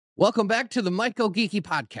Welcome back to the MycoGeeky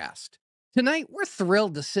podcast. Tonight, we're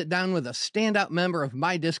thrilled to sit down with a standout member of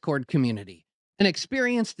my Discord community, an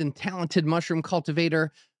experienced and talented mushroom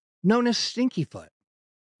cultivator known as StinkyFoot.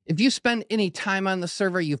 If you spend any time on the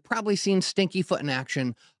server, you've probably seen StinkyFoot in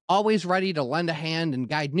action, always ready to lend a hand and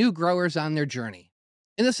guide new growers on their journey.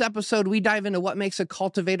 In this episode, we dive into what makes a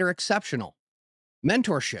cultivator exceptional,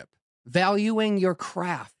 mentorship, valuing your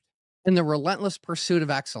craft, and the relentless pursuit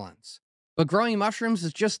of excellence. But growing mushrooms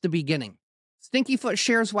is just the beginning. StinkyFoot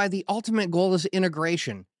shares why the ultimate goal is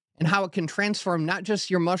integration and how it can transform not just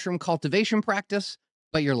your mushroom cultivation practice,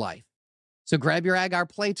 but your life. So grab your agar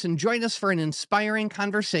plates and join us for an inspiring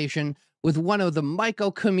conversation with one of the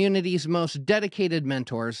Myco community's most dedicated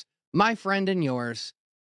mentors, my friend and yours,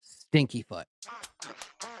 StinkyFoot.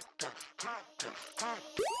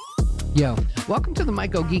 Yo, welcome to the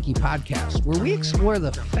MycoGeeky podcast, where we explore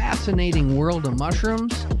the fascinating world of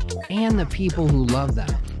mushrooms and the people who love them.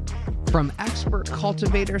 From expert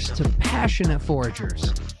cultivators to passionate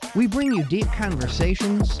foragers, we bring you deep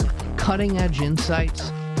conversations, cutting-edge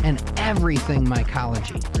insights, and everything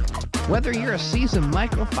mycology. Whether you're a seasoned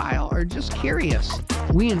mycophile or just curious,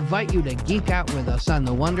 we invite you to geek out with us on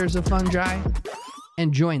the wonders of fungi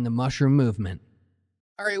and join the mushroom movement.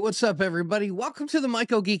 All right, what's up, everybody? Welcome to the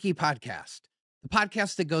MycoGeeky podcast, the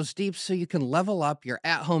podcast that goes deep so you can level up your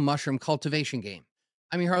at-home mushroom cultivation game.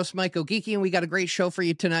 I'm your host, MycoGeeky, and we got a great show for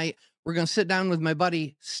you tonight. We're going to sit down with my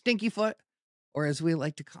buddy, StinkyFoot, or as we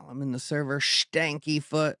like to call him in the server,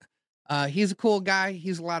 StankyFoot. He's a cool guy.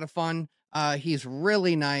 He's a lot of fun. He's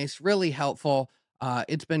really nice, really helpful.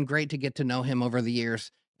 It's been great to get to know him over the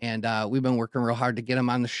years, and we've been working real hard to get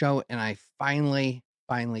him on the show, and I finally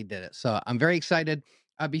did it. So I'm very excited.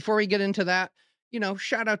 Before we get into that,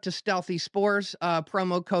 shout out to STEALTHY SPORES.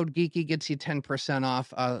 Promo code Geeky gets you 10%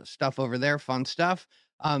 off stuff over there. Fun stuff.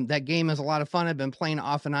 That game is a lot of fun. I've been playing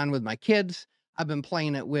off and on with my kids. I've been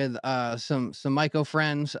playing it with some Myco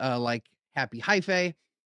friends like Happy Hyphae.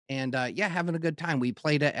 And having a good time. We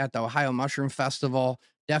played it at the Ohio Mushroom Festival.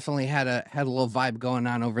 Definitely had a little vibe going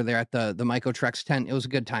on over there at the Mycotrex tent. It was a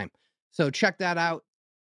good time. So check that out.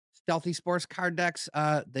 STEALTHY SPORES card decks,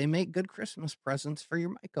 they make good Christmas presents for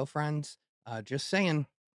your Myco friends. Just saying.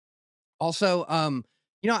 Also,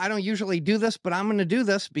 I don't usually do this, but I'm going to do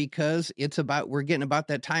this because we're getting about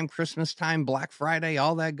that time, Christmas time, Black Friday,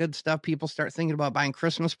 all that good stuff. People start thinking about buying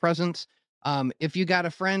Christmas presents. If you got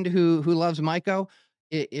a friend who loves Myco,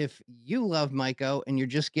 if you love Myco and you're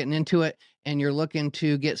just getting into it and you're looking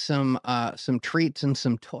to get some treats and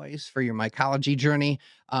some toys for your mycology journey,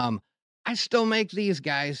 I still make these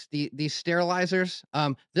guys, these sterilizers.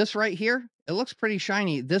 This right here, it looks pretty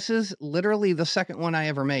shiny. This is literally the second one I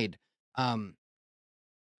ever made.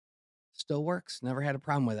 Still works. Never had a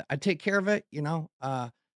problem with it. I take care of it.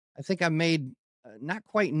 I think I've made not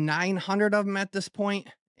quite 900 of them at this point,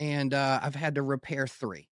 and I've had to repair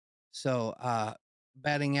 3. So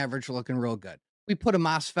batting average looking real good. We put a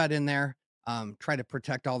MOSFET in there. Try to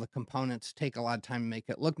protect all the components. Take a lot of time to make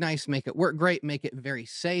it look nice, make it work great, make it very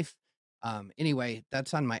safe. Anyway,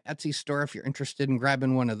 that's on my Etsy store if you're interested in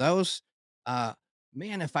grabbing one of those.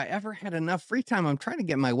 Man, if I ever had enough free time, I'm trying to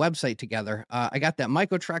get my website together. I got that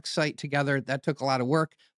Mycotrex site together. That took a lot of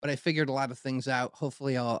work, but I figured a lot of things out.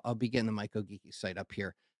 Hopefully I'll be getting the MycoGeeky site up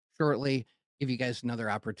here shortly. Give you guys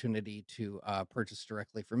another opportunity to purchase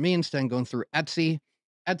directly from me instead of going through Etsy.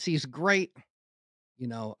 Etsy's great.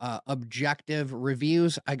 Objective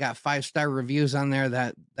reviews. I got 5-star reviews on there.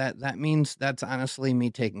 That means that's honestly me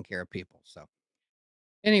taking care of people. So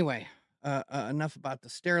anyway, enough about the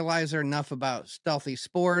sterilizer, enough about STEALTHY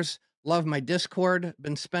SPORES. Love my Discord.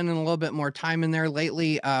 Been spending a little bit more time in there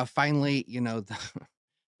lately. Finally,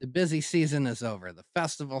 the busy season is over. The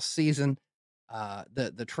festival season,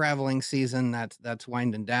 the traveling season, that's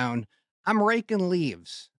winding down. I'm raking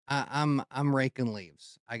leaves. I'm raking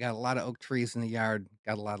leaves. I got a lot of oak trees in the yard,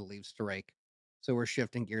 got a lot of leaves to rake. So we're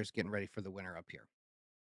shifting gears, getting ready for the winter up here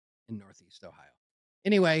in Northeast Ohio.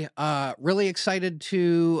 Anyway, really excited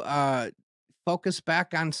to focus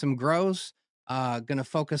back on some grows. Gonna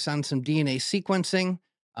focus on some DNA sequencing.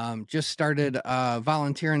 Just started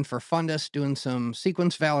volunteering for Fundus, doing some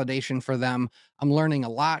sequence validation for them. I'm learning a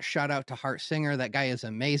lot. Shout out to Hart Singer. That guy is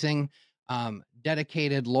amazing.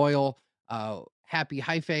 Dedicated, loyal. Happy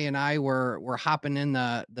Hyphae and I were hopping in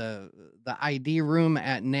the ID room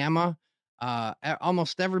at NAMA.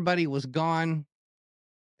 Almost everybody was gone,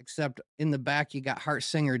 except in the back you got Hart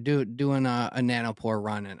Singer doing a nanopore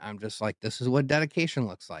run, and I'm just like, this is what dedication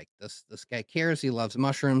looks like. This guy cares. He loves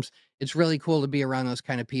mushrooms. It's really cool to be around those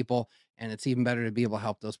kind of people, and it's even better to be able to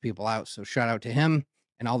help those people out. So shout out to him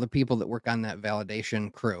and all the people that work on that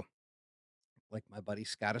validation crew. like my buddy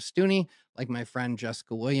Scott Astuni, like my friend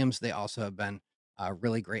Jessica Williams. They also have been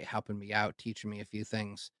really great helping me out, teaching me a few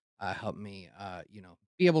things, help me,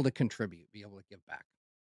 be able to contribute, be able to give back.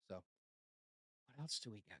 So, what else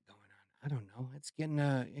do we got going on? I don't know. It's getting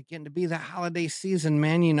to be that holiday season,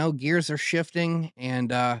 man. Gears are shifting,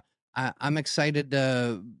 and I'm excited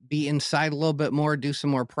to be inside a little bit more, do some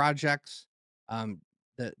more projects.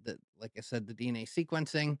 The like I said, the DNA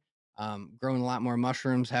sequencing, growing a lot more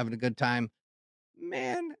mushrooms, having a good time.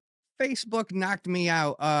 Man, Facebook knocked me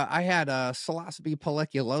out. I had a psilocybe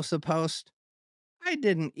folliculosa post. I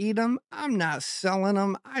didn't eat them. I'm not selling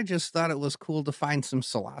them. I just thought it was cool to find some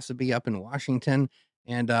psilocybe up in Washington,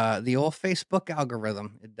 and, the old Facebook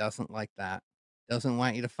algorithm, it doesn't like that. Doesn't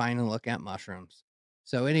want you to find and look at mushrooms.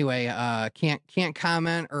 So anyway, can't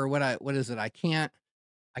comment or what is it? I can't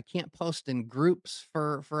post in groups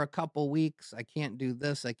for a couple weeks. I can't do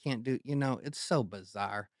this. I can't do, it's so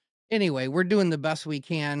bizarre. Anyway, we're doing the best we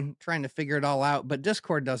can, trying to figure it all out, but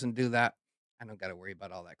Discord doesn't do that. I don't got to worry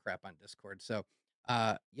about all that crap on Discord. So,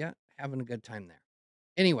 yeah, having a good time there.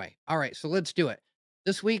 Anyway, all right, so let's do it.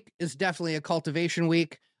 This week is definitely a cultivation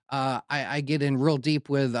week. I get in real deep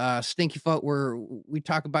with StinkyFoot, where we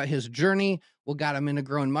talk about his journey. What got him into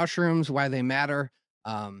growing mushrooms, why they matter,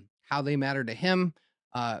 how they matter to him,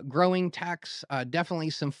 growing techs,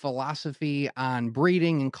 definitely some philosophy on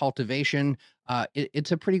breeding and cultivation.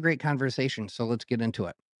 It's a pretty great conversation, so let's get into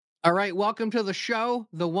it. All right, welcome to the show,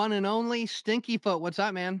 the one and only StinkyFoot. What's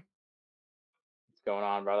up, man? What's going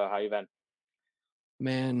on, brother? How you been?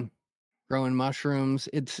 Man, growing mushrooms.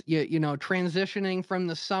 It's transitioning from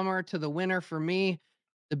the summer to the winter for me.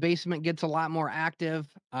 The basement gets a lot more active.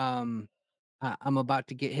 I'm about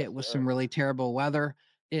to get Yes, hit with sir. some really terrible weather.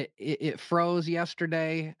 It froze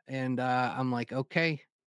yesterday, and I'm like, okay,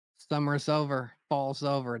 summer's over, fall's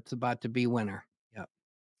over. It's about to be winter. Yep.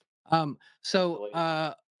 So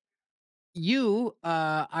Absolutely. you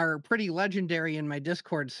are pretty legendary in my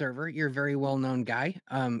Discord server. You're a very well-known guy.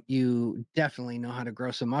 You definitely know how to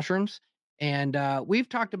grow some mushrooms. And we've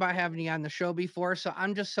talked about having you on the show before, so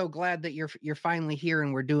I'm just so glad that you're finally here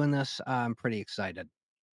and we're doing this. I'm pretty excited.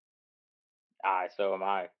 So am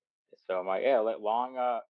I. So am I. Yeah, long.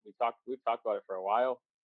 We've talked about it for a while.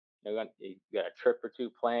 You got a trip or two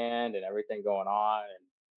planned and everything going on,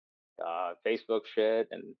 and Facebook shit,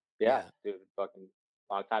 and yeah, Yeah. dude, fucking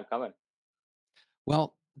long time coming.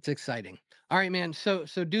 Well, it's exciting. All right, man. So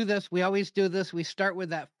do this. We always do this. We start with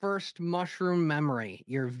that first mushroom memory.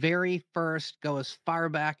 Your very first. Go as far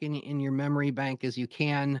back in your memory bank as you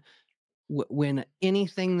can. When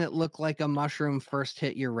anything that looked like a mushroom first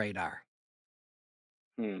hit your radar.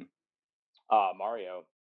 Hmm. Mario,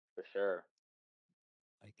 for sure.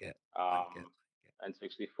 Like it. Like it. Um, Like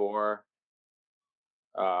it. N64.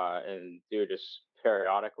 And dude, just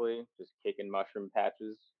periodically, just kicking mushroom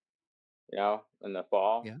patches, in the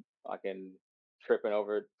fall, Yeah. fucking tripping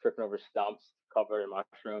over stumps covered in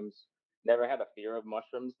mushrooms. Never had a fear of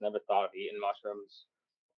mushrooms. Never thought of eating mushrooms.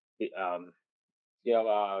 The- Um, you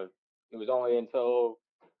know, it was only until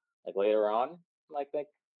like later on, like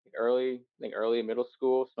early middle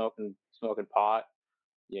school, smoking pot.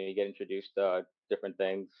 You get introduced to different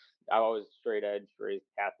things. I was straight edge, raised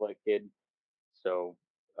Catholic kid, so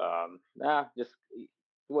just it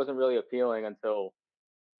wasn't really appealing until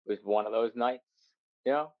it was one of those nights.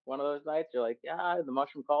 One of those nights you're like, yeah, the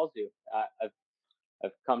mushroom calls you.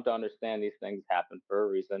 I've come to understand these things happen for a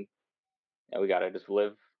reason, and we gotta just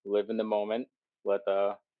live in the moment. Let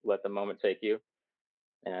the moment take you.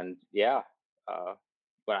 And yeah, uh,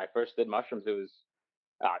 when I first did mushrooms, it was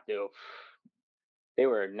dude, they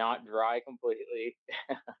were not dry completely,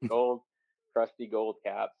 gold, crusty gold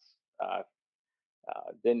caps.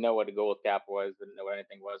 Didn't know what a gold cap was. Didn't know what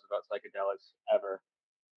anything was about psychedelics ever.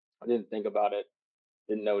 I didn't think about it.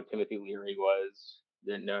 Didn't know who Timothy Leary was.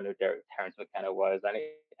 Didn't know who Terrence McKenna was.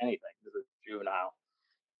 Anything. This was juvenile,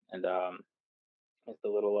 and it's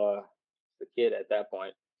the kid at that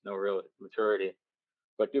point. No real maturity.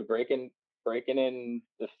 But dude, breaking in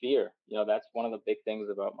the fear. That's one of the big things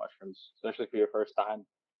about mushrooms, especially for your first time,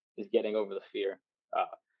 is getting over the fear. Uh,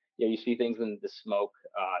 you see things in the smoke.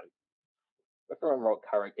 From a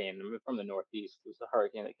hurricane. I'm from the Northeast. It was a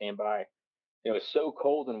hurricane that came by. It was so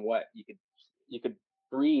cold and wet. You could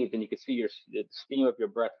breathe and you could see the steam of your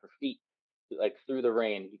breath for feet, like through the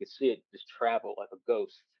rain. You could see it just travel like a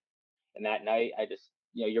ghost. And that night, I just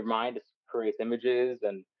your mind just creates images,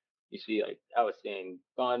 and you see, like, I was seeing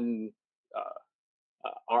fun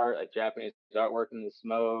art, like Japanese artwork in the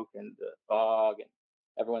smoke and the fog, and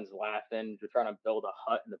everyone's laughing. You're trying to build a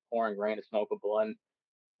hut in the pouring rain to smoke a blunt.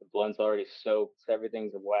 The blunt's already soaked.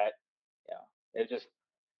 Everything's wet. Yeah, it just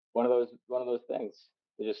one of those things.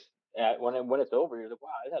 It just when it's over, you're like,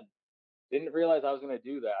 wow, didn't realize I was gonna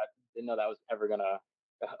do that. Didn't know that was ever gonna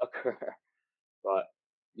occur. But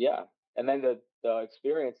yeah, and then the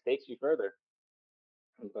experience takes you further.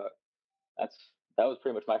 But that's that was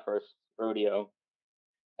pretty much my first rodeo,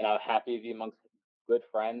 and I'm happy to be amongst good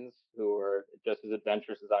friends who were just as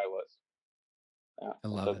adventurous as I was. Yeah, I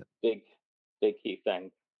that's love a it. big key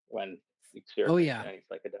thing when Oh experiencing yeah. any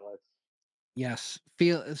psychedelics. Yes.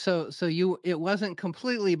 Feel so you it wasn't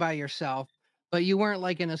completely by yourself, but you weren't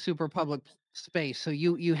like in a super public space. So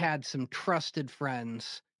you had some trusted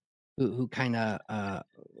friends who kind of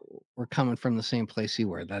were coming from the same place you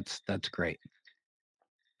were. That's great.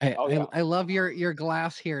 I, Oh I yeah, I love your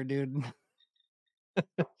glass here, dude.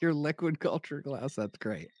 Your liquid culture glass. That's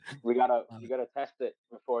great. we Love it. gotta test it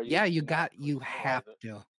before Yeah, before you you analyze have it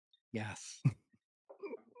to. Yes.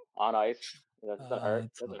 on ice. That doesn't hurt.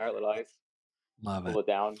 That's Doesn't hurt with ice. hilarious. Love Cool it. it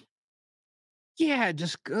down. Yeah,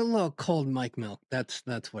 just a little cold Mike milk. That's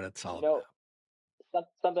what it's all You know, about.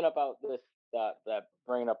 something about this that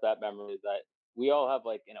bringing up that memory is that we all have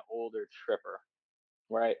like an older tripper,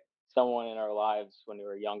 right? Someone in our lives when we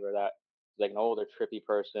were younger that was like an older trippy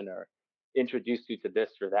person or introduced you to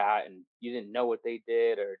this or that, and you didn't know what they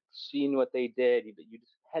did or seen what they did. You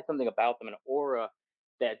just had something about them, an aura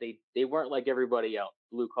that they weren't like everybody else.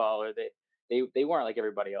 Blue collar, they weren't like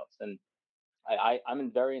everybody else, and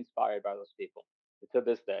I'm very inspired by those people to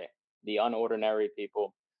this day. The unordinary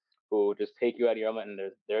people who just take you out of your element and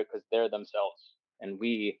they're there because they're themselves. And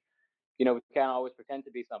we can't always pretend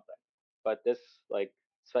to be something, but this like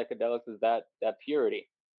psychedelics is that purity.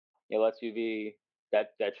 It lets you be that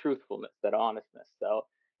truthfulness, that honestness. So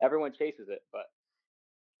everyone chases it, but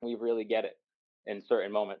we really get it in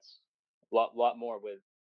certain moments. Lot more with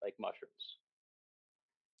like mushrooms.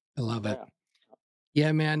 I love it. Yeah,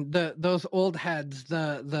 Yeah, man. Those old heads,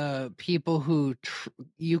 the people who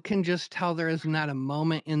you can just tell there is not a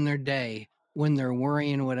moment in their day when they're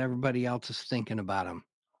worrying what everybody else is thinking about them.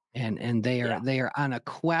 And yeah, they are on a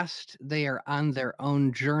quest, they are on their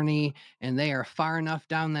own journey, and they are far enough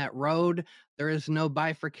down that road. There is no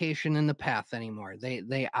bifurcation in the path anymore.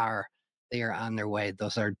 They are on their way.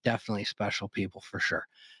 Those are definitely special people for sure.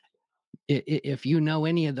 If you know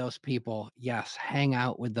any of those people, yes, hang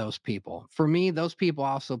out with those people. For me, those people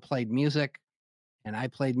also played music, and I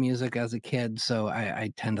played music as a kid, so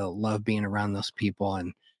I tend to love being around those people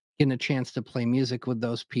and getting a chance to play music with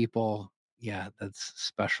those people. Yeah, that's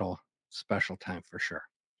special time for sure.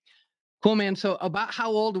 Cool, man. So, about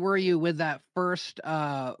how old were you with that first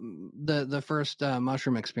the first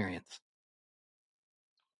mushroom experience?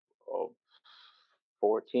 oh,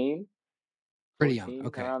 14, Pretty young. 14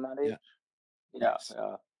 Okay. around that age. Yeah. Yeah, Nice.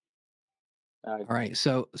 yeah. I, All right.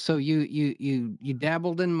 So you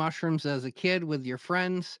dabbled in mushrooms as a kid with your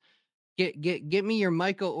friends. Get me your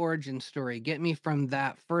Michael origin story. Get me from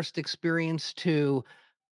that first experience to,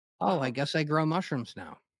 oh, I guess I grow mushrooms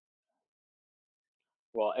now.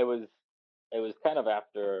 well, it was kind of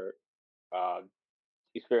after uh,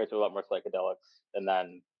 experiencing a lot more psychedelics and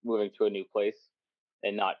then moving to a new place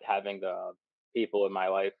and not having the people in my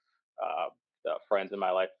life, uh, the friends in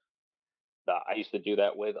my life that I used to do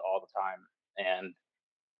that with all the time. And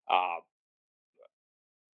uh,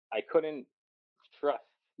 I couldn't trust,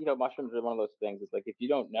 mushrooms are one of those things. It's like if you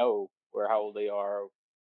don't know how old they are,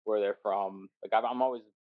 where they're from, like I'm always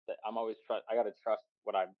trust. I gotta trust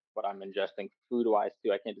what I'm ingesting food wise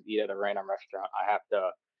too. I can't just eat at a random restaurant. I have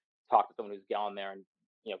to talk to someone who's gone there and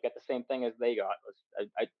get the same thing as they got.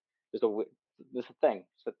 There's a there's a thing,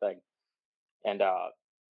 it's a thing, and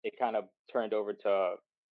it kind of turned over to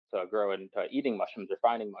growing to eating mushrooms or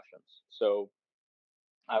finding mushrooms. So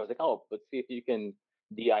I was like, oh, let's see if you can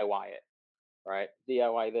DIY it, right?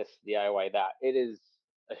 DIY this, DIY that. It is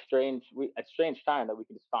a strange time that we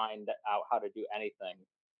can just find out how to do anything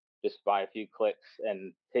just by a few clicks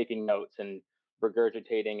and taking notes and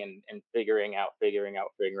regurgitating and figuring out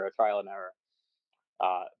trial and error.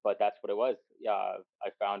 But that's what it was. I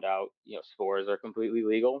found out, spores are completely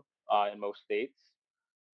legal in most states.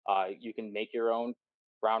 You can make your own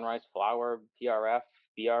brown rice flour, PRF,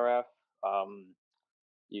 BRF. Um,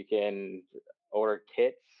 you can order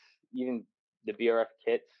kits, even the BRF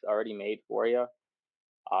kits already made for you.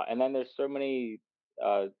 And then there's so many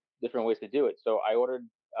uh, different ways to do it. So I ordered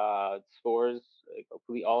spores, a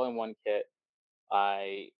complete all-in-one kit.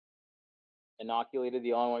 I inoculated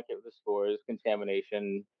the all-in-one kit with the spores,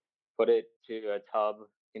 contamination, put it to a tub,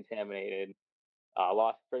 contaminated.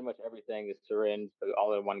 Lost pretty much everything, the syringe, the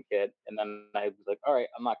all-in-one kit, and then I was like, all right,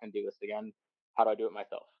 I'm not going to do this again. How do I do it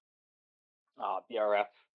myself? BRF.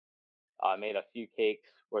 Made a few cakes.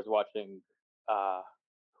 Was watching. Uh,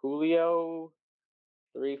 Julio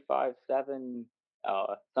 357,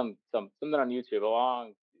 something on YouTube a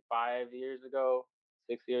long 5 years ago,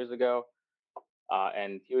 6 years ago,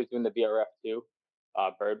 and he was doing the BRF too,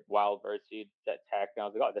 wild bird seed tech. And I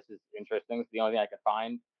was like, oh, this is interesting. It's the only thing I could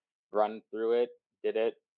find. Run through it, did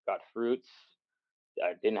it, got fruits.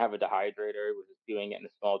 I didn't have a dehydrator. Was just doing it in a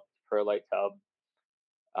small perlite tub,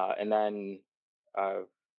 and then uh,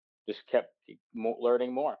 just kept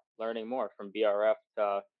learning more from BRF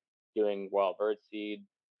to doing wild bird seed,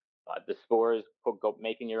 the spores,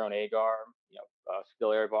 making your own agar,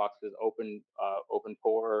 still air boxes, open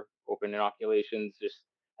pour, open inoculations, just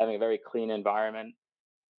having a very clean environment.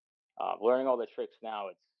 Learning all the tricks now,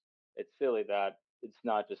 it's silly that it's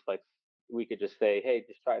not just like we could just say, hey,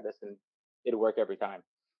 just try this and it'll work every time,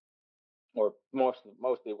 or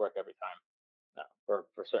mostly work every time, for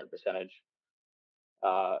a certain percentage.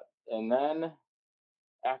 Uh, and then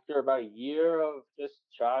after about a year of just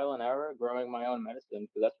trial and error, growing my own medicine,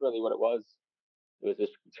 because that's really what it was. It was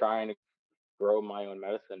just trying to grow my own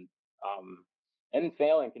medicine, um, and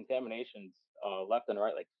failing contaminations left and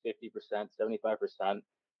right, like 50%, 75%.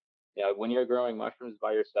 When you're growing mushrooms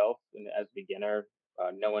by yourself and as a beginner,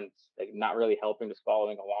 no one's like not really helping, just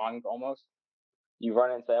following along almost. You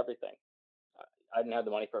run into everything. I didn't have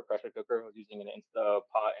the money for a pressure cooker. I was using an Insta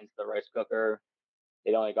rice cooker.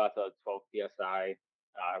 It only got to 12 psi.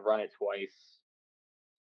 Run it twice.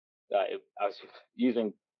 I was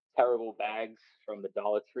using terrible bags from the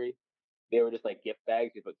Dollar Tree. They were just like gift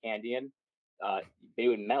bags you put candy in. They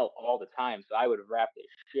would melt all the time, so I would wrap the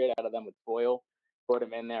shit out of them with foil, put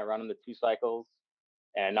them in there, run them the 2 cycles,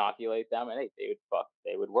 and inoculate them, and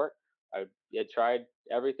they would work. I had tried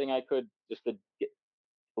everything I could just to get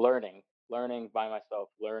learning by myself,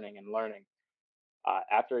 learning and learning.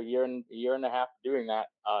 After a year and a half doing that,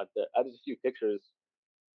 there's a few pictures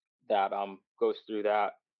that goes through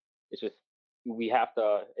that. It's just we have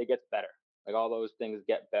to. It gets better. Like all those things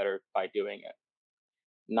get better by doing it.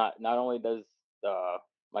 Not only does the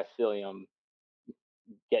mycelium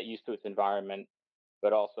get used to its environment,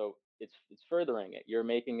 but also it's furthering it. You're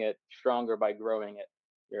making it stronger by growing it.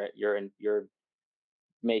 You're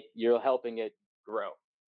helping it grow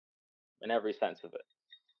in every sense of it.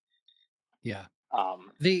 Yeah.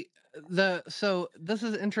 Um, So this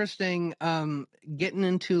is interesting, getting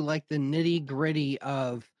into like the nitty-gritty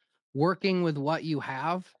of working with what you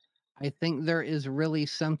have. I think there is really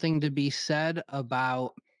something to be said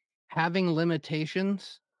about having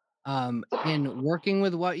limitations in working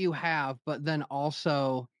with what you have, but then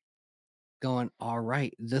also going, all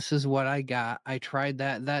right, this is what I got. I tried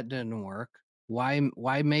that, that didn't work. Why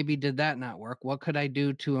maybe did that not work? What could I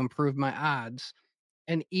do to improve my odds?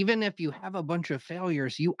 And even if you have a bunch of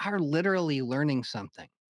failures, you are literally learning something.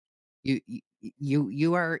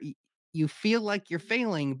 You are you feel like you're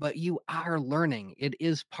failing, but you are learning. It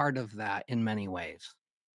is part of that in many ways.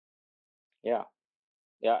 yeah,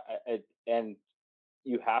 yeah, and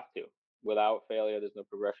you have to. Without failure, there's no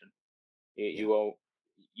progression. You Yeah. will.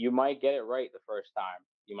 You might get it right the first time.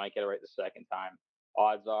 You might get it right the second time.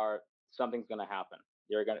 Odds are something's going to happen.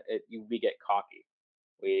 We get cocky.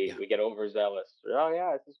 We Yeah. we get overzealous. Oh yeah,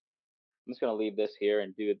 I'm just going to leave this here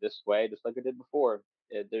and do it this way, just like I did before.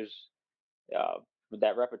 There's uh,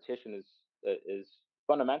 that repetition is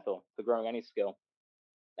fundamental to growing any skill.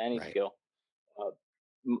 Any Right. skill. Uh,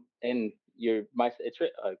 and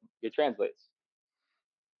it translates.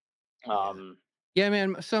 Yeah. Um, Yeah,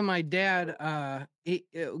 man. So my dad,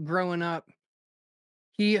 growing up,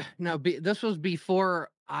 this was before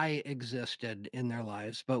I existed in their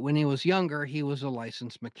lives, but when he was younger, he was a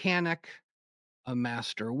licensed mechanic, a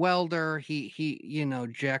master welder.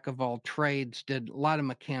 Jack of all trades, did a lot of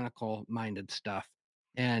mechanical minded stuff.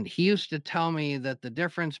 And he used to tell me that the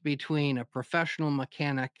difference between a professional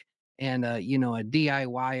mechanic and a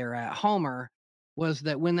DIYer at Homer was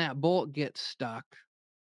that when that bolt gets stuck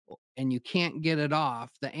and you can't get it off,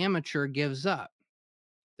 the amateur gives up.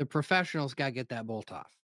 The professional's got to get that bolt off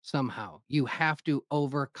somehow. You have to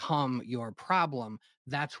overcome your problem.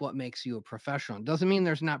 That's what makes you a professional. Doesn't mean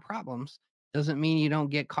there's not problems. Doesn't mean you don't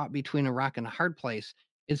get caught between a rock and a hard place.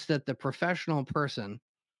 It's that the professional person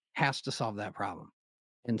has to solve that problem.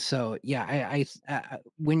 And so, yeah,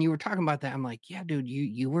 when you were talking about that, I'm like, yeah, dude,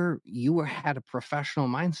 you were had a professional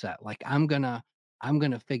mindset. Like, I'm gonna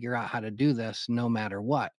figure out how to do this no matter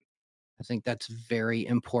what. I think that's very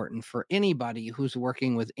important for anybody who's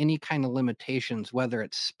working with any kind of limitations, whether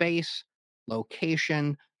it's space,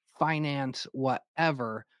 location, finance,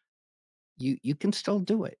 whatever. You can still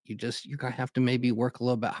do it. You're gonna have to maybe work a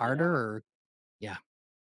little bit harder yeah, or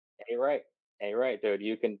yeah, you're right. Hey, right, dude.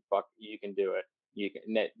 You can do it. You can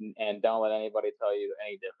and don't let anybody tell you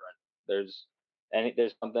any different. There's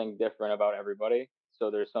there's something different about everybody,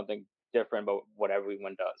 so there's something different about what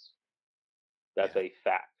everyone does. That's Yeah. a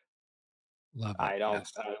fact. Love it. I don't.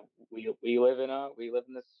 Yes. We live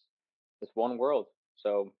in this one world.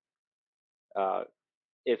 So uh,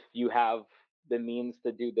 if you have the means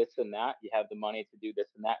to do this and that, you have the money to do this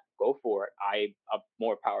and that, go for it.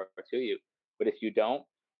 More power to you. But if you don't,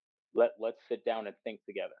 let's sit down and think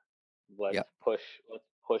together. Yep. Let's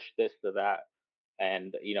push this to that.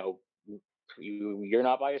 And you're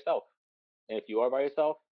not by yourself. And if you are by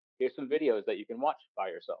yourself, here's some videos that you can watch by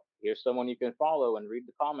yourself. Here's someone you can follow and read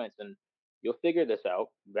the comments, and you'll figure this out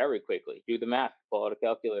very quickly. Do the math, pull out a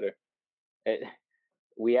calculator. It,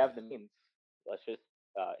 we have the means. Let's just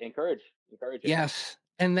encourage it. Yes.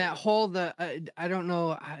 And that whole I don't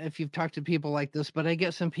know if you've talked to people like this, but I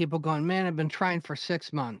get some people going, man, I've been trying for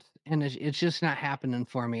 6 months and it's just not happening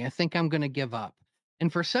for me. I think I'm going to give up.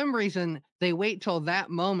 And for some reason, they wait till that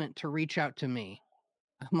moment to reach out to me.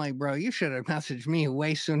 I'm like, bro, you should have messaged me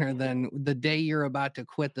way sooner than the day you're about to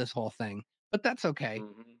quit this whole thing. But that's okay.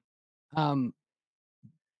 Hmm. Um,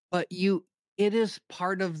 but it is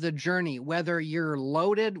part of the journey, whether you're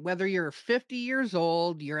loaded, whether you're 50 years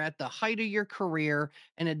old, you're at the height of your career,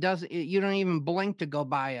 and you don't even blink to go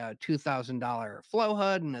buy a $2,000 flow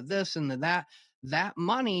hood and a this and a that. That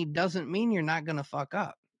money doesn't mean you're not going to fuck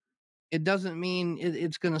up. It doesn't mean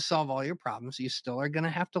it's going to solve all your problems. You still are going to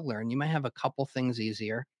have to learn. You might have a couple things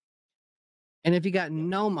easier. And if you got Yeah.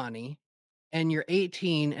 no money and you're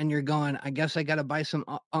 18 and you're going, I guess I got to buy some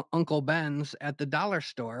Uncle Ben's at the dollar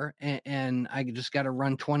store, and I just got to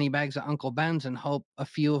run 20 bags of Uncle Ben's and hope a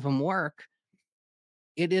few of them work.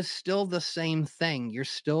 It is still the same thing. You're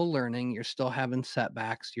still learning. You're still having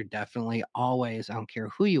setbacks. You're definitely always, I don't care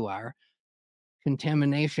who you are,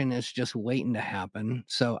 contamination is just waiting to happen.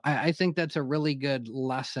 So I think that's a really good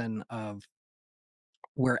lesson of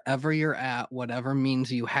wherever you're at, whatever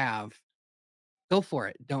means you have, go for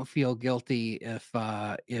it. Don't feel guilty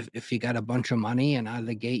if you got a bunch of money and out of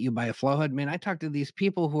the gate you buy a flow hood. Man, I talk to these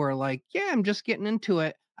people who are like, "Yeah, I'm just getting into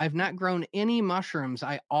it. I've not grown any mushrooms.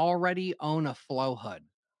 I already own a flow hood."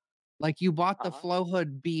 Like you bought Uh the huh. flow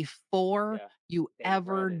hood before Yeah. you They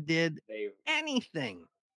ever read it. did They anything.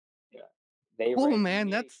 Yeah. They Cool, read you man.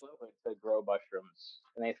 need a That's fluid to grow mushrooms,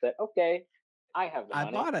 and they said, "Okay, I have the I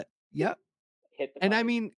money. bought it. Yep. Hit the And I money.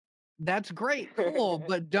 mean, that's great, cool,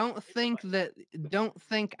 but Hit the money." don't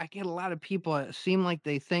think I get a lot of people that seem like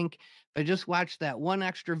they think, if I just watch that one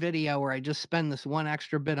extra video where I just spend this one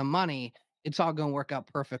extra bit of money, it's all gonna work out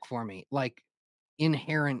perfect for me. Like,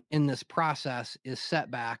 inherent in this process is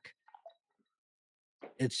setback.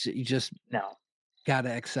 You just No,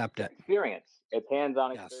 gotta accept it's it. experience. It's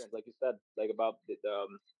hands-on Yes, experience, like you said, like about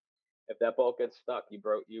if that bolt gets stuck, you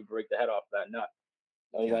break the head off that nut.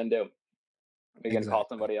 What are you yeah, gonna do? Are you gonna call exactly.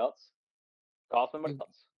 somebody else? Call somebody You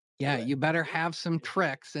else. Yeah, Do it. you better Do it. have some Just do it.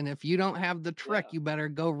 tricks, and if you don't have the trick, Yeah. you better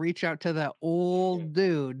go reach out to that old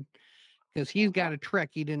dude. 'Cause he's Uh got huh. a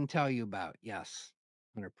trick he didn't tell you about. Yes,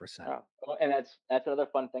 100%. Yeah. Well, and that's another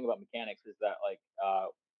fun thing about mechanics is that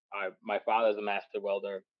my father's a master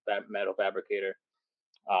welder, metal fabricator.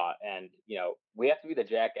 And we have to be the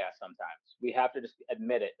jackass sometimes. We have to just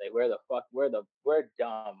admit it. Like we're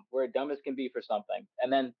dumb. We're dumb as can be for something.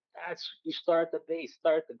 And then that's you start at the base,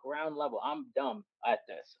 start at the ground level. I'm dumb at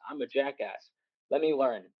this. I'm a jackass. Let me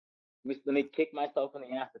learn. Let me Yeah, kick myself in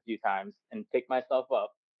the ass a few times and pick myself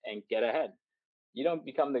up and get ahead. You don't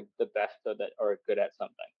become the best or that or good at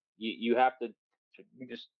something. You have to. You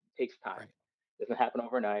just takes time. right. It doesn't happen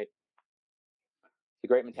overnight. It's a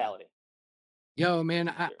great Yeah. mentality. Yo, man,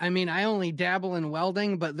 Sure. I mean, I only dabble in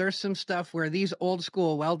welding, but there's some stuff where these old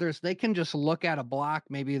school welders, they can just look at a block,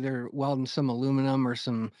 maybe they're welding some aluminum or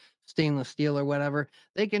some stainless steel or whatever.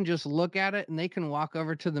 They can just look at it and they can walk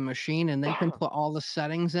over to the machine and they can put all the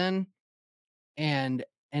settings in, and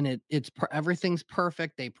everything's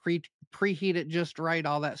perfect. They preheat it just right,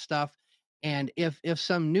 all that stuff. And if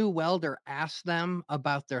some new welder asks them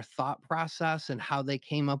about their thought process and how they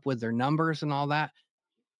came up with their numbers and all that,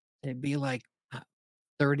 they'd be like,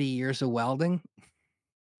 30 years of welding.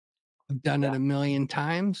 I've done it Yeah. a million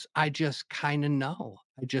times. I just kind of know.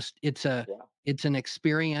 Yeah. It's an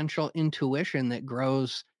experiential intuition that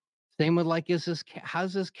grows. Same with like,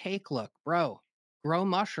 how's this cake look, bro? Grow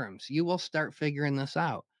mushrooms. You will start figuring this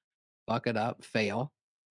out. Buck it up, Yeah. fail,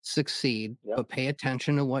 succeed, Yep. but pay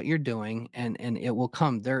attention to what you're doing, and it will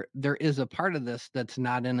come. There is a part of this that's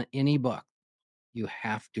not in any book. You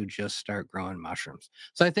have to just start growing mushrooms.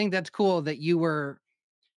 So I think that's cool that you were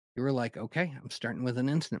like, okay, I'm starting with an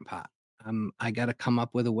instant pot. I got to come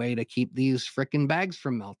up with a way to keep these freaking bags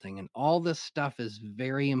from melting. And all this stuff is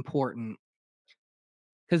very important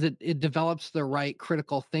because it develops the right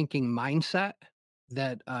critical thinking mindset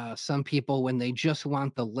that some people, when they just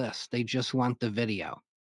want the list, they just want the video.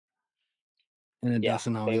 And it Yeah,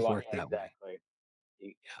 doesn't they always want work that way.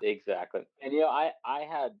 exactly. Exactly. And you know, I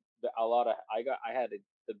had a lot of I had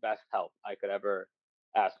the best help I could ever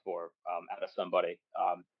ask for out of somebody.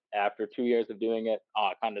 After 2 years of doing it,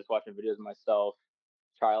 kind of just watching videos of myself,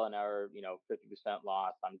 trial and error. 50%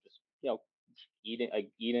 loss. I'm just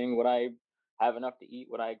eating what I have enough to eat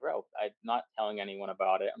what I grow. I'm not telling anyone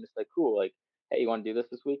about it. I'm just like, cool. Like, hey, you want to do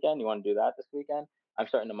this weekend? You want to do that this weekend? I'm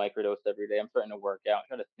starting to microdose every day. I'm starting to work out. I'm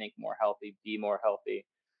trying to think more healthy, be more healthy.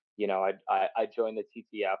 I joined the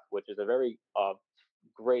TTF, which is a very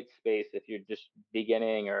great space if you're just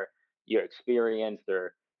beginning or you're experienced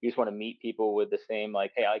or you just want to meet people with the same,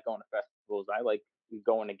 like, hey, I like going to festivals, I like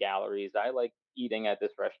going to galleries, I like eating at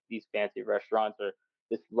these fancy restaurants or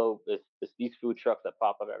these food trucks that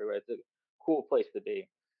pop up everywhere. It's a cool place to be.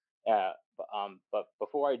 But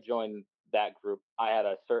before I joined that group, I had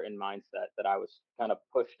a certain mindset that I was kind of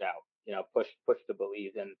pushed out, pushed to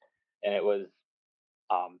believe in, and it was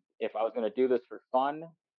if I was going to do this for fun,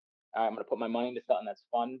 I'm going to put my money into something that's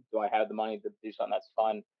fun. Do I have the money to do something that's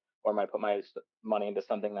fun, or am I put my money into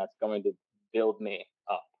something that's going to build me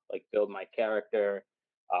up, like build my character,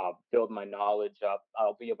 build my knowledge up?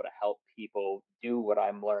 I'll be able to help people do what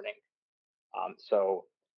I'm learning. So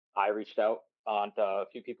I reached out on to a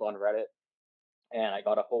few people on Reddit, and I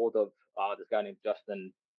got a hold of this guy named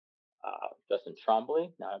Justin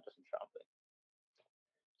Trombley. No, not Justin Trombley.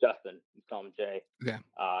 Justin, you call him Jay. Okay.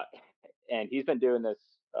 Uh, and he's been doing it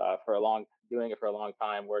for a long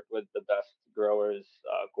time. Worked with the best growers,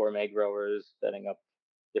 gourmet growers, setting up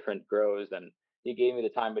different grows, and he gave me the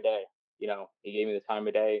time of day. He gave me the time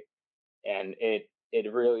of day, and it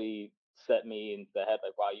really set me into the head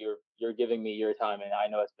like, wow, you're giving me your time, and I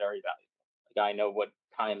know it's very valuable. Like I know what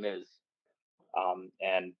time is,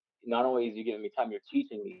 and not only is you giving me time, you're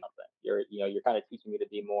teaching me something. You're kind of teaching me to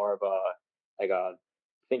be more of a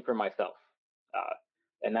think for myself, uh,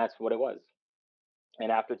 and that's what it was.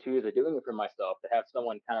 And after 2 years of doing it for myself, to have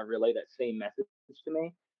someone kind of relay that same message to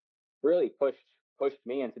me really pushed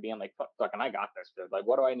me into being like, fuck, and I got this, dude. Like,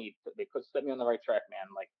 what do I need? They could set me on the right track, man.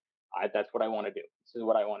 Like, that's what I want to do. This is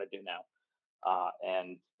what I want to do now.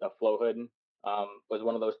 And the flow hood was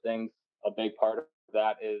one of those things. A big part of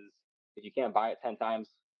that is if you can't buy it 10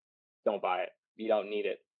 times, don't buy it. You don't need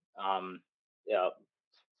it. Um, yeah,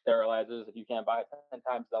 sterilizers. If you can't buy it 10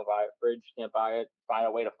 times, don't buy it. Fridge, can't buy it. Find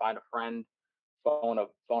a way to find a friend. Phone a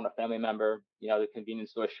family member. The convenience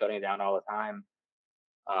store is shutting down all the time.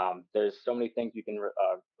 There's so many things you can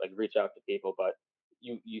like reach out to people, but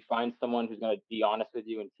you find someone who's going to be honest with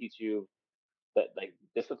you and teach you that like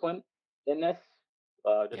discipline in this,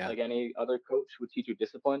 just Yeah. like any other coach would teach you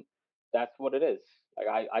discipline. That's what it is. Like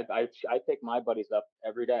I pick my buddies up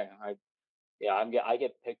every day. I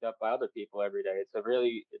get picked up by other people every day. It's a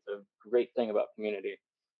great thing about community.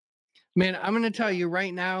 Man, I'm And gonna tell you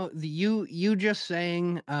right now, you just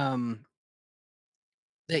saying that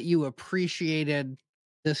you appreciated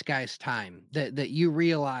this guy's time, that you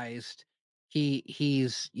realized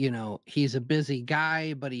he's a busy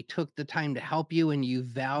guy, but he took the time to help you and you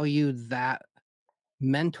valued that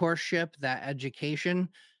mentorship, that education.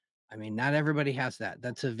 I mean, not everybody has that.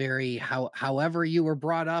 That's a very however you were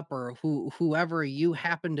brought up or whoever you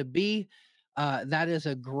happen to be. That is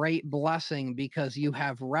a great blessing because you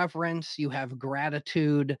have reverence, you have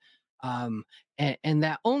gratitude, and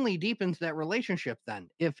that only deepens that relationship. Then,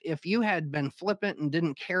 if you had been flippant and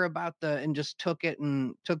didn't care about and just took it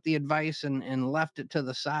and took the advice and left it to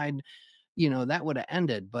the side, that would have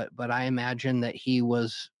ended. But I imagine that he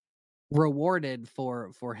was rewarded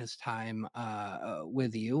for his time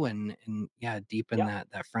with you and yeah, deepen yeah.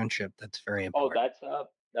 that friendship. That's very Oh, important.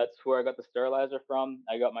 that's where I got the sterilizer from.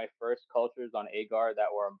 I got my first cultures on agar that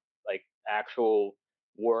were like actual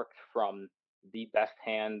work from the best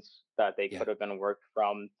hands that they Yeah. could have been worked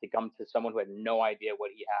from to come to someone who had no idea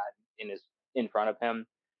what he had in front of him.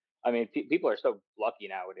 I mean, people are so lucky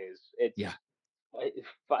nowadays. Yeah.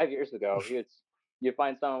 5 years ago, you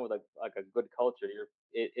find someone with like a good culture.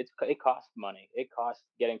 It costs money. It costs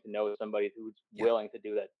getting to know somebody who's Yeah. willing to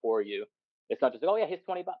do that for you. It's not just oh yeah, here's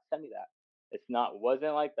 $20, send me that. It's not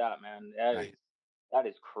wasn't like that, man. Right. That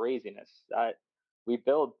is craziness. That we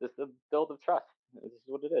build this a build of trust. This is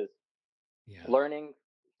what it is. Yeah. Learning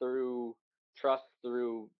through trust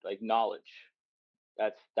through like knowledge.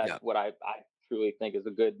 That's Yeah. what I truly think is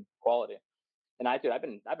a good quality. And I've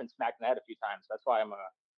been smacked in the head a few times. That's why I'm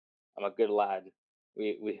a good lad.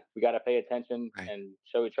 We got to pay attention Right. and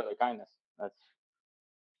show each other kindness. That's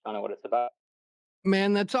kind of what it's about.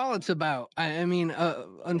 Man, that's all it's about. I mean,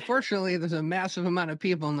 unfortunately, there's a massive amount of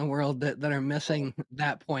people in the world that are missing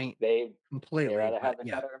that point they they completely. rather But have the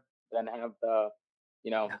yeah, cheddar than have the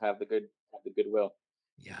yeah, have the goodwill.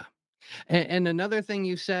 yeah. And another thing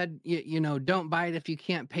you said, don't buy it if you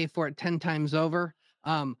can't pay for it 10 times over.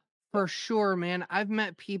 Um, Yeah, for sure, man. I've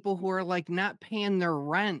met people who are like not paying their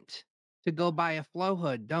rent to go buy a flow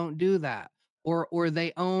hood. Don't do that. Or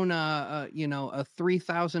they own a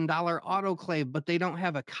 $3,000 autoclave, but they don't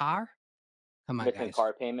have a car. Come on, missing guys.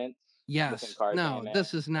 car payments, missing Yes. car No, payments,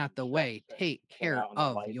 this is not the way. Take shutting care out on the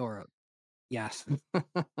of lights. your yes.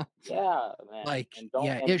 Yeah, man, Like, and don't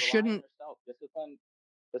yeah, and it rely on shouldn't. yourself.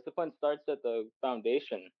 Discipline starts at the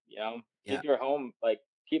foundation. Yeah, Keep your home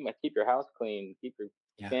keep your house clean, keep your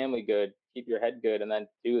yeah, family good, keep your head good, and then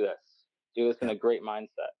do this. Do this in yeah, a great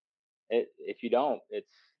mindset. If you don't,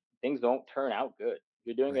 it's things don't turn out good. If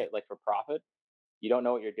you're doing right, it like for profit, you don't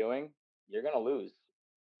know what you're doing, you're gonna lose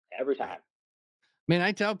every right. time. Man,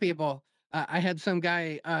 I tell people, I had some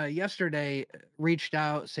guy yesterday reached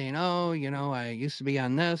out saying, "Oh, I used to be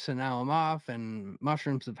on this and now I'm off, and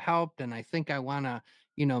mushrooms have helped, and I think I want to,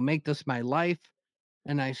 make this my life."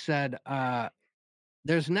 And I said,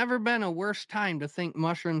 "There's never been a worse time to think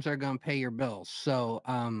mushrooms are going to pay your bills. So,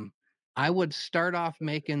 I would start off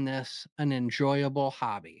making this an enjoyable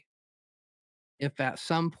hobby. If at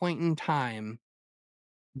some point in time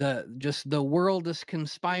the world is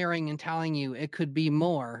conspiring and telling you it could be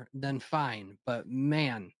more, then fine. But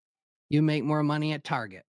man, you make more money at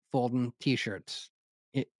Target folding t-shirts.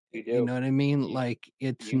 You You do. know what I mean? You Like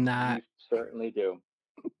it's you not certainly do.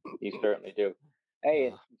 You certainly do. Hey,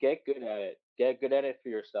 uh, and get good at it. Get good at it for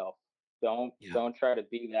yourself. yeah, Don't try to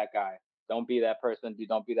be that guy. Don't be that person.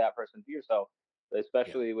 Don't be that person. Be yourself, yeah,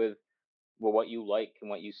 especially with what you like and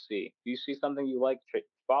what you see. If you see something you like,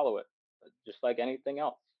 follow it, just like anything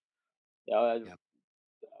else. You know, yeah,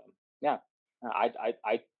 yeah.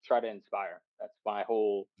 I try to inspire. That's my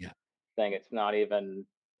whole yeah, thing. It's not even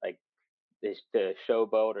like this to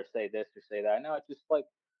showboat or say this or say that. No, it's just like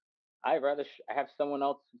I'd rather have someone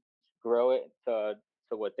else grow it to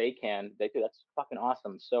what they can. They do. That's fucking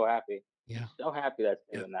awesome. yeah, So happy that's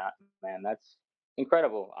yeah, doing that, man. That's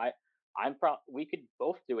incredible. I'm proud. We could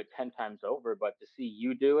both do it 10 times over, but to see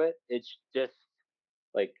you do it, it's just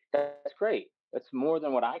like that's great. That's more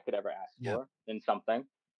than what I could ever ask yeah, for in something.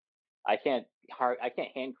 I can't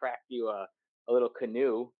handcraft you a little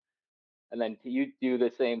canoe and then you do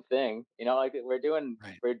the same thing. Like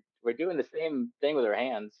right, we're doing the same thing with our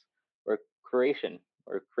hands. We're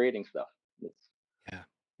we're creating stuff. It's yeah.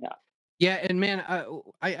 yeah. Yeah, and man,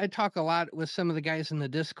 I talk a lot with some of the guys in the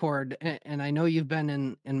Discord, and I know you've been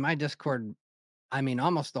in my Discord. I mean,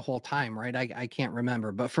 almost the whole time, right? I can't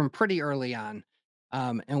remember, but from pretty early on,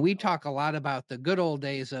 and we Oh, wow. talk a lot about the good old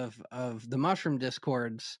days of the mushroom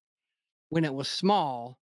discords when it was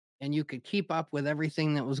small and you could keep up with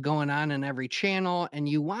everything that was going on in every channel and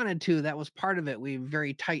you wanted to. That was part of it. We have a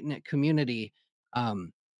very tight knit community.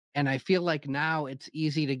 um, and I feel like now it's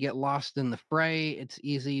easy to get lost in the fray. It's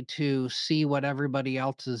easy to see what everybody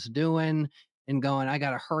else is doing and going, I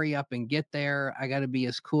got to hurry up and get there. I got to be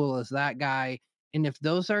as cool as that guy. And if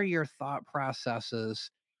those are your thought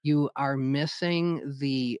processes, you are missing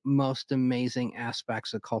the most amazing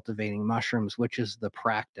aspects of cultivating mushrooms, which is the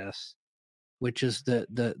practice, which is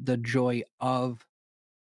the joy of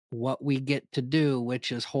what we get to do,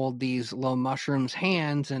 which is hold these little mushrooms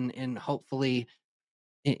hands and hopefully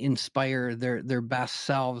inspire their best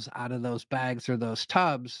selves out of those bags or those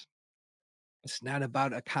tubs. It's not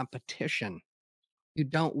about a competition. You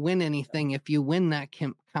don't win anything if you win that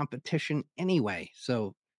competition anyway.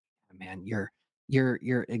 So, man, you're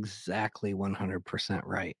exactly 100%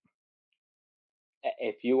 right.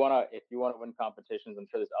 If you wanna win competitions, I'm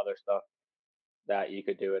sure there's other stuff that you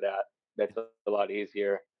could do it at. That's a lot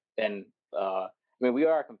easier than. I mean, we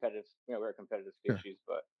are a competitive. We're a competitive Sure. species,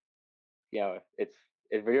 but it's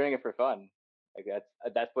if we're doing it for fun, like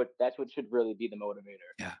that's what should really be the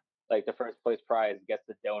motivator. Yeah. Like the first place prize gets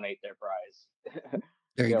to donate their prize.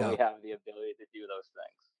 There you We go. have the ability to do those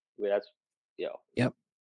things. That's you know, Yep.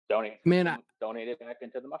 donate Man, donate it back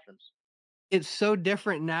into the mushrooms. it's so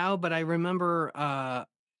different now, but I remember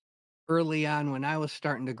early on when I was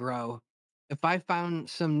starting to grow, if I found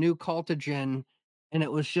some new cultigen and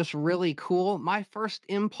it was just really cool, my first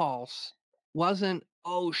impulse wasn't,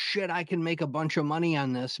 "Oh shit, I can make a bunch of money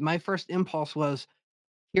on this." My first impulse was,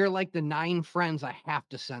 "Here are like the 9 friends I have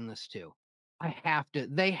to send this to.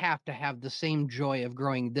 They have to have the same joy of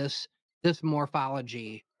growing this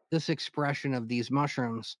morphology, this expression of these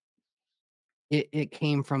mushrooms." it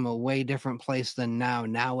came from a way different place than now.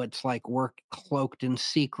 Now it's like work cloaked in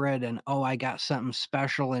secret and, "Oh, I got something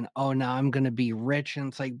special," and, "Oh, now I'm gonna be rich," and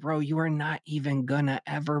it's like, "Bro, you are not even gonna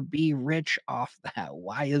ever be rich off that.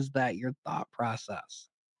 Why is that your thought process?"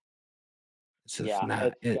 It's just Yeah,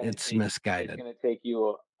 not it's it's misguided. gonna take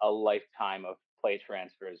you a lifetime of play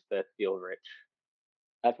transfers that feel rich.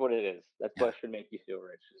 That's what it is. That's Yeah, what should make you feel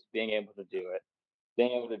rich, is being able to do it.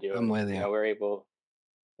 Being able to do I'm it. with you.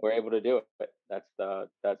 We're able to do it. That's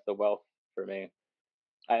the wealth for me.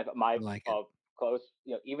 I have I my like it. close,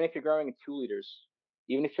 even if you're growing in 2 liters,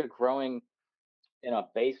 even if you're growing in a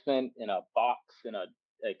basement, in a box,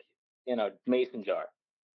 like in a mason jar,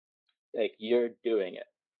 like you're doing it.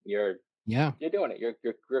 You're Yeah. you're doing it.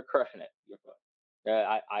 You're crushing it.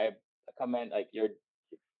 I commend, like, you're.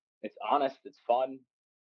 It's honest. It's fun.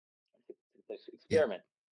 It's Yeah. experiment.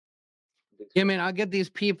 It's Yeah, man, experiment. I'll get these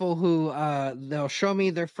people who, they'll show me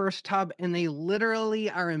their first tub and they literally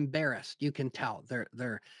are embarrassed. You can tell.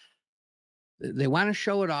 They wanna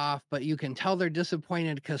show it off, but you can tell they're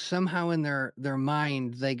disappointed because somehow in their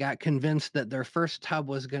mind, they got convinced that their first tub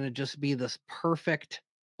was gonna just be this perfect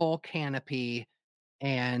full canopy,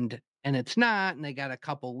 and it's not, and they got a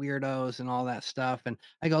couple weirdos and all that stuff, and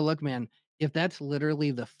I go, "Look, man, if that's literally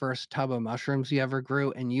the first tub of mushrooms you ever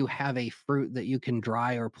grew and you have a fruit that you can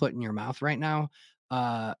dry or put in your mouth right now,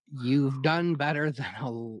 you've done better than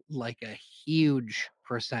a huge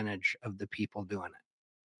percentage of the people doing it."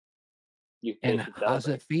 They And should how's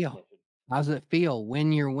celebrate. it feel? They should. How's it feel?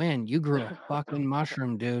 Win your win. You grew a fucking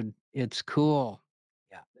mushroom, dude. It's cool.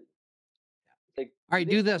 Yeah. It's like, Alright,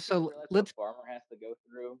 do do this. people So realize what a let's farmer has to go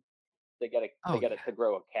through? They oh, gotta yeah. to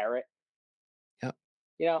grow a carrot. Yep. A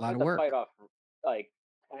They lot have of to work. fight off, like,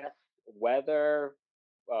 pests, weather,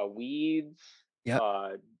 weeds, Yep.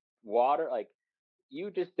 uh, water. Like,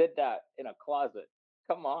 you just did that in a closet.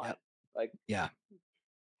 Come on, Yep. like, Yeah.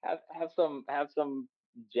 have some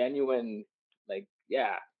genuine, like,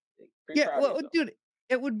 yeah. Be Yeah, proud of well, yourself. dude,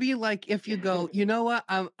 it would be like if you go, "You know what?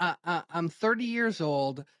 I'm 30 years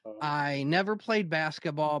old. I never played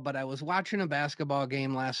basketball, but I was watching a basketball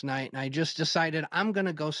game last night, and I just decided I'm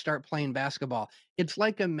gonna go start playing basketball." It's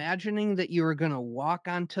like imagining that you were gonna walk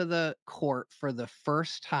onto the court for the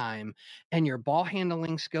first time, and your ball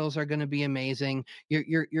handling skills are gonna be amazing.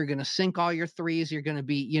 You're gonna sink all your threes. You're gonna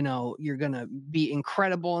be, you're gonna be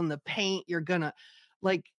incredible in the paint. You're gonna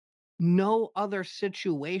like no other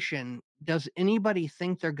situation does anybody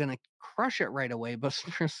think they're gonna crush it right away, but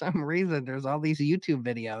for some reason, there's all these YouTube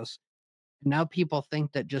videos. Now people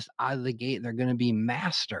think that just out of the gate, they're gonna be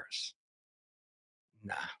masters.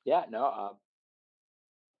 Nah, Yeah, no,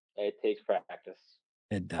 it takes practice.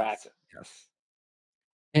 it does. Practice, Yes.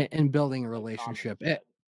 And building a like Common relationship. said.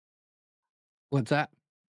 What's that?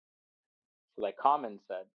 Like Common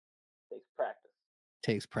said, takes practice.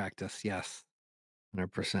 Takes practice. Yes.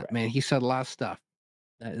 Takes 100%. Man, practice. he said a lot of stuff.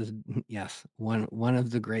 That is yes, one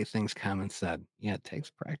of the great things Common said. Yeah, it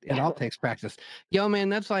takes practice. It all takes practice. Yo, man,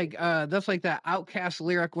 that's like that Outcast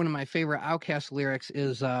lyric. One of my favorite Outcast lyrics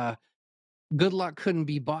is "Good luck couldn't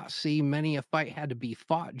be bought. See, many a fight had to be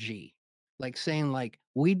fought." G, like saying like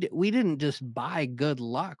we didn't just buy good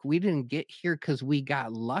luck. We didn't get here because we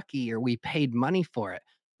got lucky or we paid money for it.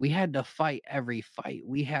 We had to fight every fight.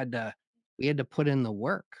 We had to put in the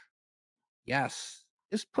work. Yes,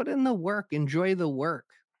 just put in the work. Enjoy the work.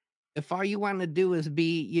 If all you wanna do is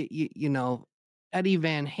be Eddie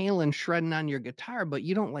Van Halen shredding on your guitar, but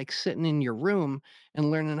you don't like sitting in your room and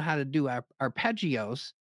learning how to do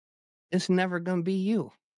arpeggios, it's never gonna be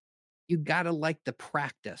you. You gotta like the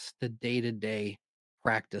practice, the day-to-day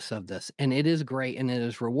practice of this, and it is great and it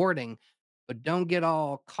is rewarding, but don't get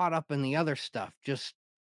all caught up in the other stuff. Just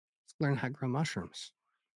learn how to grow mushrooms.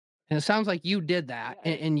 And it sounds like you did that,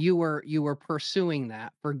 Yeah, and you were pursuing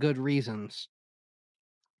that for good reasons,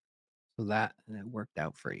 so that it worked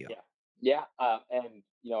out for you. yeah, yeah. And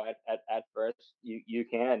at first, you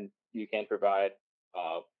can provide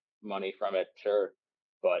uh money from it, sure,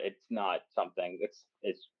 but it's not something.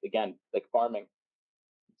 It's again like farming.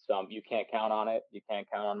 You can't count on it. You can't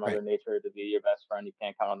count on Right. Mother Nature to be your best friend. You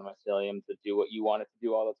can't count on the mycelium to do what you want it to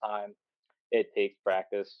do all the time. It takes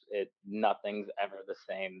practice. Nothing's ever the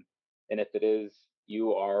same, and if it is,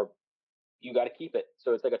 you got to keep it.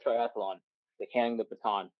 So it's like a triathlon, like handing the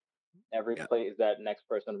baton. Every Yeah. plate is that next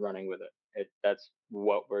person running with it. That's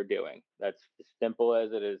what we're doing. That's as simple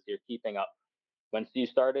as it is. You're keeping up. Once you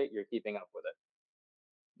start it, you're keeping up with it.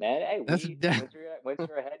 Man, hey, That's we that. once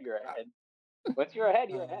you're ahead, you're ahead. Once you're ahead,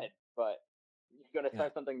 you're uh, ahead. But you're gonna yeah.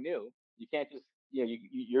 start something new. You can't just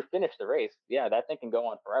you're finished the race. Yeah, that thing can go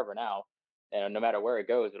on forever now, and no matter where it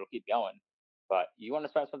goes, it'll keep going. But you want to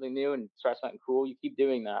start something new and start something cool, you keep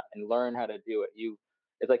doing that and learn how to do it.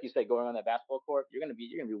 It's like you said, going on that basketball court, you're gonna be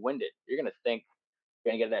winded. You're gonna think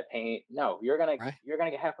you're gonna get that pain. No, Right. you're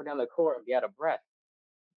gonna get halfway down the court and be out of breath.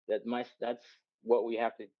 That's what we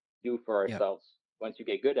have to do for Yep. ourselves. Once you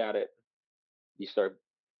get good at it, you start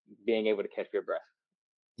being able to catch your breath.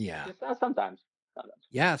 Yeah. Just sometimes, sometimes.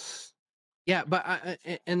 Yes. Yeah. But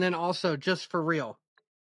and then also, just for real,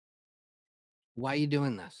 why are you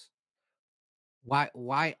doing this?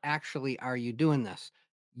 Why actually are you doing this?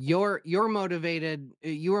 You're motivated.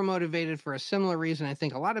 You are motivated for a similar reason. I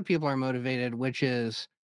think a lot of people are motivated, which is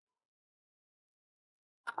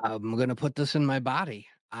I'm gonna put this in my body.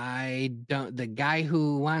 I don't. The guy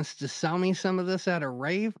who wants to sell me some of this at a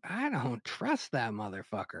rave, I don't trust that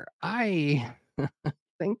motherfucker. I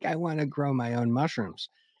think I want to grow my own mushrooms.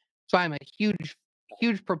 So I'm a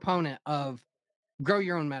huge proponent of grow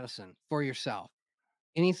your own medicine for yourself.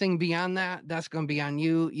 Anything beyond that, that's going to be on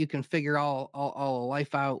you. You can figure all of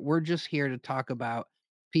life out. We're just here to talk about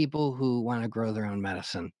people who want to grow their own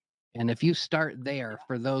medicine. And if you start there Yeah,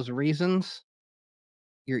 for those reasons,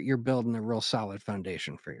 you're building a real solid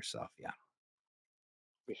foundation for yourself. Yeah.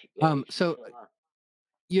 yeah, you So sure are.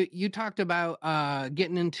 you talked about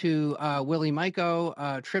getting into Willie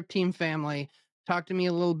Myco, Trip Team Family. Talk to me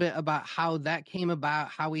a little bit about how that came about,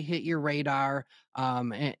 how we hit your radar,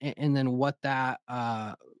 and then what that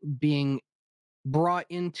being brought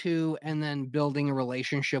into, and then building a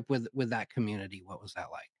relationship with that community. What was that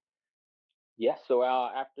like? Yeah. So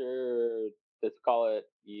after, let's call it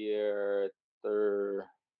year third,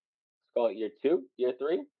 let's call it year two, year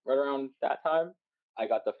three, right around that time, I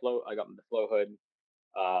got the flow hood.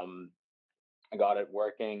 Um, I got it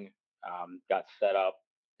working, got set up,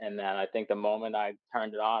 and then I think the moment I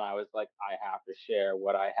turned it on, I was like, I have to share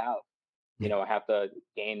what I have. Mm, I have to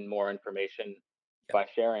gain more information yep. by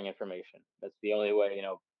sharing information. That's the only way,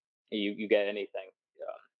 you get anything.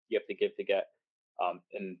 You have to give to get.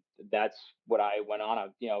 And that's what I went on. I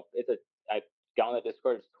got on the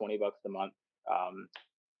Discord. It's $20 a month. Um,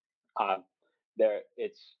 uh, there,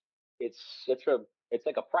 it's such a, it's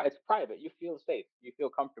like it's private. You feel safe. You feel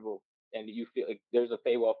comfortable, and you feel like there's a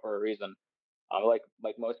paywall for a reason. Like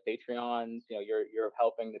most Patreons, you're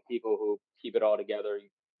helping the people who keep it all together.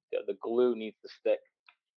 The glue needs to stick,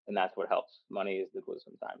 and that's what helps. Money is the glue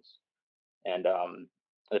sometimes, and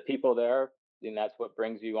the people there, and that's what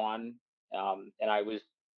brings you on. And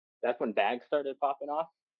that's when bags started popping off.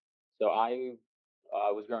 So I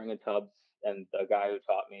was growing in tubs, and the guy who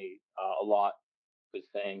taught me a lot was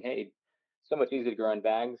saying, "Hey, so much easier to grow in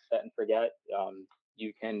bags, set and forget.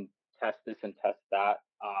 You can test this and test that.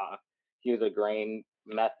 Here's a grain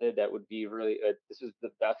method that would be really. This is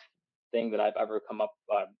the best thing that I've ever come up.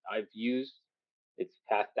 I've used. It's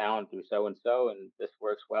passed down through so and so, and this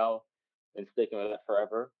works well. Been sticking with it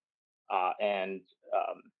forever. And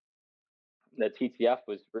the TTF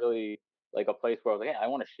was really like a place where I was like, hey, I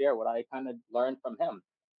want to share what I kind of learned from him.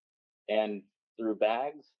 And through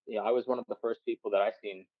bags, I was one of the first people that I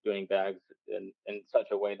seen doing bags in such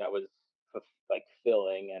a way that was like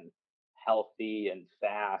filling and healthy and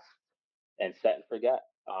fast and set and forget.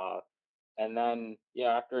 And then,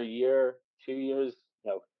 after a year, 2 years,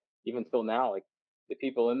 even till now, like the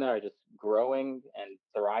people in there are just growing and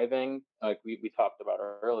thriving. Like we talked about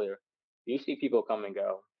earlier, you see people come and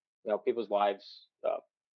go. People's lives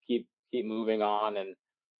keep moving on, and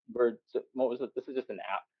what was it? This is just an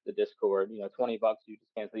app, the Discord. $20, you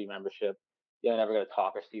just cancel your membership. You're never gonna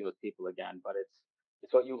talk or see with people again. But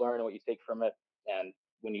it's what you learn and what you take from it. And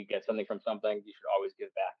when you get something from something, you should always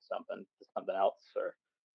give back something to something else or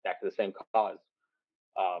back to the same cause.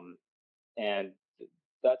 Um, and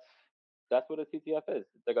that's that's what a TTF is.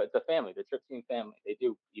 It's a family, the Trip Team family. They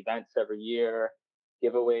do events every year,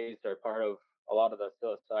 giveaways. They're part of a lot of the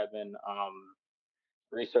psilocybin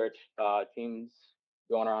research teams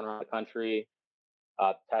going around the country.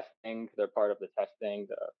 Testing, they're part of the testing,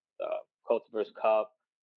 the Cultivars Cup.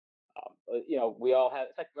 We all have.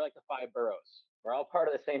 It's like we're like the five boroughs. We're all part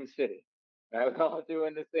of the same city. Right? We're all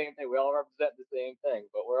doing the same thing. We all represent the same thing,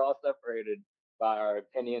 but we're all separated by our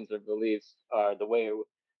opinions or beliefs, the way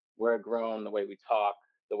we're grown, the way we talk,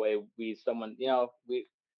 the way someone, Yeah.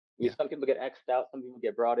 some people get xed out, some people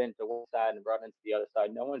get brought into one side and brought into the other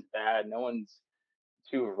side. No one's bad. No one's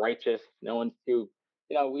too righteous. No one's too,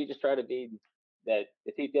 we just try to be that.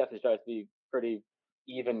 The TTF just tries to be pretty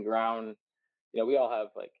even ground. We all have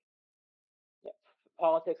like, yeah,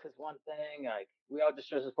 politics is one thing. Like we all just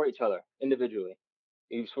try to support each other individually.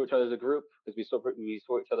 We support each other as a group because we support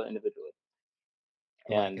each other individually.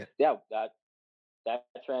 I like And it. yeah, that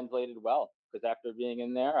translated well because after being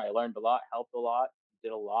in there, I learned a lot, helped a lot,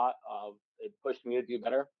 did a lot of it pushed me to do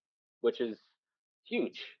better, which is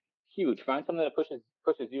huge, huge. Find something that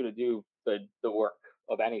pushes you to do the work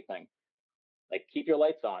of anything. Like keep your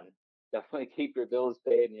lights on. Definitely keep your bills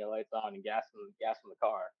paid and your lights on and gas in the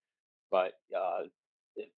car. But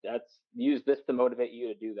that's use this to motivate you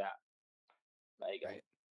to do that. There you go. Right.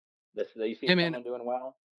 This you see I mean, someone doing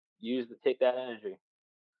well, use to take that energy,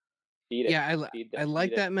 feed it, yeah, I feed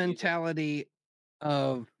like it, that use it. mentality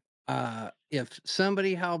of if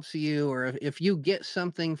somebody helps you or if you get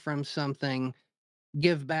something from something,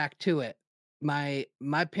 give back to it. My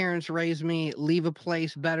parents raised me, leave a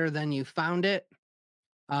place better than you found it,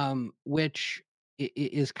 which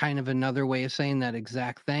is kind of another way of saying that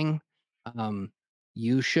exact thing. Um,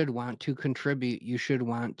 you should want to contribute. You should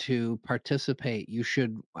want to participate. You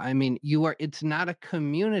should. I mean, you are. It's not a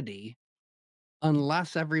community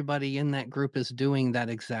unless everybody in that group is doing that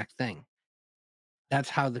exact thing. That's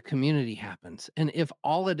how the community happens. And if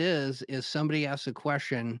all it is somebody asks a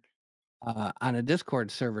question on a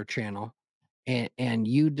Discord server channel, and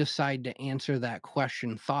you decide to answer that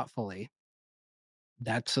question thoughtfully,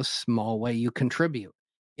 that's a small way you contribute.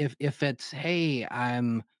 If it's, "Hey,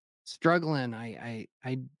 I'm struggling. I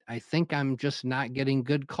think I'm just not getting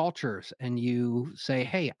good cultures," and you say,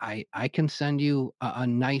 "Hey, I can send you a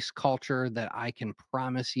nice culture that I can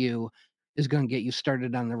promise you is gonna get you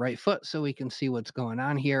started on the right foot so we can see what's going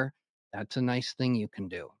on here." That's a nice thing you can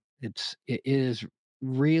do. It is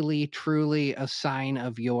really, truly a sign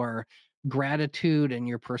of your gratitude and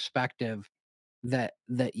your perspective that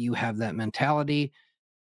you have that mentality.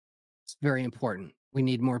 It's very important. We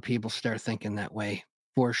need more people start thinking that way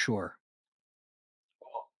for sure.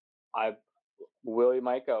 Well, I Willie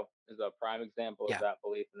Myco is a prime example of Yeah. that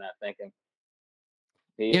belief and that thinking.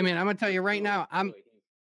 He Yeah, is man, I'm gonna tell you right truly, now, truly.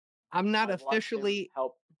 I'm not I've watched him officially.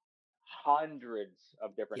 help hundreds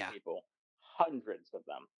of different Yeah. people, hundreds of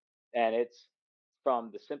them, and it's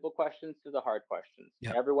from the simple questions to the hard questions.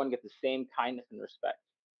 Yep. Everyone gets the same kindness and respect.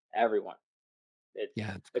 Everyone.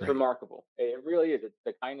 Yeah, it's It's great. remarkable. It really is. It's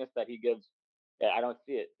the kindness that he gives. Yeah, I don't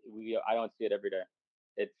see it. I don't see it every day.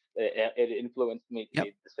 It influenced me to Yep.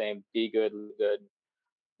 be the same. Be good, live good.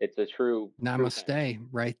 It's a true thing. Namaste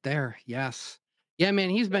right there. Yes. Yeah, man,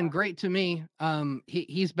 he's been Yeah. great to me.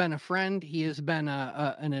 He's been a friend. He has been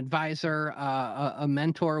a an advisor, a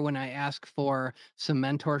mentor when I ask for some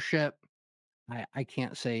mentorship. I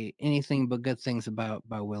can't say anything but good things about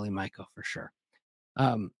Willie Michael for sure.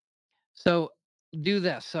 Um, So do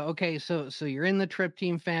this. So okay, so you're in the trip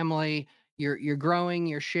team family, you're growing,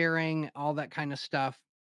 you're sharing, all that kind of stuff.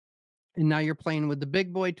 And now you're playing with the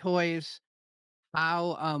big boy toys.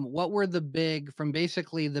 How what were the big from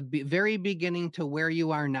basically the very beginning to where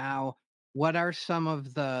you are now? What are some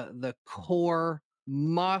of the core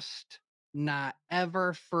must not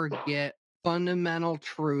ever forget fundamental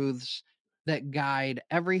truths that guide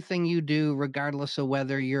everything you do regardless of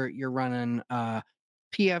whether you're running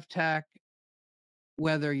PF Tech,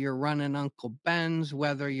 whether you're running Uncle Ben's,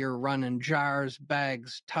 whether you're running jars,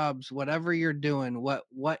 bags, tubs, whatever you're doing,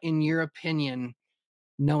 what in your opinion,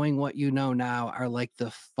 knowing what you know now, are like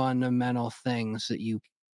the fundamental things that you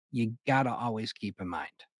gotta always keep in mind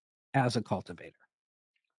as a cultivator?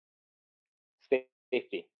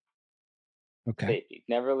 Safety. Okay. Safety.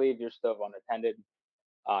 Never leave your stove unattended.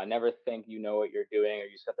 Never think you know what you're doing or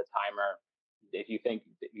you set the timer. If you think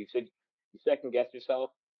that you second guess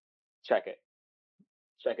yourself, check it.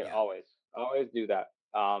 Check it Yeah. always. Always do that.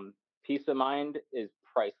 Peace of mind is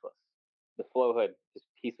priceless. The flow hood is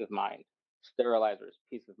peace of mind. Sterilizer is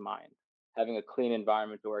peace of mind. Having a clean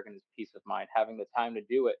environment to work in is peace of mind. Having the time to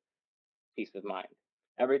do it, peace of mind.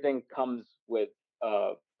 Everything comes with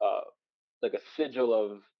uh, uh, like a sigil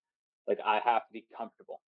of like I have to be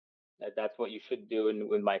comfortable. That's what you should do in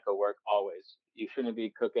myco work always. You shouldn't be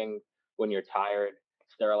cooking when you're tired,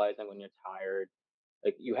 sterilizing when you're tired.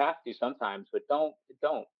 Like you have to sometimes, but don't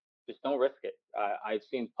just don't risk it. I've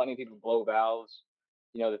seen plenty of people blow valves.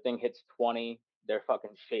 You know, the thing hits 20, they're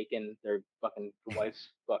fucking shaking. Their fucking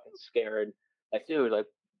wife's fucking scared. Like, dude, like,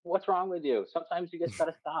 what's wrong with you? Sometimes you just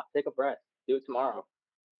gotta stop, take a breath, do it tomorrow.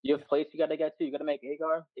 You have Yeah. plates you gotta get to. You gotta make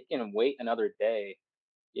agar. It can wait another day.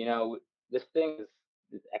 You know, this thing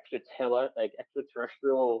is like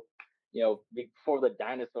extraterrestrial. You know, before the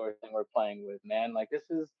dinosaur thing we're playing with, man. Like this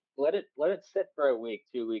is let it sit for a week,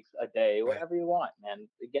 2 weeks, a day, Right. whatever you want, man.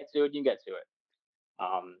 Get to it, you get to it.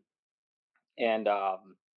 Um, and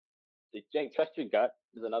trust your gut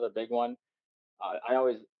is another big one. I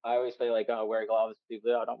always say like, oh, wear gloves.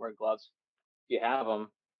 People, oh, don't wear gloves. If you have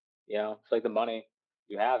them, you know, it's like the money.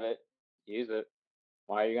 You have it, use it.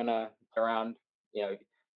 Why are you gonna around? You know,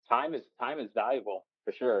 time is valuable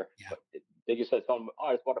for sure, Yeah. but They just said, "Someone, oh,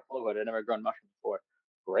 I just bought a flow hood. I never grown mushrooms before."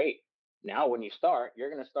 Great. Now, when you start, you're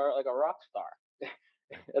gonna start like a rock star.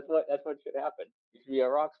 That's what should happen. You should be a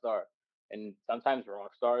rock star. And sometimes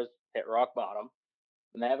rock stars hit rock bottom,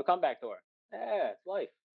 and they have a comeback tour. Yeah, it's life.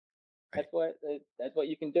 Right. That's what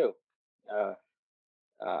you can do. Uh,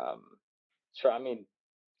 um, try. I mean,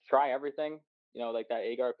 try everything. Like that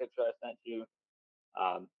agar picture I sent you.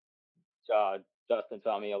 Um, uh, Justin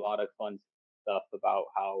taught me a lot of fun stuff about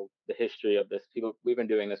how the history of this. People, we've been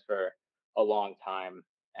doing this for a long time,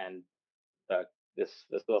 and the, this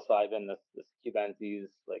little psilocybin, this cubensis,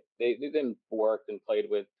 like they've been worked and played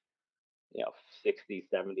with, 60,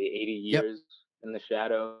 70, 80 Yep. years in the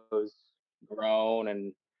shadows, grown,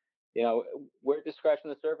 and we're just scratching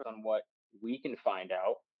the surface on what we can find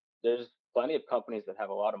out. There's plenty of companies that have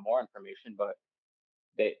a lot of more information, but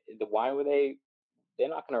why would they're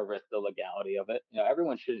not going to risk the legality of it.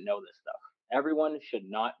 Everyone shouldn't know this stuff. Everyone should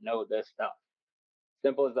not know this stuff.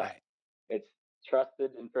 Simple as that. Right. It's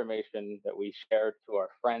trusted information that we share to our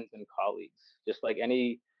friends and colleagues, just like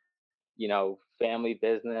any, family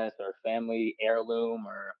business or family heirloom,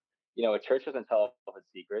 or, a church doesn't tell its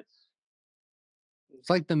secrets. It's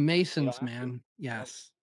like the You don't Masons, have to. man.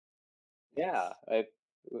 Yes. Yeah. Yes.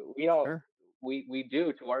 We don't, Sure. we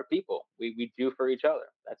do to our people. We do for each other.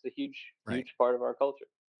 That's a huge, Right. huge part of our culture.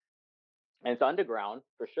 And it's underground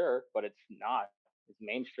for sure, but it's not. It's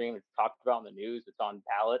mainstream. It's talked about in the news. It's on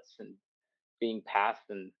ballots and being passed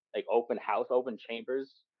in like open house, open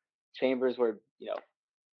chambers where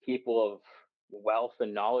people of wealth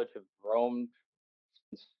and knowledge have roamed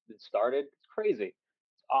and started. It's crazy.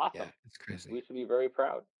 It's Yeah. awesome. It's crazy. We should be very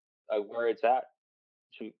proud of where it's at.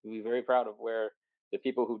 Should be very proud of where the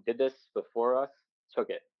people who did this before us took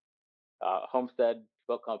it. Homestead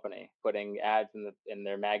Book Company putting ads in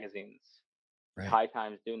their magazines. Right. High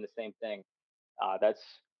Times doing the same thing.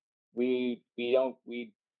 That's we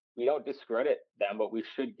don't discredit them, but we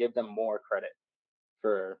should give them more credit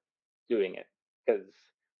for doing it, because if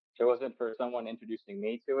it wasn't for someone introducing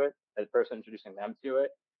me to it, a person introducing them to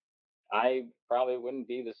it, I probably wouldn't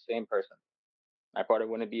be the same person. I probably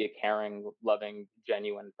wouldn't be a caring, loving,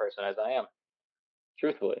 genuine person as I am.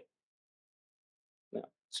 Truthfully, no.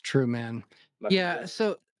 It's true, man. My Yeah. mission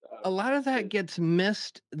So uh, a lot of that is gets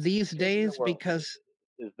missed these changing the days world because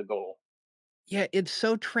is the goal. yeah, it's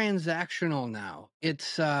so transactional now.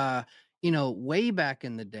 It's way back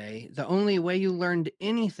in the day, the only way you learned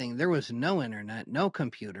anything, there was no internet, no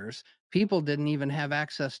computers. People didn't even have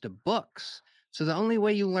access to books. So the only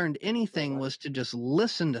way you learned Pretty anything much. was to just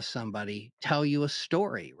listen to somebody tell you a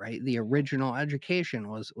story, right? The original education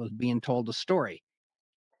was being told a story.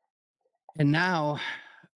 And now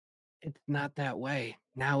it's not that way.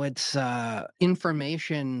 Now it's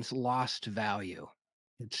information's lost value.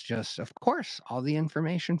 It's just, of course, all the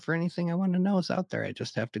information for anything I want to know is out there. I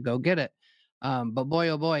just have to go get it. But boy,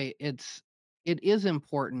 oh boy, it is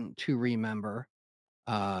important to remember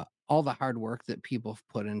all the hard work that people have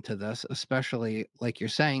put into this, especially like you're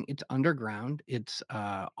saying, it's underground. It's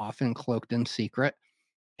often cloaked in secret,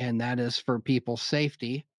 and that is for people's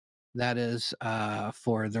safety. That is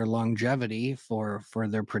for their longevity, for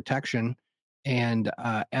their protection. And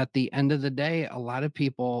at the end of the day, a lot of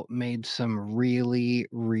people made some really,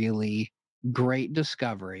 really great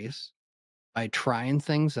discoveries by trying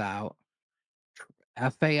things out.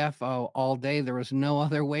 FAFO all day. There was no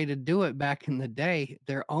other way to do it back in the day.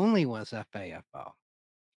 There only was FAFO.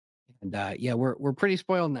 And yeah, we're pretty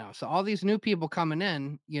spoiled now. So all these new people coming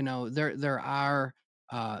in, there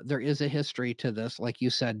is a history to this, like you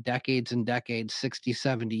said, decades and decades, 60,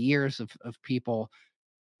 70 years of people.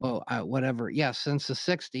 Well, whatever. Yeah, since the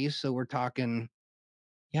 60s. So we're talking,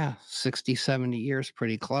 yeah, 60, 70 years,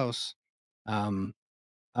 pretty close. Um,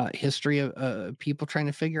 History of people trying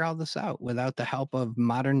to figure all this out without the help of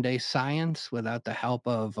modern day science, without the help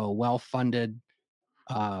of well funded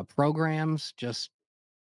programs, just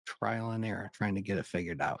trial and error trying to get it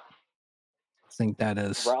figured out. I think that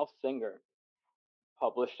is. Ralph Singer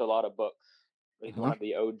published a lot of books. He's one Mhm. of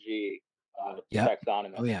the OG Yep. Oh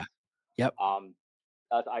taxonomists. yeah. Yep. Um,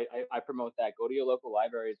 I promote that. Go to your local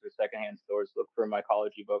libraries or secondhand stores. Look for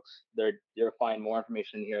mycology books. You'll find more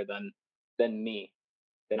information here than me,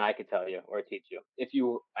 than I could tell you or teach you. If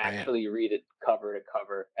you Right. actually read it cover to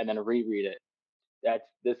cover and then reread it,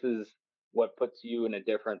 this is what puts you in a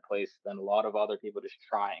different place than a lot of other people just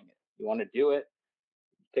trying it. You want to do it,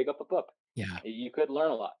 pick up a book. Yeah. You could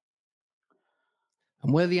learn a lot.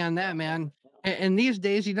 I'm with you on So, that, man. And these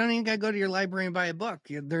days, you don't even got to go to your library and buy a book.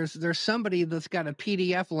 There's somebody that's got a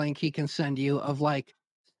PDF link he can send you of like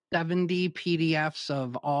 70 PDFs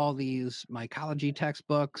of all these mycology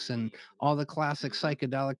textbooks and all the classic Mhm.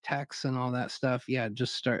 psychedelic texts and all that stuff. Yeah,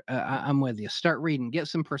 just start. I'm with you. Start reading. Get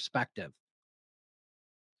some perspective.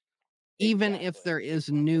 Even if Exactly. there is Exactly.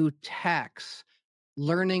 new texts,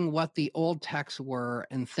 learning what the old texts were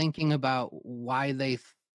and thinking about why they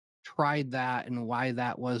tried that and why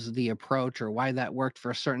that was the approach or why that worked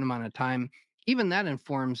for a certain amount of time, even that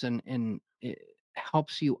informs and it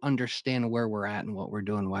helps you understand where we're at and what we're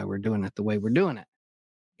doing, why we're doing it the way we're doing it.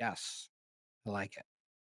 Yes, I like it.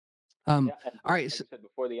 Yeah, and All right, like so, you said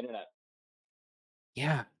before the internet,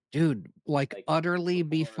 yeah, dude, like like utterly before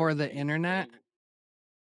before the internet.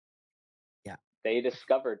 Yeah, they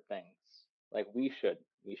discovered things like we should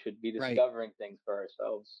be right. discovering things for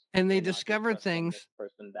ourselves And they and not just discovered trusting this things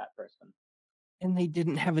person, that person. and they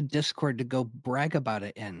didn't have a Discord to go brag about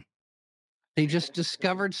it in. They just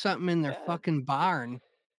discovered something in their Yeah, fucking barn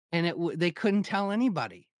and they couldn't tell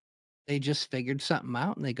anybody. They just figured something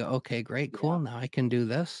out and they go, "Okay, great, yeah. cool. Now I can do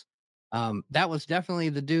this." That was definitely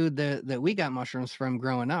the dude that we got mushrooms from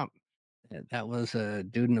growing up. That was a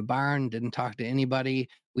dude in a barn, didn't talk to anybody.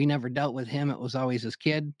 We never dealt with him. It was always his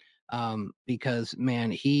kid. Because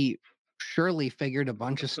man, he surely figured a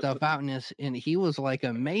bunch of stuff out and he was like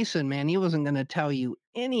a mason, man. He wasn't gonna tell you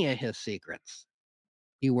any of his secrets.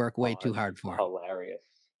 You work way Oh, too that's hard for him. hilarious.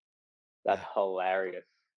 That's Yeah. hilarious.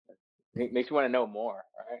 Mhm. Makes you want to know more,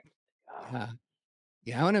 right? Ah, Yeah.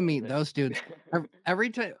 Yeah, I wanna what meet is those dudes. Every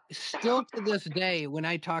time still to this day, when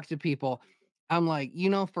I talk to people, I'm like,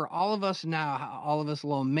 for all of us now, all of us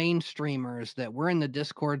little mainstreamers that we're in the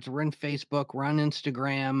Discords, we're in Facebook, we're on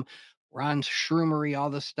Instagram, we're on Shroomery, all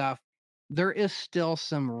this stuff, there is still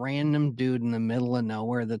some random dude in the middle of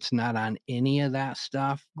nowhere that's not on any of that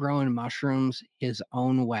stuff, growing mushrooms his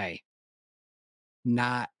own way,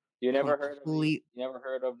 not complete. You never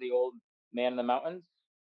heard of the old man in the mountains?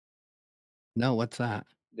 No, what's that?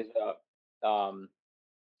 There's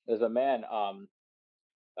there's a man.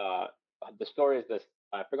 Uh, the story is this.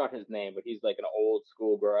 I forgot his name, but he's like an old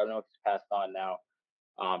school grower. I don't know if he's passed on now.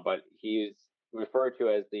 But he's referred to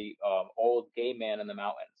as the old gay man in the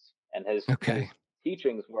mountains, and his Okay.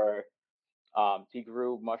 teachings were he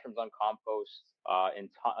grew mushrooms on compost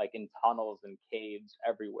like in tunnels and caves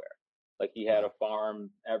everywhere. Like he had a Wow.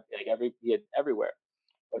 farm, he had everywhere.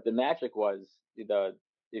 But the magic was the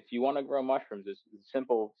if you want to grow mushrooms, it's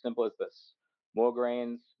simple as this: more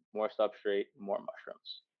grains, more substrate, more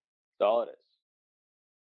mushrooms. That's all it is.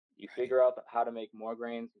 You Right. figure out how to make more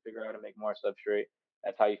grains, you figure out how to make more substrate.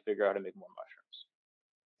 That's how you figure out how to make more mushrooms.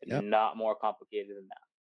 Yep. Not more complicated than that.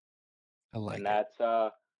 I And like it.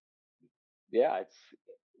 that's yeah,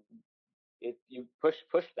 it you push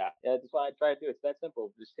that. Yeah, that's what I try to do. It's that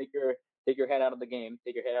simple. Just take your head out of the game,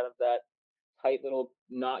 take your head out of that tight little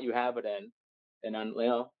knot you have it in, and then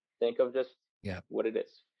think of just Yeah, what it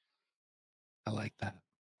is. I like that.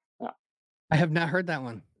 Yeah, I have not heard that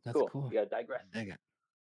one. it's That's cool. cool. You gotta digress. I dig it.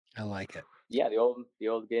 I like it. Yeah, the old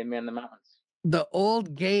gay man in the mountains. The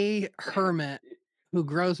old gay hermit who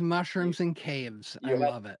grows you mushrooms in caves. I you had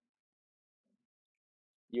love it.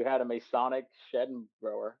 you had a Masonic shed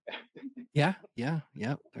grower. Yeah, yeah,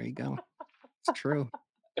 yep. There you go. It's true.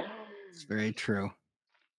 It's very true.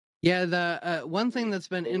 Yeah, the one thing that's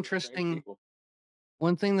been They were strange interesting. people.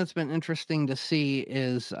 One thing that's been interesting to see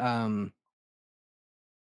is and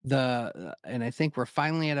I think we're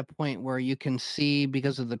finally at a point where you can see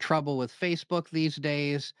because of the trouble with Facebook these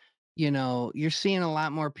days, you're seeing a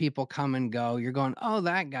lot more people come and go. You're going, "Oh,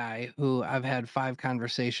 that guy who I've had 5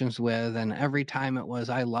 conversations with and every time it was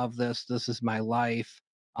I love this. This is my life.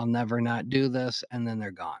 I'll never not do this." And then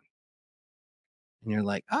they're gone. And you're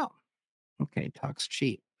like, "Oh, okay, talk's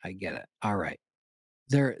cheap. I get it. All right."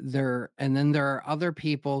 And then there are other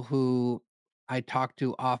people who I talk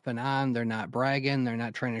to off and on. They're not bragging, they're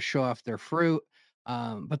not trying to show off their fruit,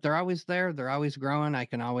 but they're always there, they're always growing. I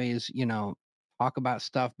can always, talk about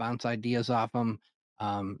stuff, bounce ideas off them.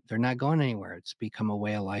 They're not going anywhere. It's become a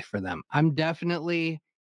way of life for them. I'm definitely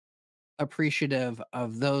appreciative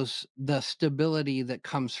of the stability that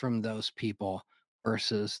comes from those people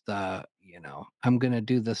versus I'm going to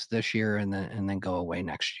do this year and then go away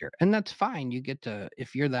next year. And that's fine. You get to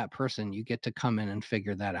if you're that person, you get to come in and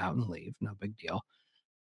figure that out and leave. No big deal.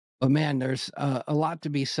 But man, there's a lot to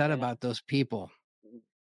be said And about those people.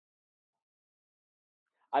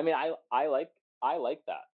 I mean, I like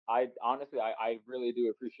that. I honestly, I really do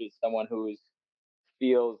appreciate someone who's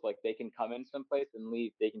feels like they can come in someplace and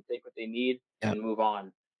leave. They can take what they need Yep. and move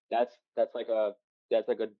on. That's like a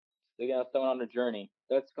someone on a journey.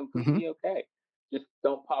 That's Hmm. completely okay. Just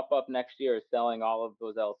don't pop up next year selling all of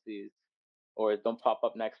those LCs. or don't pop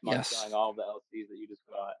up next month selling Yes. all the LCs that you just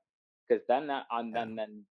got. Because then that on Yeah.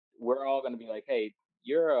 then we're all going to be like, hey,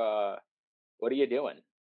 you're what are you doing?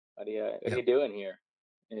 What are Yep. you doing here?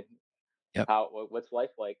 And Yep. what's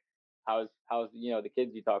life like? How's the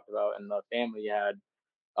kids you talked about and the family you had?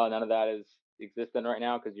 Oh, none of that is existent right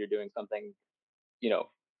now because you're doing something, you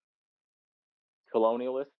know,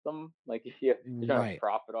 colonialism. Like you're trying to Right.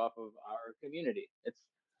 profit off of our community. It's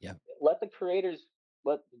Yep. let the creators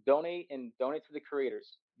let donate to the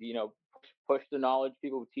creators. Push the knowledge,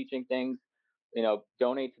 people teaching things.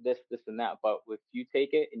 Donate to this and that. But if you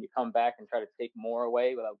take it and you come back and try to take more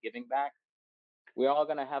away without giving back, we're all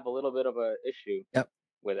gonna have a little bit of a issue Yep.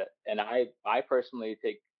 with it. And I personally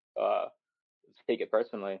uh take it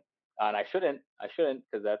personally, and I shouldn't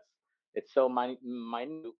because it's so minute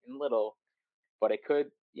and little, but it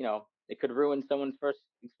could ruin someone's first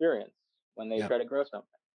experience when they Yep. try to grow something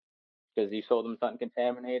because you sold them something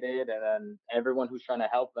contaminated, and then everyone who's trying to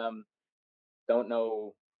help them don't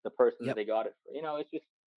know the person that Yep. they got it for. It's just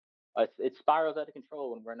it spirals out of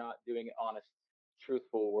control when we're not doing honest,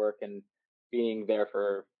 truthful work and being there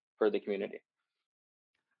for the community.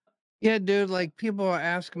 Yeah, dude. Like people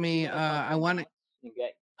ask When me, people just want to I go want to. nuts and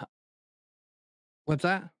get, What's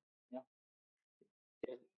that? you know,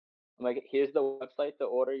 here's, I'm like, here's the website to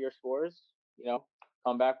order your spores.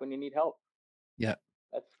 Come back when you need help. Yeah.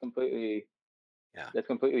 That's completely Yeah. that's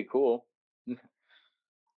completely cool.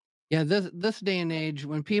 Yeah. This day and age,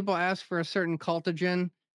 when people ask for a certain cultigen,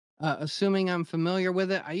 assuming I'm familiar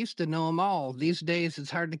with it, I used to know them all. These days, it's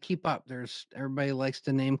hard to keep up. There's everybody likes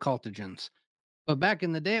to name cultigens, but back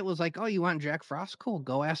in the day, it was like, oh, you want Jack Frost? Cool.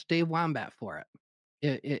 Go ask Dave Wombat for it.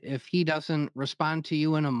 If he doesn't respond to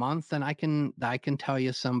you in a month, then I can tell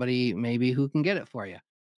you somebody maybe who can get it for you.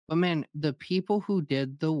 But man, the people who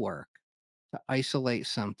did the work to isolate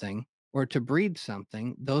something or to breed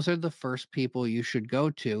something, those are the first people you should go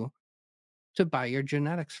to buy your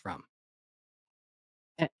genetics from.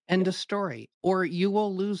 End Yep. of story. Or you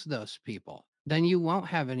will lose those people. Then you won't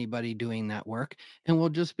have anybody doing that work, and we'll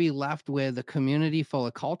just be left with a community full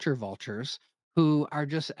of culture vultures who are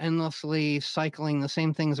just endlessly cycling the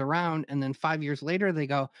same things around. And then 5 years later, they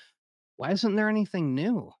go, "Why isn't there anything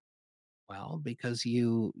new?" Well, because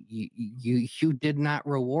you did not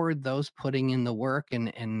reward those putting in the work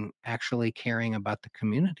and actually caring about the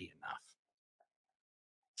community enough.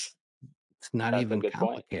 It's not That's a even good point.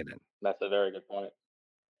 complicated. That's a very good point.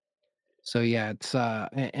 So yeah,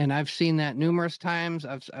 and I've seen that numerous times.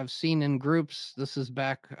 I've seen in groups. This is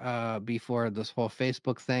back before this whole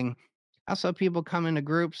Facebook thing. I saw people come into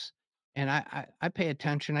groups, and I pay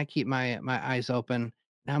attention. I keep my eyes open,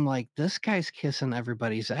 and I'm like, this guy's kissing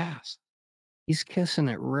everybody's ass. He's kissing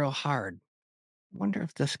it real hard. Wonder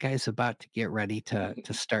if this guy's about to get ready to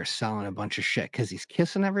start selling a bunch of shit because he's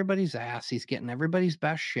kissing everybody's ass. He's getting everybody's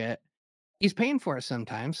best shit. He's paying for it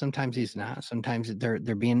sometimes. Sometimes he's not. Sometimes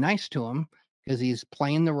they're being nice to him because he's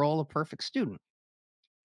playing the role of perfect student.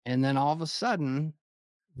 And then all of a sudden,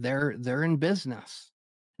 they're in business.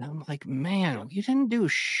 And I'm like, Yeah. man, you didn't do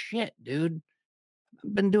shit, dude.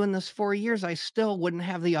 I've been doing this 4 years. I still wouldn't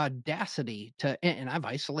have the audacity to, and I've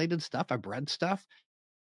isolated stuff. I've read stuff.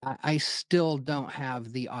 I still don't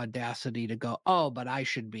have the audacity to go, oh, but I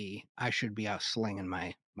should be out slinging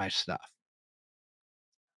my stuff.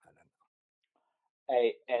 I don't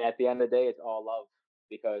Hey, and at the end of the day, it's all love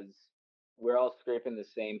because we're all scraping the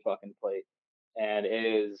same fucking plate, and it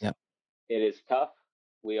is Yep. it is tough.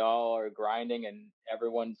 We all are grinding, and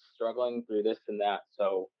everyone's struggling through this and that.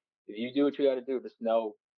 So if you do what you got to do, just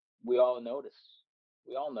know we all notice.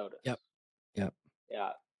 We all notice. Yep. Yep.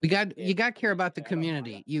 Yeah. You If got to care about the and I got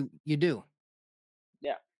community. You do.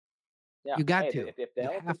 yeah. Yeah. You got Hey, to. if the You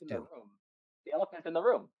have elephant's in the to. room, the elephant's in the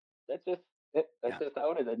room. That's just it. That's Yeah. just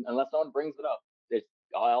how it is. And unless someone brings it up, there's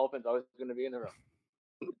all elephants always going to be in the room.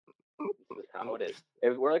 It's just how it is.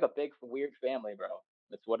 We're like a big weird family, bro.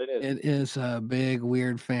 That's what it is. It is a big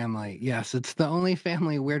weird family. Yes, it's the only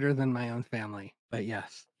family weirder than my own family. But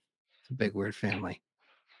yes, it's a big weird family.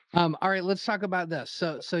 All right, let's talk about this.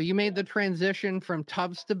 So you made Yeah. the transition from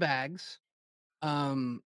tubs to bags.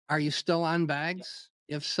 Are you still on Yeah. bags?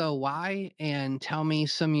 If so, why? And tell me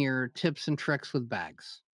some of your tips and tricks with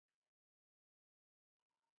bags.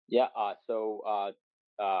 Yeah. I still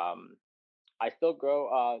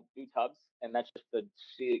grow do tubs, and that's just to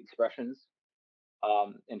see expressions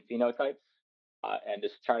and phenotypes, and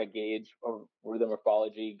just trying to gauge where the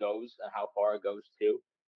morphology goes and how far it goes too.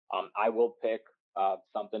 I will pick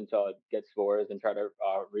something to get spores and try to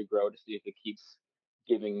regrow to see if it keeps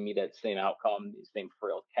giving me that same outcome, the same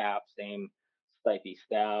frilled cap, same spiky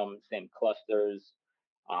stem, same clusters.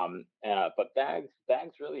 But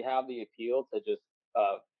bags really have the appeal to just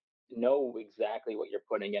uh, know exactly what you're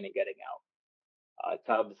putting in and getting out.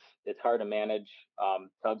 Tubs, it's hard to manage.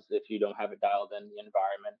 Tubs, if you don't have it dialed in the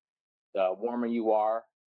environment, the warmer you are,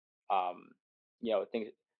 um, things.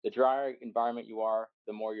 The drier environment you are,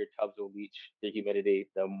 the more your tubs will leach the humidity.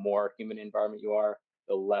 The more humid environment you are,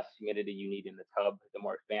 the less humidity you need in the tub. The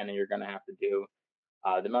more fanning you're going to have to do.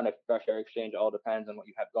 The amount of fresh air exchange all depends on what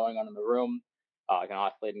you have going on in the room, like an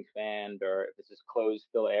oscillating fan, or if it's just closed,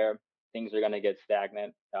 still air, things are going to get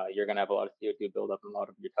stagnant. You're going to have a lot of CO2 buildup in a lot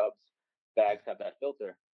of your tubs. Bags have that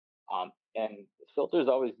filter. And filters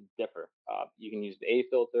always differ. You can use the A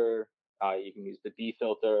filter, you can use the B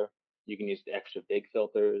filter, you can use the extra big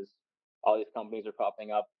filters. All these companies are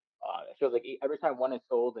popping up. It feels like every time one is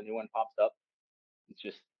sold, a new one pops up. It's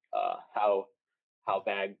just how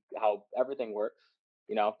everything works.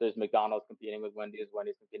 There's McDonald's competing with Wendy's,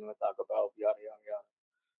 Wendy's competing with Taco Bell, yada yada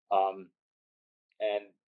yada. And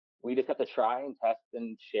we just have to try and test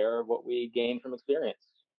and share what we gain from experience.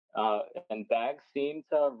 And bags seem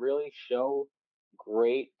to really show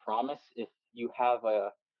great promise if you have a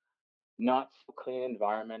not so clean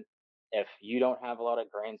environment. If you don't have a lot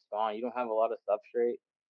of grain spawn, you don't have a lot of substrate,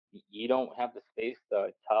 you don't have the space to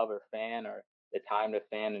tub or fan or the time to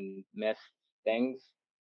fan and mist things,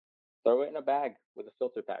 throw it in a bag with a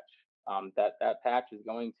filter patch. That patch is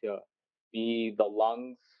going to be the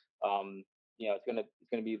lungs. It's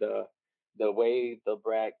gonna be the way the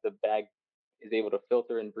bag is able to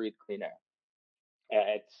filter and breathe clean air.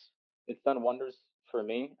 It's done wonders for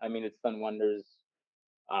me. I mean, it's done wonders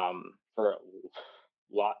for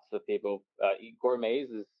lots of people.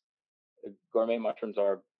 Gourmet mushrooms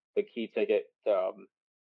are the key ticket to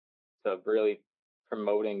really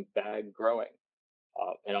promoting bag growing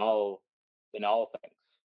in all things.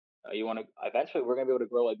 You want to eventually we're gonna be able to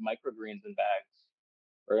grow like microgreens in bags.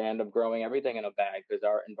 We're gonna end up growing everything in a bag because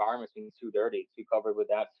our environment's being too dirty, too covered with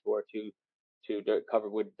that spore, too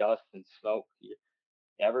covered with dust and smoke.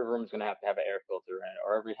 Every room's gonna have an air filter in it,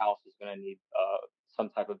 or every house is gonna need some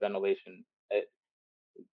type of ventilation.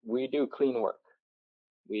 We do clean work.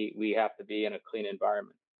 We have to be in a clean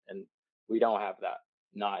environment, and we don't have that.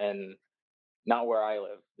 Not in not where I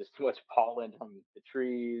live. There's too much pollen from the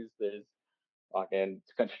trees. There's fucking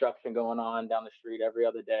construction going on down the street every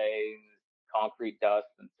other day, concrete dust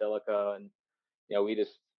and silica, and we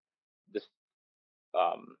just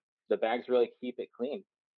the bags really keep it clean.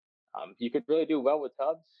 You could really do well with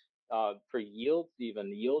tubs for yields.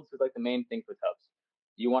 Even yields is like the main thing for tubs.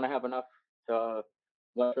 You want to have enough to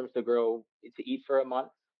mushrooms to grow to eat for a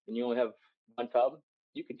month, and you only have one tub.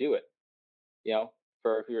 You could do it. You know,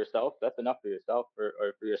 for yourself, that's enough for yourself, or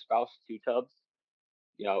for your spouse, two tubs.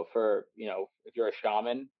 For if you're a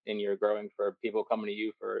shaman and you're growing for people coming to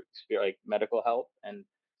you for like medical help and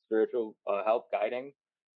spiritual help guiding,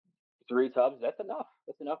 three tubs, that's enough.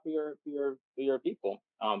 That's enough for your people.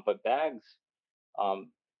 But bags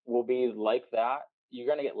will be like that. You're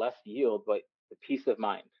gonna get less yield, but the peace of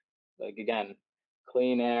mind. Like again,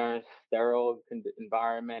 clean air, sterile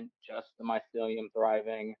environment, just the mycelium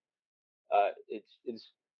thriving.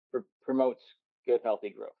 It's promotes good healthy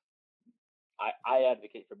growth. I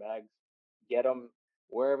advocate for bags. Get them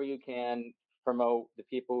wherever you can. Promote the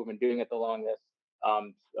people who've been doing it the longest.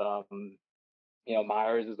 Um, um,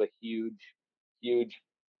 Myers is a huge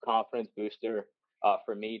confidence booster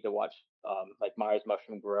for me to watch like Myers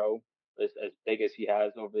mushroom grow as big as he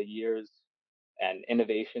has over the years, and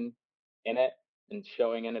innovation in it, and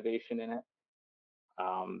showing innovation in it.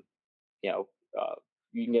 Um, you know,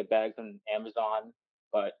 you can get bags on Amazon,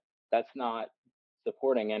 but that's not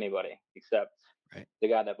supporting anybody except Right. the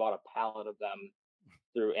guy that bought a pallet of them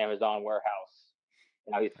through Amazon warehouse.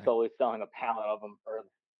 Now he's Right. slowly selling a pallet of them for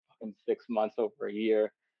fucking 6 months over a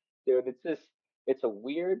year. Dude, it's a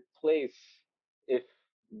weird place if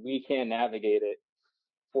we can't navigate it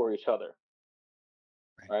for each other,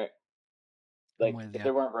 Right. right? I'm Like with if you.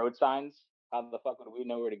 there weren't road signs, how the fuck would we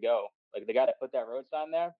know where to go? Like the guy that put that road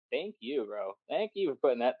sign there, thank you, bro. Thank you for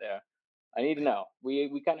putting that there. I need to Right. know.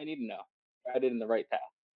 We kind of need to know. I did in the right path.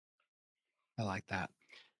 I like that.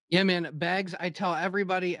 Yeah, man. Bags. I tell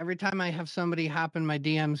everybody every time I have somebody hop in my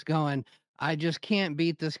DMs going, I just can't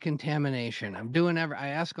beat this contamination. I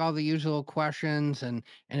ask all the usual questions, and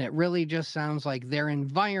it really just sounds like their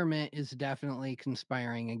environment is definitely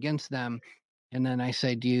conspiring against them. And then I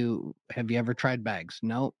say, have you ever tried bags?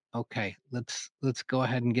 No. Okay. Let's go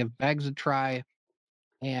ahead and give bags a try.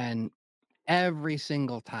 And every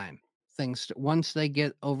single time once they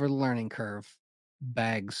get over the learning curve,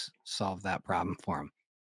 bags solve that problem for them.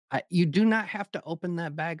 You do not have to open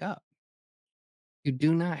that bag up. You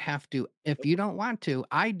do not have to. If Nope. you don't want to,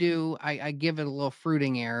 I do. I give it a little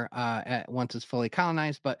fruiting air once it's fully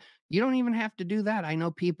colonized, but you don't even have to do that. I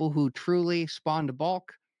know people who truly spawn to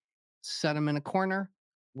bulk, set them in a corner,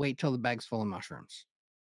 wait till the bag's full of mushrooms.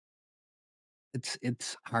 It's Yeah.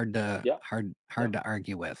 hard Yeah. to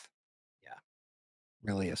argue with. Yeah,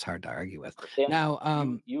 really is hard to argue with. And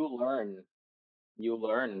Now, you learn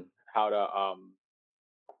how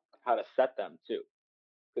to set them too,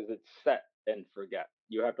 because it's set and forget.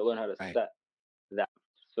 You have to learn how to right, set them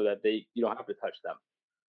so that you don't have to touch them.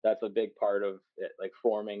 That's a big part of it, like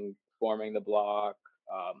forming the block.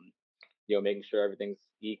 Um, making sure everything's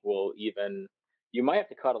equal, even. You might have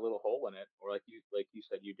to cut a little hole in it, or like you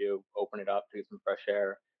said, you do open it up to get some fresh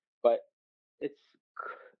air, but it's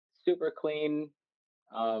super clean.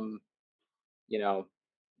 Um, you know,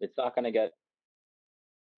 it's not going to get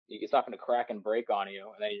it's not going to crack and break on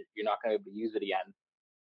you, and then you're not going to be able to use it again.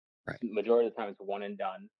 right. Majority of the time, it's one and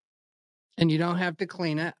done. And you don't have to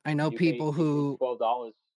clean it. I know people You pay who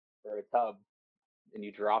 $12 for a tub, and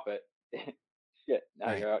you drop it. Shit, now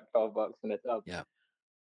right, you're at $12 in a tub. yeah.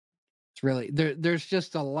 It's really there's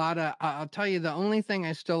just a lot of I'll tell you the only thing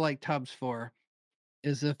I still like tubs for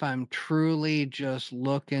is if I'm truly just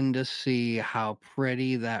looking to see how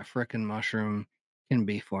pretty that frickin' mushroom can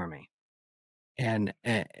be for me. And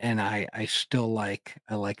I still I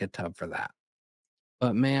like a tub for that.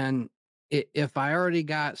 But man, if I already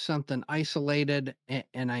got something isolated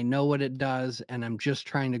and I know what it does and I'm just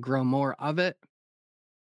trying to grow more of it,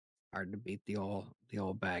 hard to beat the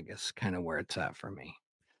old bag is kind of where it's at for me.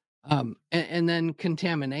 And then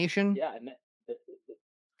contamination Yeah, and that,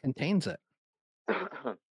 contains it.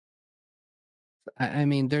 I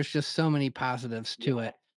mean, there's just so many positives to yeah,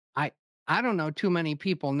 it. I I don't know too many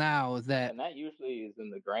people now that and that usually is in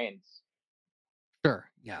the grains. sure,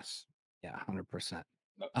 yes, yeah, 100%.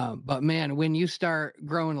 No, But man, when you start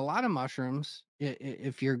growing a lot of mushrooms,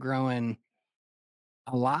 if you're growing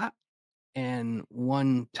a lot and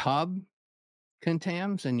one tub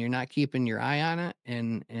contams and you're not keeping your eye on it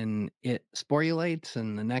and it sporulates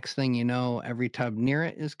and the next thing you know every tub near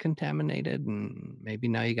it is contaminated and maybe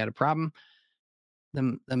now you got a problem.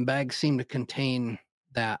 Them bags seem to contain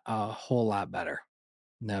that a whole lot better.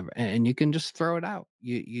 Never, and you can just throw it out.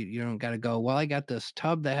 You don't got to go. Well, I got this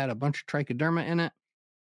tub that had a bunch of trichoderma in it.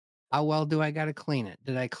 How well do I got to clean it?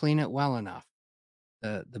 Did I clean it well enough?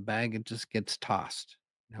 The bag it just gets tossed.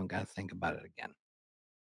 You don't got to think about it again.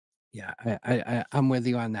 Yeah, I'm with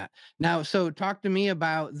you on that. Now, so talk to me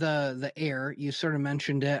about the air. You sort of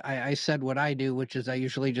mentioned it. I said what I do, which is I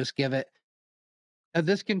usually just give it.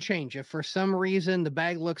 This can change if for some reason the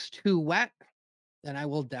bag looks too wet. Then I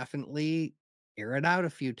will definitely air it out a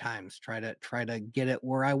few times, try to get it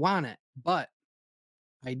where I want it. But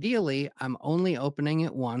ideally, I'm only opening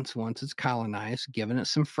it once it's colonized, giving it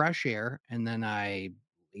some fresh air, and then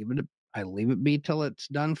leave it I leave it be till it's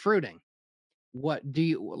done fruiting. What do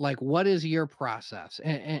you like what is your process?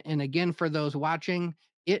 And again for those watching,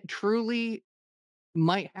 it truly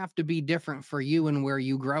might have to be different for you and where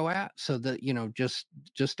you grow at so that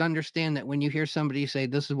just understand that when you hear somebody say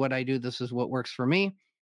this is what I do, this is what works for me,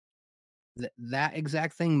 that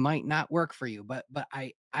exact thing might not work for you, but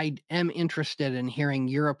I am interested in hearing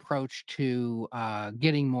your approach to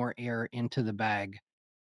getting more air into the bag,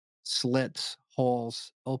 slits,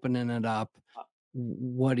 holes, opening it up. uh,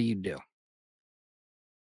 What do you do?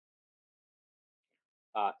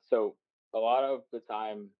 so a lot of the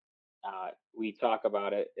time, we talk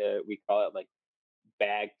about it. We call it like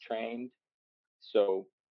bag trained. So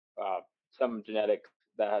uh, some genetics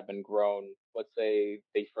that have been grown, let's say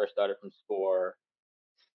they first started from spore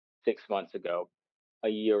 6 months ago, a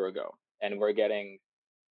year ago, and we're getting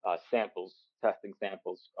testing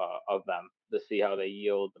samples of them to see how they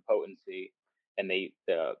yield the potency, and they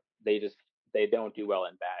just they don't do well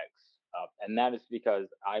in bags, and that is because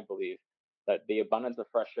I believe that the abundance of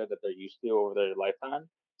fresh air that they're used to over their lifetime,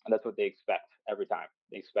 and that's what they expect every time.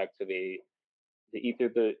 They expect to eat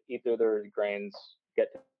through their grains, get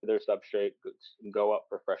to their substrate, and go up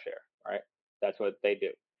for fresh air. Right, that's what they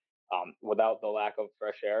do. Without the lack of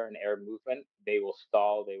fresh air and air movement, they will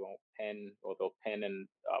stall. They won't pin, or they'll pin and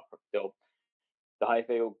they'll the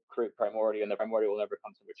hyphae will create primordia, and the primordia will never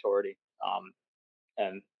come to maturity.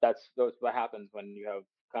 And that's what happens when you have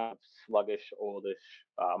kind of sluggish, oldish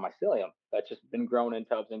mycelium that's just been grown in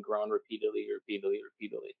tubs and grown repeatedly, repeatedly,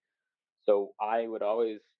 repeatedly. So I would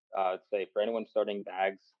always say for anyone starting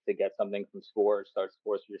bags to get something from spores, start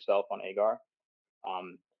spores for yourself on agar.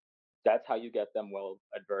 Um, that's how you get them well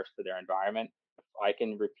adverse to their environment.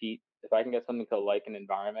 If I can get something to like an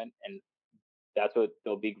environment, and that's what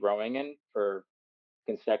they'll be growing in for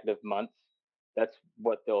consecutive months, That's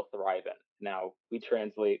what they'll thrive in. Now we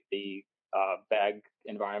translate the bag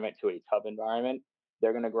environment to a tub environment.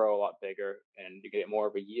 They're going to grow a lot bigger and you get more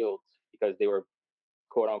of a yield because they were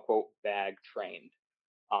quote unquote bag trained.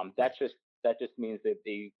 Right. That just means that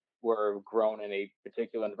they were grown in a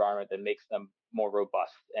particular environment that makes them more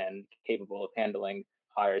robust and capable of handling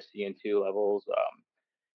higher CO2 levels.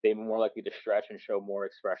 They're more likely to stretch and show more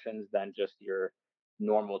expressions than just your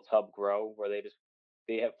normal tub grow, where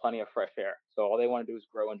they have plenty of fresh air. So all they want to do is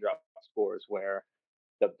grow and drop spores. Where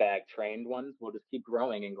the bag trained ones will just keep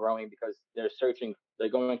growing and growing because they're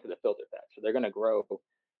going to the filter patch. So they're going to grow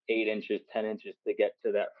 8 inches, 10 inches to get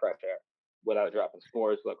to that fresh air without dropping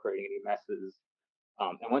spores, without creating any messes.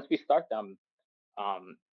 And once we start them,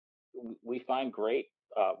 um, we find great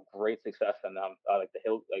success in them. Like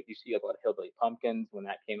like you see a lot of hillbilly pumpkins when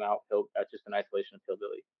that came out. That's just an isolation of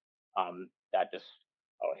hillbilly. That just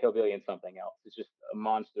hillbilly and something else. It's just a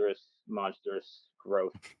monstrous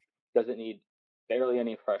growth. Doesn't need barely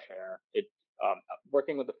any fresh air.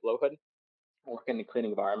 Working with the flow hood, working in a clean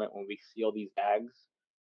environment when we seal these bags,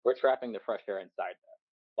 we're trapping the fresh air inside there.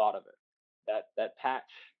 A lot of it. That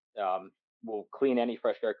patch um, will clean any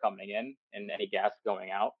fresh air coming in and any gas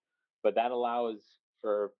going out, but that allows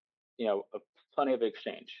for plenty of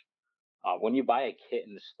exchange. When you buy a kit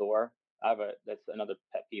in the store, that's another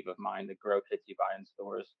pet peeve of mine. The grow kits you buy in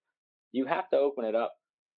stores, you have to open it up,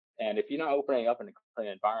 and if you're not opening it up in a clean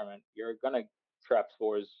environment, you're gonna trap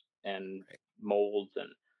spores and Right. molds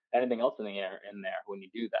and anything else in the air in there when you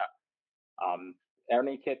do that. Um,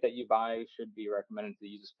 any kit that you buy should be recommended to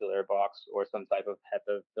use a still air box or some type of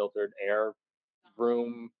HEPA filtered air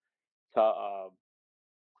room to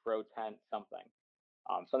grow tent, something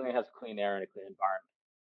that has clean air and a clean environment.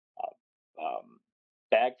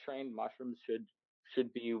 Bag trained mushrooms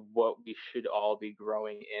should be what we should all be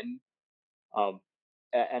growing in um,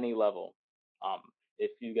 at any level. Um,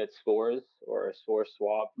 if you get spores or a spore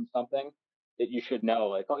swab from something, that you should know,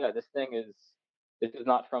 like, oh yeah, this is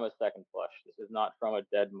not from a second flush. This is not from a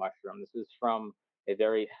dead mushroom. This is from a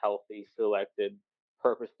very healthy, selected,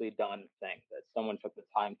 purposely done thing that someone took the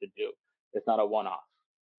time to do. It's not a one-off.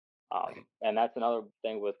 Right. And that's another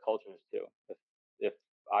thing with cultures too. If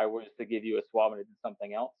I was to give you a swab and it did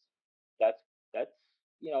something else, that's that's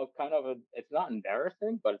kind of it's not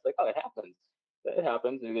embarrassing, but it's like, oh, it happens. It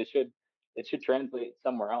happens, and it should translate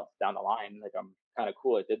somewhere else down the line. Like, I'm kind of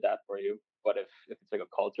cool I did that for you. But if it's like a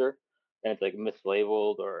culture and it's like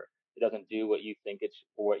mislabeled or it doesn't do what you think it should,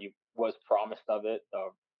 or what you was promised of it,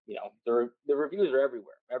 the reviews are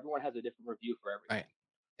everywhere. Everyone has a different review for Right. everything.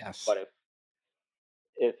 Yes. But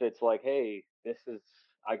if it's like, hey,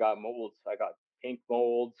 I got molds, I got pink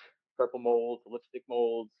molds, purple molds, lipstick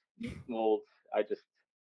molds, meat molds.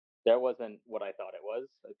 That wasn't what I thought it was.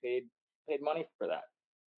 I paid money for that.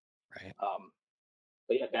 Right. Um,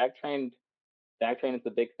 but yeah, bag train is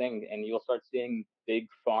the big thing, and you'll start seeing big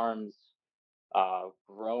farms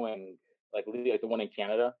growing like the one in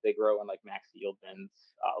Canada. They grow in like max yield bins.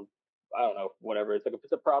 I don't know, whatever. It's like if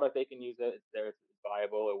it's a product they can use it. It's there. It's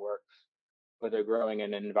viable. It works. But they're growing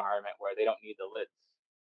in an environment where they don't need the lids.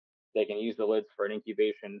 They can use the lids for an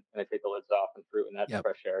incubation and they take the lids off and fruit in that Yep.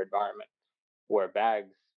 fresh air environment. Where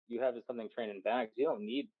bags, you have something trained in bags, you don't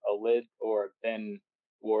need a lid or a bin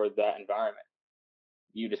or that environment.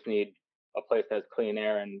 You just need a place that has clean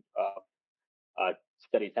air and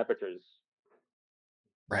steady temperatures,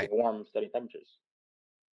 Right. warm, steady temperatures.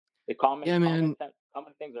 The Yeah, man.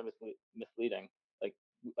 common things are misleading,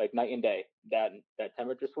 like night and day. That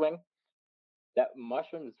temperature swing, that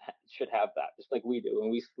mushrooms should have that, just like we do. When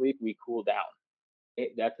we sleep, we cool down.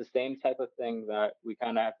 That's the same type of thing that we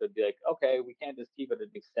kind of have to be like, okay, we can't just keep it at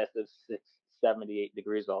excessive 78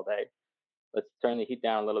 degrees all day. Let's turn the heat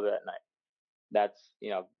down a little bit at night.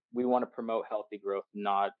 We want to promote healthy growth,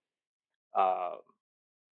 not uh,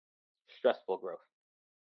 stressful growth.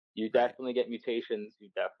 You Right. definitely get mutations. You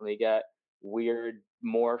definitely get weird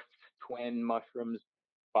morphed twin mushrooms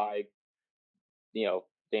by the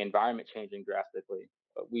environment changing drastically.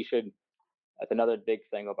 But that's another big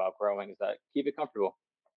thing about growing is that keep it comfortable.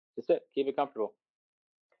 Just keep it comfortable.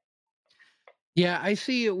 Yeah, I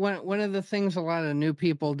see one of the things a lot of new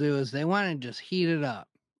people do is they want to just heat it up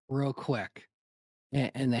real quick.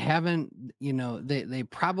 And they haven't, they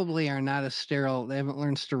probably are not as sterile. They haven't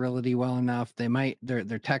learned sterility well enough.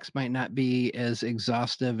 Their text might not be as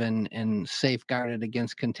exhaustive and safeguarded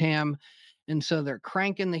against contam. And so they're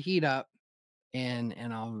cranking the heat up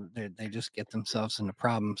they just get themselves into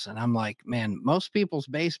problems. And I'm like, man, most people's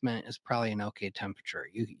basement is probably an okay temperature.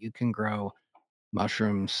 You can grow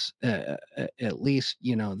mushrooms, at least,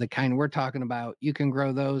 the kind we're talking about. You can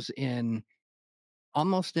grow those in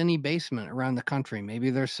almost any basement around the country. Maybe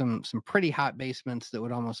there's some pretty hot basements that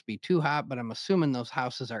would almost be too hot, but I'm assuming those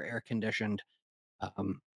houses are air conditioned.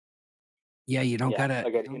 Um, yeah, Yeah, you don't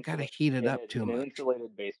gotta heat it up too in an much.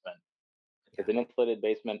 insulated basement. If Yeah, it's an insulated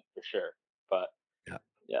basement, for sure. But yeah,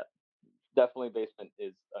 yeah, definitely basement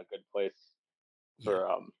is a good place yeah,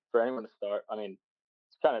 for anyone to start. I mean,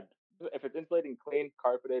 it's kind of if it's insulating, clean,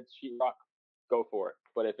 carpeted, sheetrock, go for it.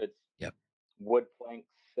 But if it's yep, wood planks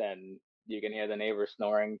and you can hear the neighbor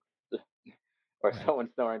snoring or right. someone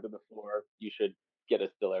snoring to the floor, you should get a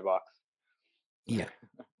stiller box, Yeah,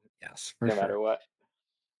 yes, for no matter sure. what.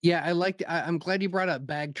 Yeah, I'm glad you brought up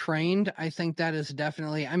bag trained. I think that is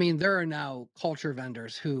definitely, I mean, there are now culture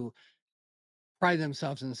vendors who pride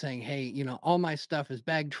themselves in saying, "Hey, all my stuff is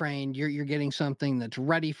bag trained. You're getting something that's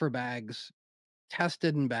ready for bags,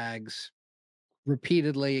 tested in bags,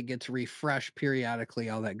 repeatedly. It gets refreshed periodically,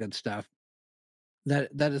 all that good stuff."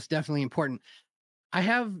 That is definitely important. I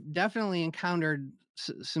have definitely encountered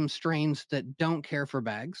some strains that don't care for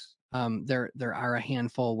bags. There are a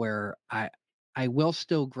handful where I will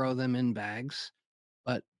still grow them in bags,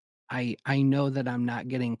 but I know that I'm not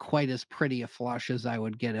getting quite as pretty a flush as I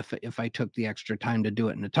would get if I took the extra time to do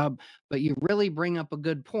it in a tub. But you really bring up a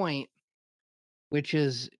good point, which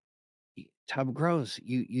is tub grows.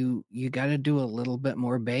 You got to do a little bit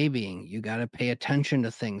more babying. You got to pay attention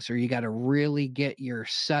to things, or you got to really get your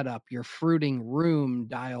setup, your fruiting room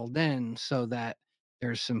dialed in so that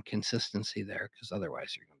there's some consistency there. Because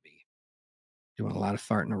otherwise, you're going to be doing a lot of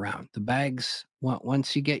farting around. The bags,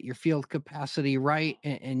 once you get your field capacity right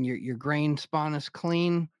and your grain spawn is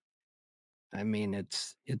clean, I mean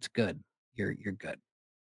it's good. You're good.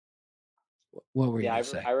 What were you Yeah, gonna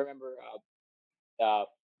say? I remember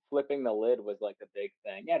flipping the lid was like a big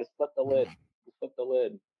thing. Yeah, just flip the lid. Just flip the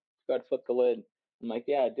lid. Just gotta flip the lid. I'm like,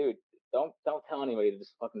 yeah, dude, don't tell anybody to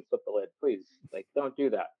just fucking flip the lid, please. Like, don't do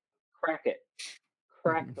that. Crack it.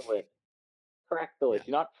 Crack the lid. Crack the lid. Yeah.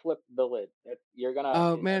 Do not flip the lid. You're gonna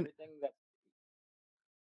Oh man. everything that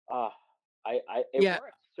ah, it Yeah.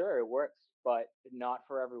 works. Sure, it works, but not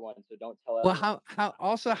for everyone. So don't tell Well,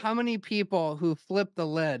 everyone. how many people who flip the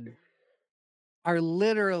lid are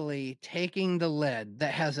literally taking the lid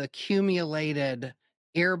that has accumulated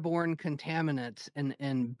airborne contaminants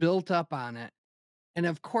and built up on it. And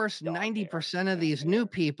of course, Dog hair. 90% of these new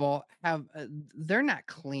people have they're not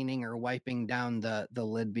cleaning or wiping down the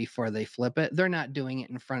lid before they flip it. They're not doing it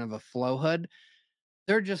in front of a flow hood.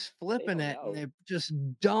 They're just They flipping don't it and know. they're just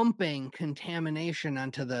dumping contamination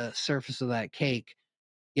onto the surface of that cake.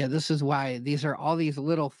 Yeah, this is why these are all these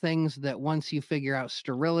little things that once you figure out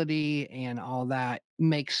sterility and all that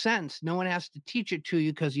makes sense. No one has to teach it to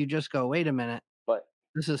you because you just go, wait a minute, But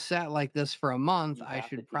this is sat like this for a month. you I have to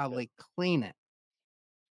should teach them. probably clean it.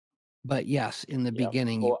 But yes, in the Yep.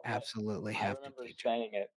 beginning, you Well, absolutely I have to remember teach it.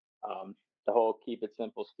 saying it. The whole "keep it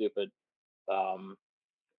simple, stupid" um,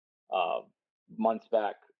 uh, months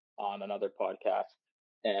back on another podcast,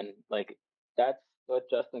 and like that's what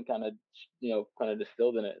Justin kind of kind of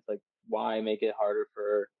distilled in it. It's like, why make it harder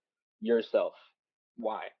for yourself?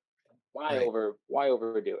 Why? Right. Why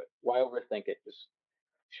overdo it? Why overthink it? Just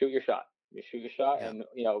shoot your shot. You shoot your shot, Yeah. and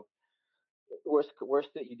worst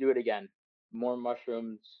that you do it again. More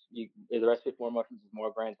mushrooms. The recipe for more mushrooms is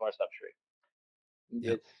more grains, more substrate.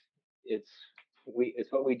 Yep. It's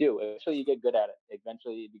it's what we do. Eventually, you get good at it.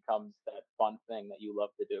 Eventually, it becomes that fun thing that you love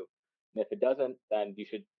to do. And if it doesn't, then you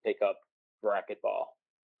should take up racquetball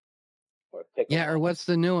or Yeah. Or pickleball. what's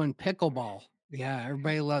the new one? Pickleball. Yeah.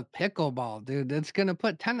 Everybody loves pickleball, dude. It's going to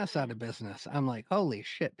put tennis out of business. I'm like, holy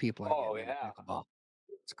shit, people are Oh getting into yeah, pickleball.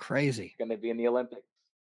 It's it's crazy. going to be in the Olympics.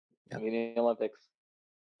 I Yep. mean, in the Olympics.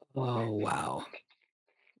 Oh, wow.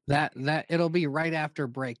 That it'll be right after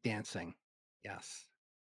breakdancing. Yes.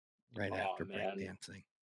 Right Oh after man, breakdancing.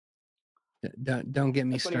 Don't get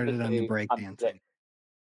me that's when you just started on the say, "I'm sick. breakdancing.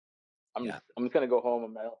 Yeah. I'm just going to go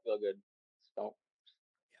home. I don't feel good. Just don't."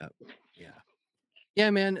 Yep. Yeah. Yeah,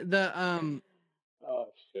 man.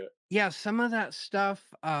 Oh shit. Yeah, some of that stuff,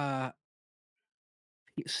 but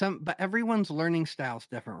everyone's learning style's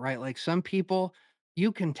different, right? Like some people,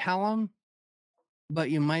 you can tell them, but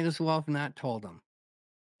you might as well have not told them.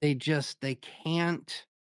 They can't.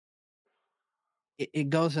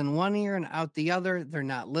 It goes in one ear and out the other. They're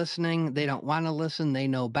not listening. They don't want to listen. They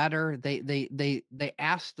know better. They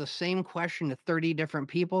ask the same question to 30 different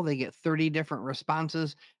people. They get 30 different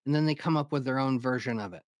responses, and then they come up with their own version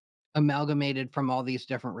of it, amalgamated from all these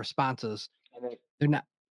different responses. And then They're not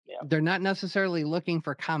yeah, they're not necessarily looking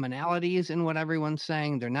for commonalities in what everyone's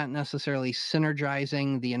saying. They're not necessarily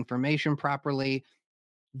synergizing the information properly.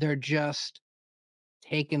 They're just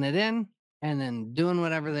taking it in and then doing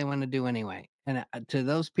whatever they want to do anyway. And to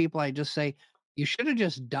those people, I just say, you should have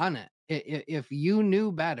just done it. If you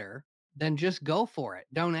knew better, then just go for it.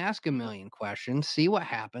 Don't ask a Mhm. million questions. See what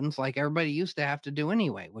happens, like everybody used to have to do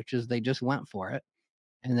anyway, which is they just went for it.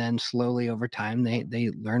 And then slowly over time, Yep. they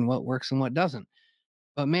learn what works and what doesn't.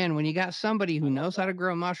 But man, when you got somebody I who love knows how that. to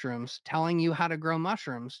grow mushrooms telling you how to grow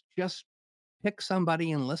mushrooms, just pick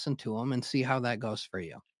somebody and listen to them and see how that goes for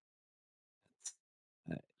you.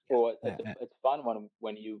 Uh, Well, yeah. it's fun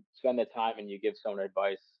when you spend the time and you give someone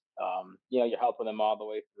advice. You know, you're helping them all the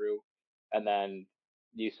way through, and then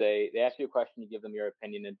they ask you a question, you give them your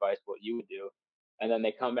opinion, advice, what you would do, and then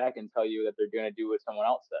they come back and tell you that they're going to do what someone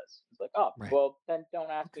else says. It's like, oh, Right. well, then Okay.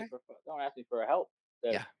 don't ask me for help.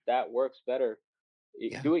 That Yeah. that works better.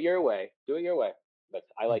 Yeah. Do it your way. Do it your way. But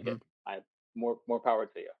I like Hmm. it. I more power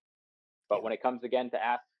to you. But Yeah. when it comes again to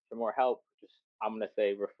ask for more help, just I'm going to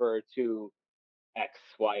say refer to X,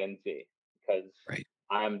 Y, and Z because Right.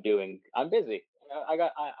 I'm busy. I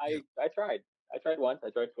got, Yeah. I tried. I tried once, I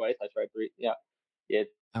tried twice, I tried three. Yeah.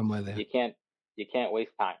 It's, I'm with you. you can't, you can't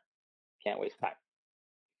waste time. Can't waste time.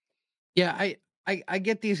 Yeah, I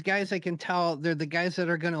get these guys. I can tell they're the guys that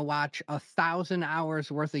are going to watch 1,000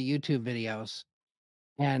 hours worth of YouTube videos,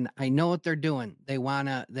 and I know what they're doing. They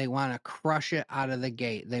wanna crush it out of the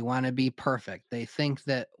gate. They want to be perfect. They think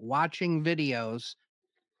that watching videos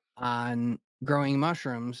on growing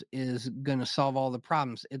mushrooms is going to solve all the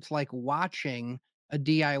problems. It's like watching a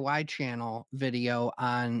DIY channel video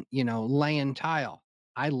on, laying tile.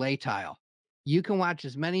 I lay tile. You can watch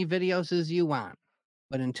as many videos as you want,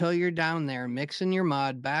 but until you're down there mixing your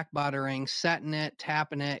mud, back buttering, setting it,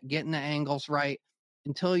 tapping it, getting the angles right,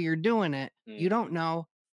 until you're doing it, you don't Hmm. know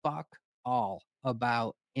fuck all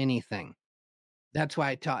about anything. That's why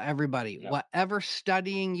I tell everybody, No. whatever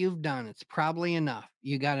studying you've done, it's probably enough.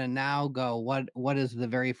 You gotta now go, what is the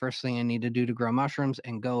very first thing I need to do to grow mushrooms,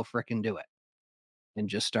 and go fricking do it and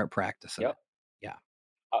just start practicing it. Yep.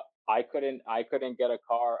 Yeah. I couldn't get a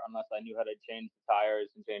car unless I knew how to change the tires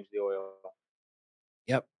and change the oil.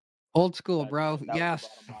 Yep. Old school, bro. That was the Yes.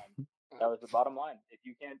 bottom line. That was the bottom line. If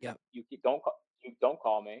you can't, Yep. you don't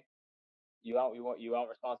call me. You want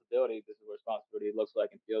responsibility. This is what responsibility looks like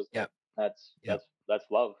and feels like. Yep. Yep. That's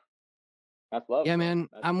love. That's love, Yeah, man.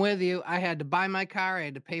 man. I'm with you. I had to buy my car. I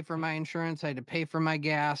had to pay for my insurance. I had to pay for my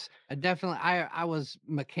gas. I was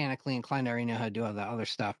mechanically inclined. I already know how to do all the other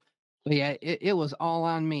stuff. But yeah, it was all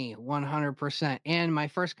on me, 100%. And my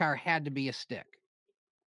first car had to be a stick.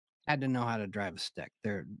 Had to know how to drive a stick.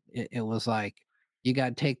 It was like, you got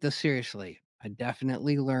to take this seriously. I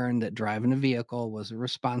definitely learned that driving a vehicle was a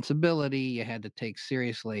responsibility you had to take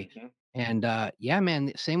seriously. Hmm. And yeah,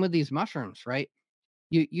 man, same with these mushrooms, right?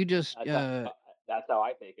 You just That's how that's how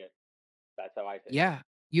I take it. That's how I take it. yeah,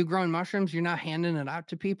 you growing mushrooms, you're not handing it out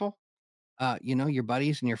to people. Your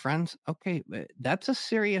buddies and your friends. Okay, that's a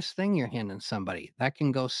serious thing you're handing somebody. That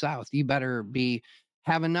can go south. You better be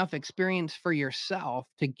have enough experience for yourself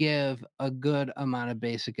to give a good amount of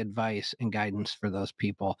basic advice and guidance for those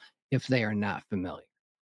people if they are not familiar.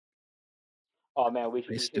 Oh man,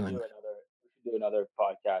 Everybody's doing we should do another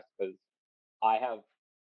podcast because I have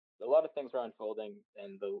a lot of things are unfolding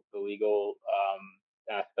in the legal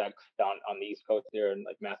aspects down on the East Coast here in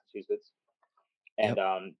like Massachusetts, and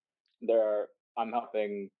Yep. I'm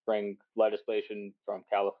helping bring legislation from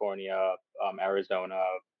California, Arizona,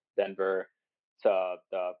 Denver to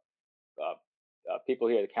the uh, people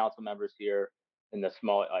here, the council members here in the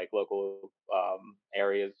small like local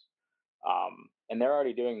areas, and they're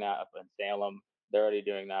already doing that up in Salem. They're already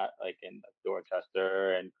doing that like in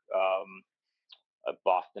Dorchester and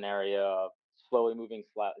Boston area. Slowly moving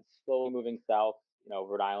south. You know,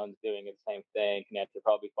 Rhode Island's doing the same thing. Connecticut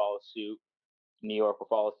probably follow suit. New York will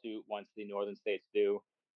follow suit once the northern states do.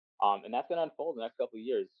 And that's going to unfold in the next couple of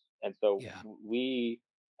years. And so Yeah. we,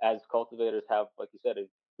 as cultivators, have, like you said,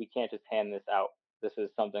 we can't just hand this out. This is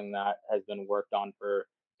something that has been worked on for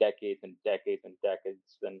decades and decades and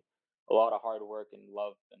decades, and a lot of hard work and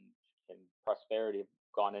love and prosperity have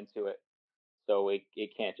gone into it. So it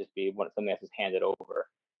can't just be something that's just handed over.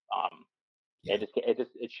 Um, Yeah.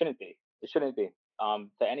 it shouldn't be. It shouldn't be to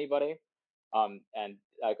anybody. And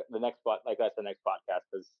like that's the next podcast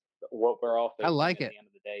because what we're all I facing like at it. the end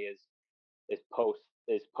of the day is post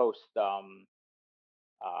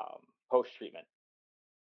treatment.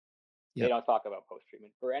 They Yep. don't talk about post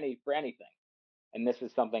treatment for anything, and this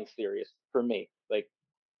is something serious for me. Like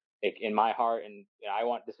in my heart, and I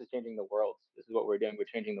want this is changing the world. This is what we're doing. We're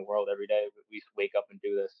changing the world every day. We wake up and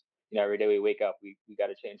do this. You know, every day we wake up, we got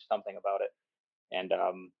to change something about it, and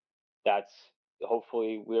that's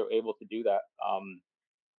hopefully we're able to do that.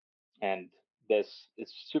 And this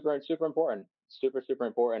is super important. Super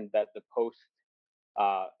important that the post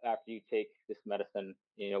after you take this medicine,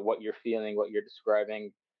 what you're feeling, what you're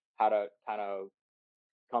describing, how to kind of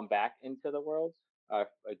come back into the world. Like,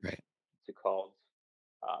 Right. what's it called?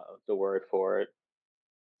 The word for it,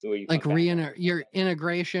 where you Like come back into your something.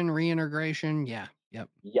 integration, reintegration. Yeah. Yep.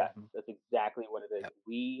 Yes, Mhm. that's exactly what it is. Yep.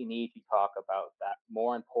 We need to talk about that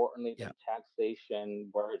more importantly than Yep. taxation,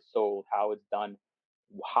 where it's sold, how it's done.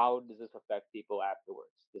 How does this affect people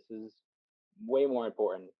afterwards? This is way more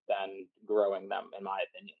important than growing them, in my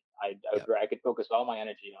opinion. Yep. I could focus all my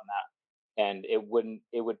energy on that, and it wouldn't.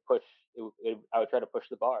 It would push. I would try to push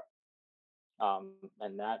the bar,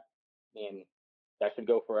 and that, I mean, that should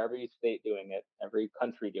go for every state doing it, every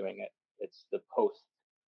country doing it. It's the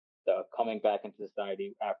coming back into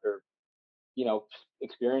society after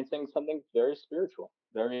experiencing something very spiritual,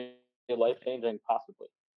 very life Right. changing, possibly.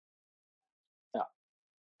 Yeah,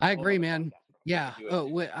 I whole agree, nother man. podcast. We Yeah. could do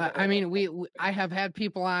Oh, I it. mean, I have had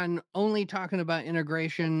people on only talking about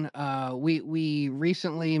integration. We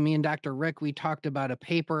recently, me and Dr. Rick, we talked about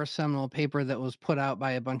a seminal paper that was put out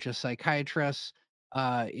by a bunch of psychiatrists,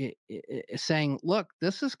 saying, look,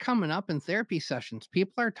 this is coming up in therapy sessions.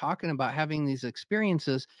 People are talking about having these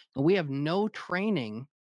experiences, and we have no training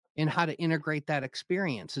in how to integrate that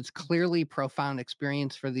experience. It's clearly profound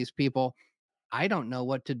experience for these people. I don't know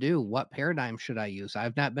what to do. What paradigm should I use?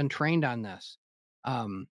 I've not been trained on this.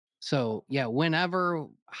 Um, so yeah, whenever,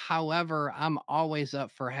 however, I'm always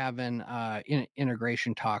up for having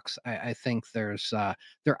integration talks. I think there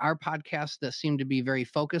are podcasts that seem to be very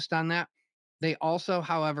focused on that. They also,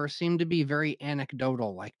 however, seem to be very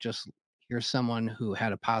anecdotal, like just here's someone who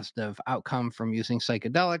had a positive outcome from using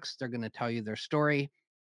psychedelics. They're going to tell you their story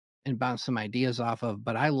and bounce some ideas off of.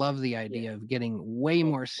 But I love the Yeah, idea of getting way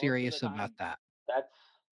more most of the serious about time, that. that's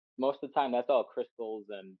most of the time that's all crystals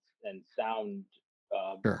and sound,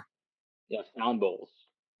 uh, Sure. sound bowls.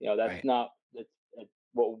 That's Right. not that's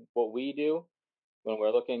what we do when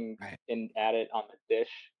we're looking Right. in at it on the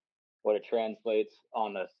dish. What it translates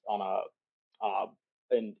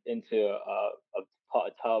into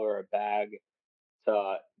a tub or a bag,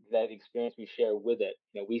 to that experience we share with it.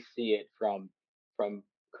 We see it from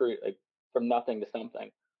like from nothing to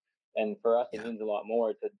something, and for us, it Yeah. means a lot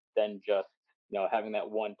more to than just having that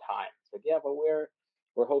one time. It's like, yeah, but we're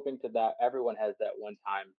hoping to that everyone has that one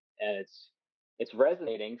time, and it's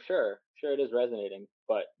resonating. Sure, it is resonating,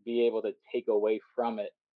 but be able to take away from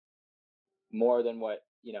it more than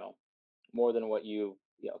more than what you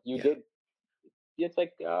Yeah. did. It's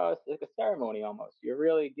like a ceremony almost. You're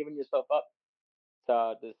really giving yourself up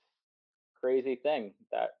to this crazy thing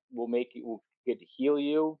that will could heal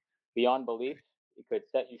you beyond belief. Right. It could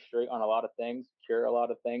set you straight on a lot of things, cure a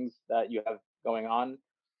lot of things that you have going on,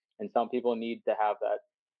 and some people need to have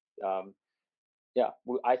that. Yeah,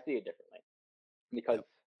 I see it differently because Yep.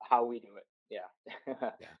 how we do it. Yeah.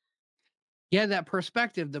 Yeah. Yeah, that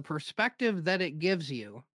perspective, the perspective that it gives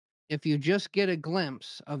you, if you just get a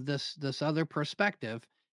glimpse of this other perspective,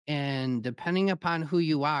 and depending upon who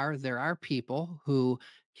you are, there are people who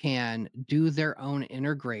can do their own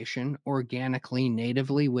integration organically,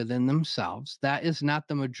 natively within themselves. That is not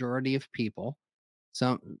the majority of people.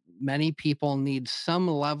 Many people need some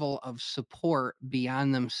level of support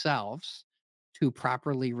beyond themselves to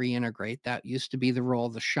properly reintegrate. That used to be the role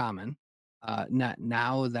of the shaman. Not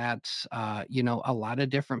now. That's a lot of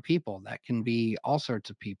different people. That can be all sorts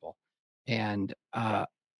of people, and Yeah.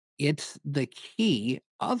 it's the key.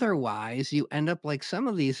 Otherwise, you end up like some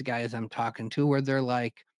of these guys I'm talking to, where they're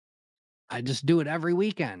like, I just do it every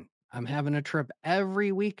weekend. I'm having a trip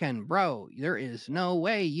every weekend. Bro, there is no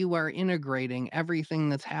way you are integrating everything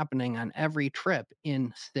that's happening on every trip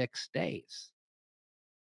in 6 days.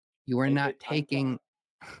 You are not taking.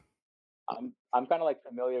 I'm kind of like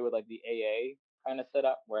familiar with like the AA kind of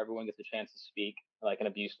setup where everyone gets a chance to speak, like in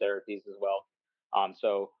abuse therapies as well.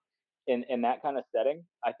 So in that kind of setting,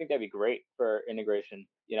 I think that'd be great for integration.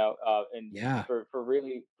 And Yeah, for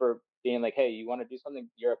really for being like, hey, you want to do something?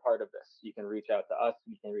 You're a part of this. You can reach out to us.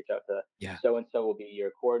 You can reach out to yeah, so and so will be your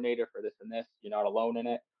coordinator for this and this. You're not alone in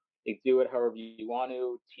it. You do it however you want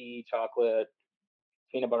to. Tea, chocolate,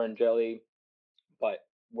 peanut butter and jelly, but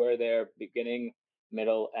we're there beginning,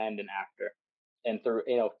 middle, end, and after, and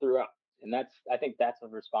throughout. And I think that's a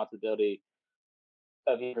responsibility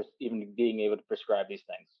of even being able to prescribe these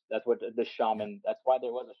things. That's what the yep, shaman. That's why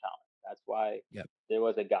there was a shaman. That's why yep, there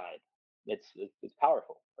was a guide. It's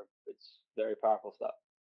powerful. It's very powerful stuff.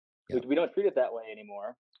 yep. We don't treat it that way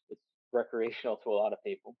anymore. It's recreational to a lot of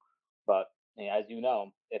people, but as you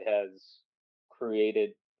know, it has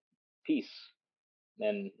created peace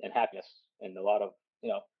and happiness and a lot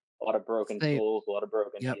of broken Say, souls, a lot of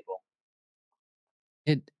broken yep. people.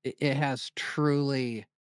 It has truly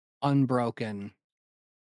unbroken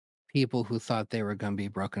people who thought they were gonna be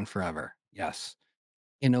broken forever. Yes.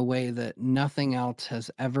 In a way that nothing else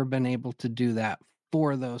has ever been able to do that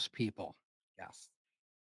for those people. Yes,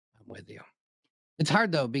 I'm with you. It's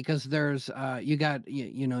hard though because there's you got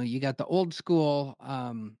the old school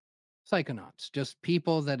psychonauts, just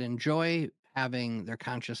people that enjoy having their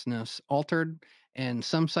consciousness altered, and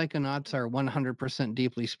some psychonauts are 100%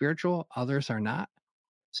 deeply spiritual, others are not.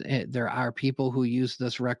 There are people who use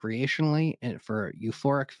this recreationally and for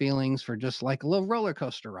euphoric feelings, for just like a little roller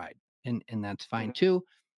coaster ride, and that's fine Mhm. too.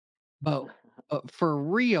 But for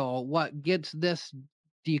real, what gets this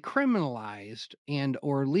decriminalized and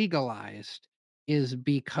or legalized is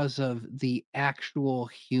because of the actual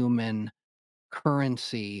human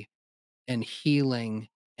currency and healing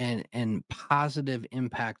and positive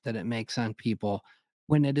impact that it makes on people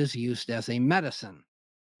when it is used as a medicine,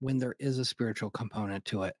 when there is a spiritual component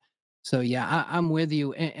to it. So yeah, I'm with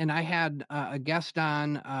you. And I had a guest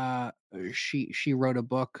on. She wrote a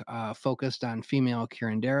book focused on female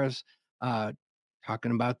curanderas, uh,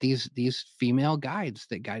 talking about these female guides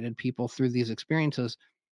that guided people through these experiences.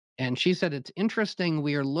 And she said it's interesting.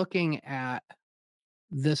 We are looking at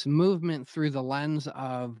this movement through the lens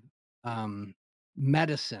of um,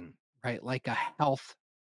 medicine, right? Like a health,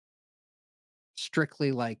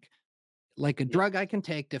 strictly like a Yeah. drug I can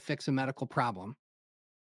take to fix a medical problem.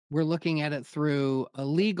 We're looking at it through a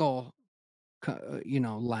legal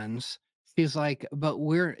lens. She's like, but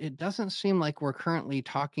it doesn't seem like we're currently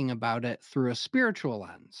talking about it through a spiritual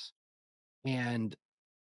lens. And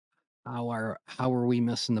how are we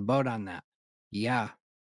missing the boat on that? Yeah,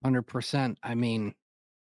 100%. I mean,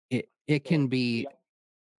 it So can be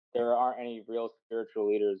there aren't any real spiritual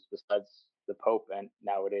leaders besides the Pope and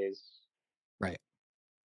nowadays. right.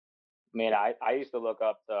 I mean, I used to look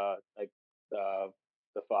up the like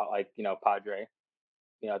Padre,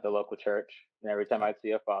 at the local church, and every time Yep. I'd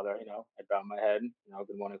see a father, I'd bow my head,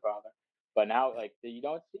 good morning, father. But now, Right. like, you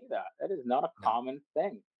don't see that. That is not a No. common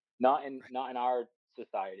thing. Not in Right. not in our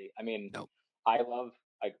society. I mean, Nope. I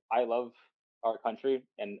love our country,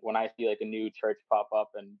 and when I see like a new church pop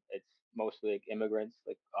up and it's mostly like immigrants,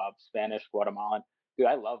 like Spanish, Guatemalan, dude,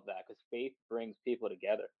 I love that because faith brings people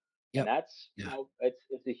together, and Yep. that's Yeah.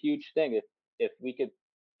 it's a huge thing. If we could,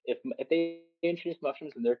 if they introduce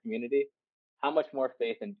mushrooms in their community, how much more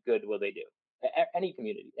faith and good will they do? Any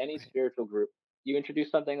community, any Right. spiritual group, you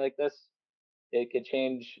introduce something like this, it could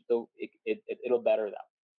change it'll better them.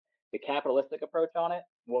 The capitalistic approach on it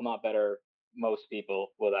will not better most people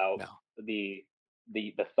without No. the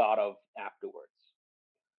the thought of afterwards.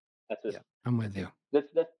 That's just Yeah. I'm with you.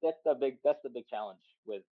 that's the big challenge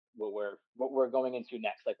with what we're going into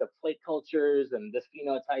next, like the plate cultures and this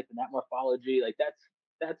phenotype and that morphology. Like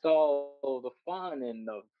that's all the fun and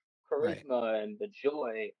the Right. charisma and the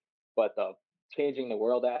joy, but the changing the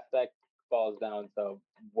world aspect falls down to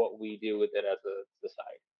what we do with it as a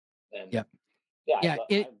society. And Yep. yeah,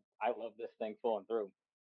 Yeah. I love this thing full and through.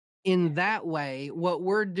 In that way, what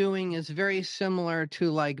we're doing is very similar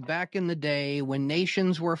to like back in the day when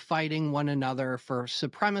nations were fighting one another for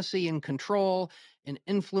supremacy and control and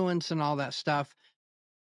influence and all that stuff.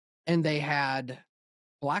 And they had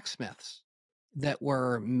blacksmiths that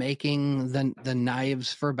were making the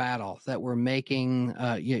knives for battle, that were making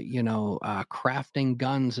crafting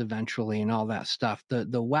guns eventually and all that stuff.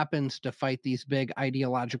 The weapons to fight these big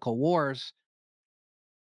ideological wars.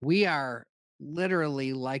 We are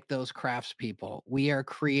literally like those craftspeople. We are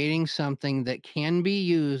creating something that can be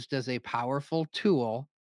used as a powerful tool,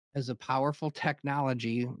 as a powerful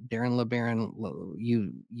technology. Darren LeBaron,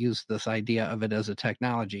 you used this idea of it as a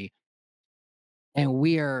technology, and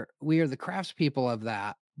we are the craftspeople of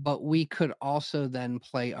that. But we could also then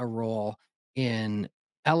play a role in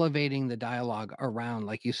elevating the dialogue around,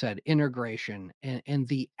 like you said, integration and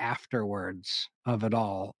the afterwards of it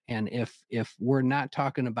all. And if we're not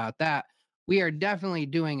talking about that, we are definitely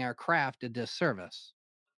doing our craft a disservice.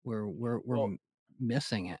 We're Well,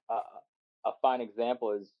 missing it. a fine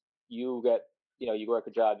example is you get, you work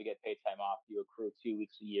a job, you get paid time off, you accrue 2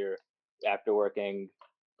 weeks a year after working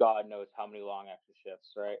God knows how many long extra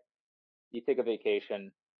shifts, right? You take a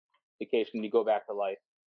vacation, you go back to life.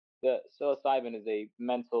 The psilocybin is a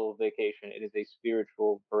mental vacation. It is a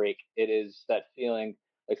spiritual break. It is that feeling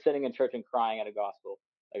like sitting in church and crying at a gospel.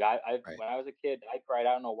 Like Right. when I was a kid, I cried.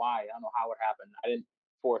 I don't know why. I don't know how it happened. I didn't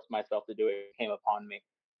force myself to do it. It came upon me.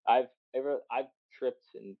 I've tripped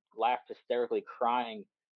and laughed hysterically, crying,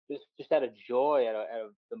 just out of joy, out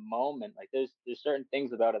of the moment. Like there's certain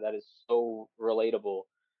things about it that is so relatable,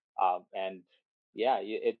 and yeah,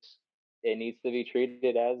 it needs to be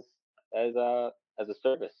treated as as a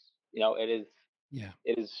service. You know, Yeah.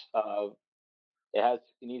 it is it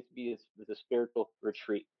needs to be as a spiritual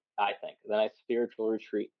retreat. I think a nice spiritual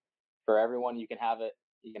retreat for everyone. You can have it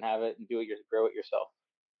and grow it yourself,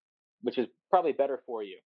 which is probably better for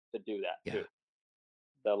you to do that Yeah. too.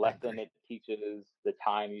 The I lesson agree. it teaches, the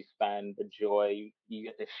time you spend, the joy you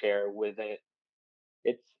get to share with it.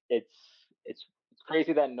 It's it's it's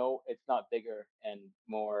crazy that it's not bigger and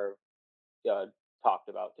more uh, talked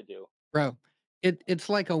about to do. Bro, it's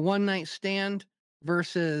like a one night stand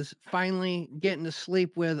versus finally getting to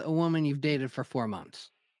sleep with a woman you've dated for 4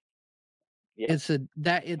 months. Yep, It's I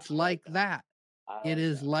like like that. that. I It like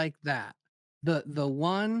is that. like that. The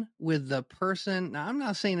one with the person, now I'm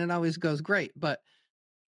not saying it always goes great, but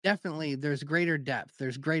definitely there's greater depth,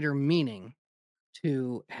 there's greater meaning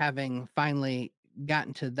to having finally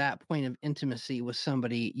gotten to that point of intimacy with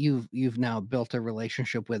somebody you've now built a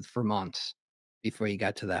relationship with for months before you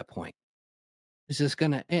got to that point. It's just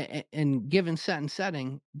gonna and given set and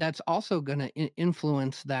setting, that's also gonna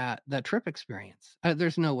influence that trip experience.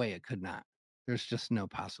 There's no way it could not. There's just no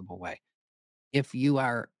possible way. If you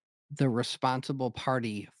are the responsible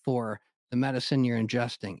party for the medicine you're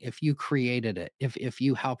ingesting, if you created it, if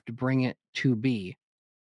you helped bring it to be,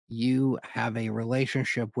 you have a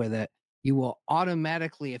relationship with it. You will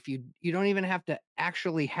automatically, if you don't even have to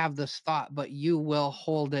actually have this thought, but you will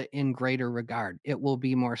hold it in greater regard. It will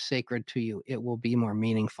be more sacred to you. It will be more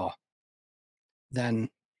meaningful. Then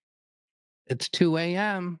it's 2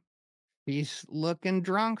 a.m. He's looking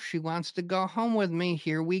drunk. She wants to go home with me.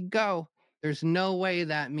 Here we go. There's no way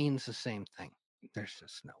that means the same thing. There's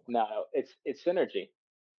just no way. No, it's synergy.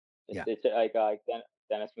 Yeah. It's like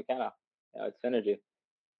Dennis McKenna. You know, it's synergy.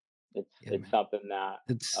 Yeah, It's man. something that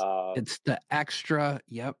It's uh, it's the extra.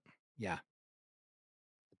 Yep. Yeah.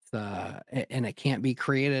 And it can't be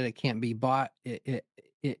created, it can't be bought. It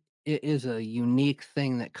is a unique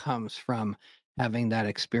thing that comes from having that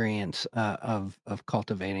experience of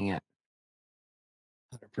cultivating it.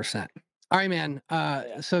 100%. All right, man.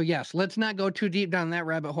 yeah, So yes, let's not go too deep down that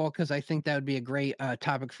rabbit hole because I think that would be a great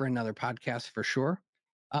topic for another podcast for sure.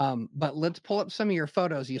 But let's pull up some of your for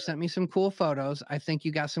photos. You sure. sent me some cool photos. I think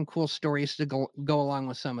you got some cool stories to go along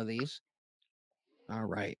with some of these. All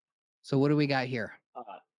right. So what do we got here? Uh,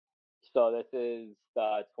 so this is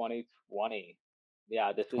 2020.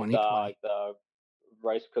 Yeah, this is 2020. like the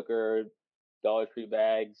rice cooker, Dollar Tree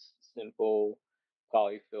bags, simple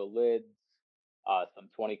polyfill lids, some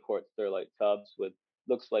 20-quart Sterlite tubs with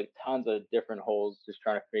looks like tons of different holes, just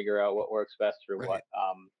trying to figure out what works best for what. Right.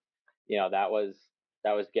 You know, that was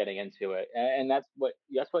getting into it, and that's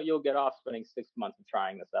what you'll get off spending 6 months of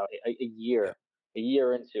trying this out. Yeah. A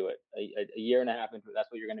year into it, a year and a half into it, that's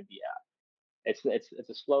what you're going to be at. It's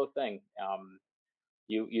a slow thing.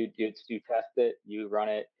 You test it, you run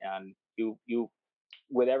it, and you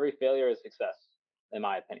with every failure is success, in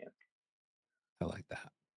my opinion. I like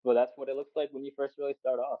that. Well, that's what it looks like when you first really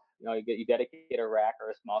start off. You know, you dedicate a rack or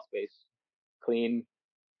a small space, clean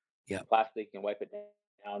Yep. plastic, and wipe it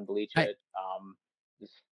down, bleach I it.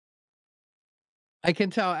 Just I can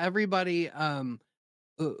tell everybody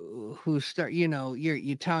who start,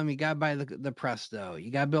 you tell them you got to buy the Presto.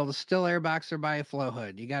 You got to build a still air box or buy a flow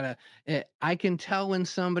hood. You got to I can tell when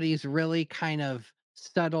somebody's really kind of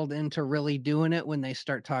settled into really doing it when they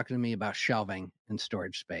start talking to me about shelving and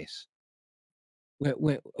storage space. dude,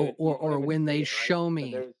 you don't Or even when see they it, right? show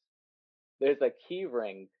But me, there's a key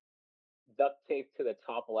ring duct taped to the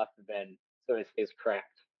top left bin so it stays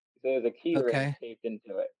cracked. So there's a key ring okay, taped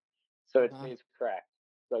into it so it uh-huh, stays cracked.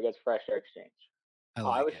 So it gets fresh air exchange. I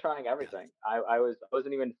I like was it. trying Yeah, everything. I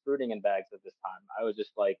wasn't even fruiting in bags at this time. I was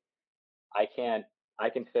just like, I can't I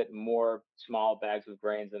can fit more small bags of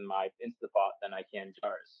grains in my Instapot than I can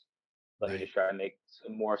jars. Let me right. just try to make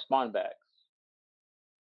some more spawn bags.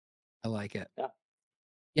 I like it. Yeah.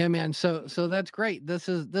 Yeah, man. So that's great. This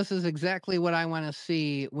is exactly what I want to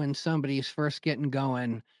see when somebody's first getting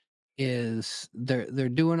going. Is they're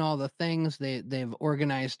doing all the things, they've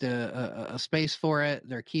organized a space for it,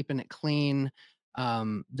 they're keeping it clean.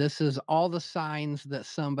 This is all the signs that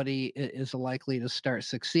somebody is likely to start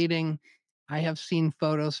succeeding. I have seen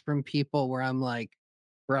photos from people where I'm like,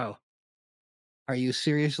 bro, are you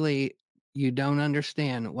seriously, you don't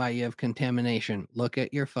understand why you have contamination? Look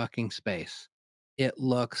at your fucking space. It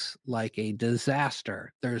looks like a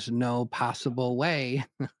disaster. There's no Yeah. possible way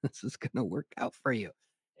this is going to work out for you.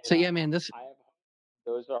 And So yeah, man, this I have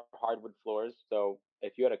those are hardwood floors. So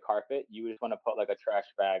if you had a carpet, you would just want to put like a trash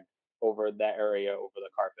bag over that area over the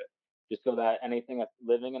carpet, just so that anything that's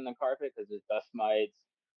living in the carpet, because there's dust mites,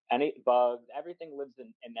 any bugs, everything lives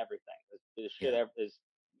in everything. There's shit. yeah, There's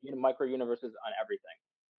micro universes on everything.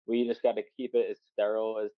 We just got to keep it as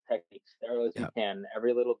sterile as you Yep. can.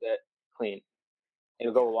 Every little bit clean.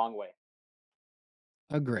 It'll Yeah. go a long way.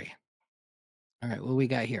 Agree. All right. What we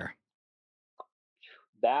got here?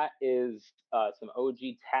 That is some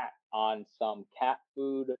OG tat on some cat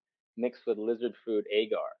food mixed with lizard food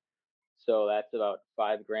agar. So that's about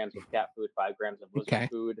 5 grams of cat food, 5 grams of lizard Okay.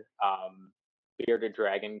 food. Bearded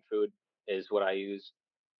dragon food is what I use.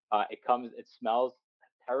 It smells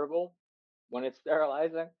terrible when it's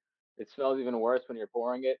sterilizing. It smells even worse when you're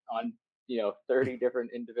pouring it on, 30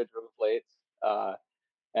 different individual plates,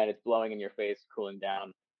 and it's blowing in your face, cooling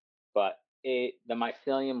down. But the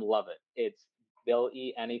mycelium love it. They'll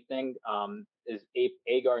eat anything. Is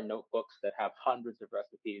agar notebooks that have hundreds of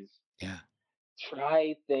recipes. Yeah.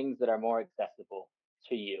 Try things that are more accessible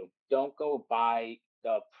to you. Don't go buy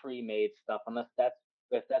the pre-made stuff unless that's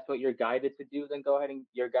if that's what you're guided to do, then go ahead and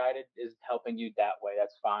your guided is helping you that way.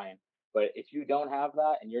 That's fine. But if you don't have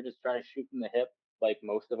that and you're just trying to shoot from the hip, like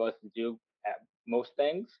most of us do at most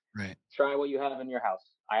things, Right. try what you have in your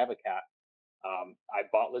house. I have a cat. I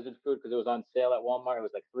bought lizard food because it was on sale at Walmart. It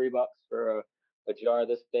was like $3 for a jar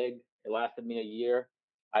this big. It lasted me a year.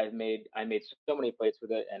 I made so many plates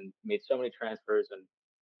with it and made so many transfers. And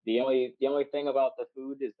the only thing about the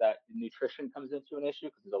food is that nutrition comes into an issue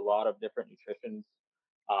because there's a lot of different nutritions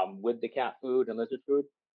with the cat food and lizard food.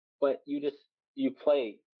 But you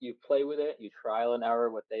play with it, you trial and error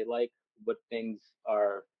what they like, what things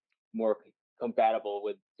are more compatible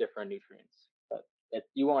with different nutrients. But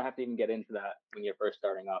you won't have to even get into that when you're first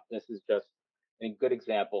starting off. This is just a good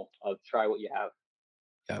example of try what you have.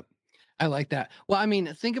 Yep. I like that. Well, I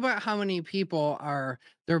mean, think about how many people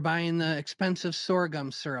they're buying the expensive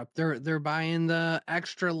sorghum syrup. They're buying the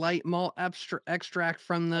extra light malt extract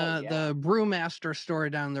from Oh yeah. the brewmaster store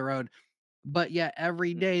down the road. But yet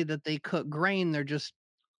every Mhm. day that they cook grain, they're just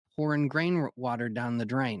pouring water down the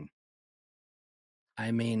drain.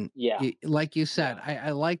 I mean, Yeah. like you said, Yeah.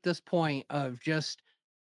 I like this point of just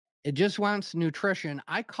it just wants nutrition.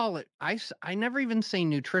 I call it I never even say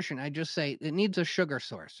nutrition. I just say it needs a sugar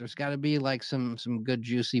source. There's got to be like some good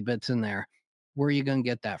juicy bits in there. Where are you going to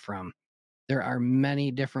get that from? There are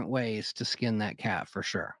many different ways to skin that cat for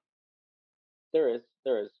sure. There is.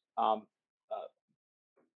 Uh,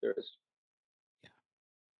 there is. Yeah.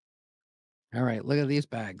 All right, look at these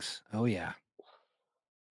bags. Oh yeah.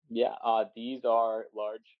 Yeah. These are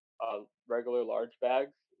regular large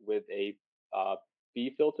bags with a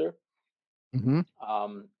bee filter. Mhm.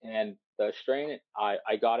 And the strain,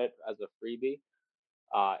 I got it as a freebie.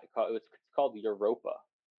 It's called Europa.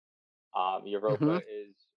 Europa Mhm.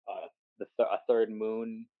 is a third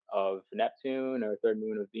moon of Neptune or a third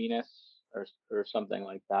moon of Venus or something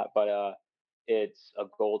like that. But it's a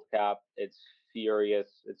gold cap. It's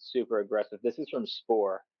furious. It's super aggressive. This is from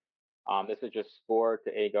Spore. This is just Spore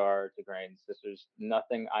to agar to grains. This is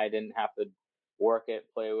nothing. I didn't have to work it,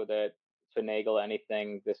 play with it, finagle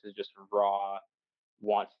anything. This is just raw.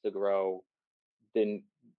 Wants to grow. Didn't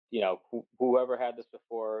whoever had this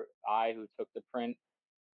before I who took the print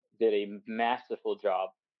did a masterful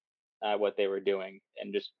job at what they were doing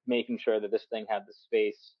and just making sure that this thing had the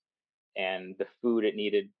space and the food it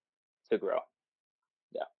needed to grow.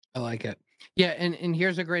 Yeah. I like it. Yeah, and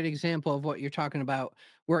here's a great example of what you're talking about.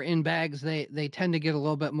 Where in bags they tend to get a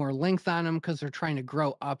little bit more length on them because they're trying to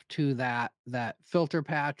grow up to that filter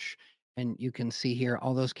patch. And you can see here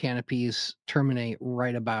all those canopies terminate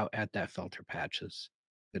right about at that filter patch is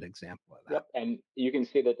a good example of that. Yep. And you can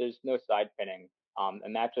see that there's no side pinning.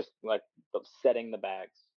 And that just like setting the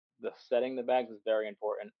bags. The setting the bags is very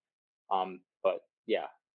important. But yeah,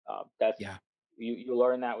 that's Yeah. you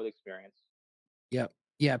learn that with experience. Yep.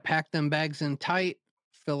 Yeah. Pack them bags in tight,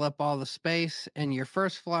 fill up all the space, and your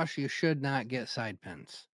first flush you should not get side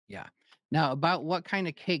pins. Yeah. Now, about what kind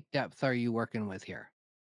of cake depth are you working with here?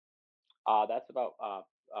 That's about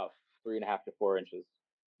 3.5 to 4 inches.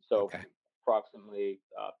 So Okay. approximately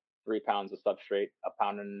 3 pounds of substrate, a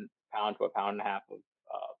pound to a pound and a half of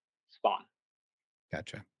spawn.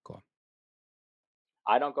 Gotcha. Cool.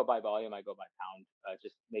 I don't go by volume; I go by pound. It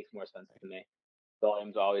just makes more sense to me.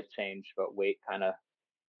 Volumes always change, but weight kind of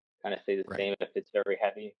stay the Right. same if it's very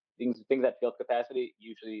heavy. Things at field capacity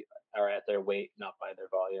usually are at their weight, not by their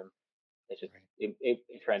volume. It's just Right.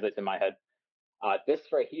 it translates in my head.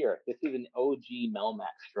 This right here, this is an OG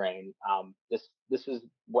Melmac strain. This is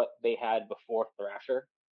what they had before Thrasher,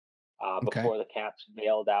 Okay. before the caps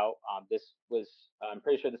bailed out. This was I'm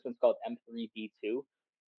pretty sure this one's called M3B2.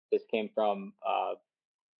 This came from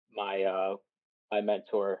my my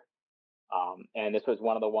mentor, and this was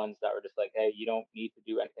one of the ones that were just like, hey, you don't need to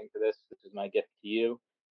do anything to this. This is my gift to you.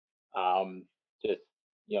 Um, just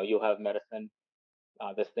you'll have medicine.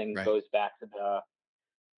 This thing Right. goes back to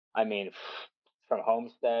I mean, from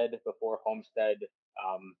Homestead, before Homestead.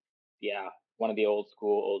 Um, yeah, one of the old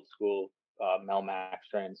school Melmac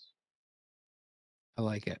strains. I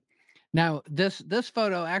like it. Now, this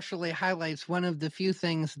photo actually highlights one of the few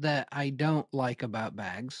things that I don't like about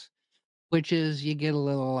bags, which is you get a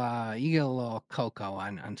little cocoa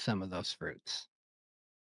on some of those fruits.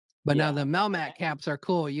 But now Yeah, the Melmac caps are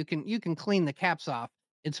cool. You can clean the caps off.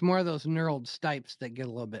 It's more of those knurled stipes that get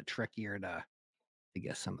a little bit trickier to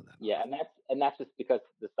get some of that yeah, off. and that's just because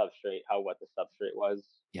the substrate, how wet the substrate was.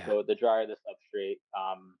 Yeah. So the drier the substrate,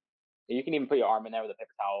 you can even put your arm in there with a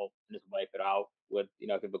paper towel and just wipe it out with, if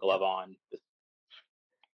you have a Yeah. glove on, just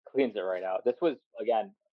cleans it right out. This was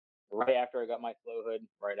again right after I got my slow hood,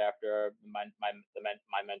 right after my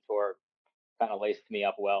mentor kind of laced me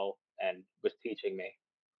up well and was teaching me.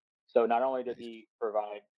 So not only did Nice. he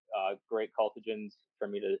provide great cultigens for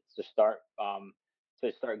me to start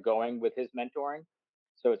going with his mentoring,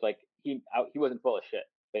 so it's like he wasn't full of shit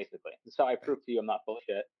basically. So I Right. proved to you I'm not full of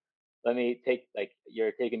shit. Let me take like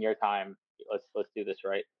you're taking your time. Let's do this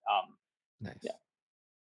right. Yeah, Nice.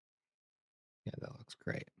 Yeah, that looks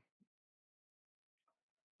great.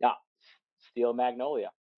 yeah. Steel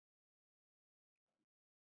magnolia.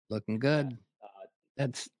 Looking Yeah, good. uh,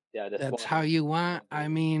 That's yeah. This that's how one, you this want. one's I really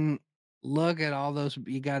mean, look at all those.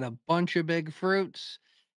 You got a bunch of big fruits.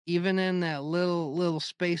 Even in that little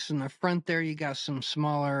space in the front there, you got some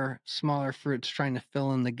smaller fruits trying to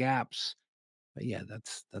fill in the gaps. But yeah,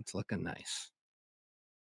 that's looking nice.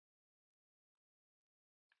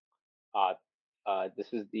 uh,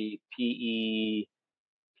 this is the PE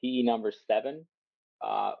number 7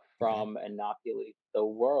 Okay, from Inoculate the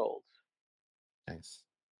World. nice.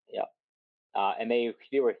 Yeah. And they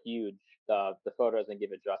were huge. The photo doesn't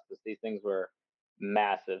give it justice. These things were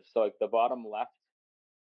massive. So like the bottom left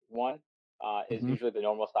one is Hmm. usually the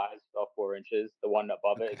normal size, about 4 inches. The one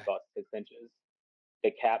above it is Okay, about 6 inches.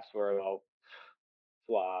 The caps were about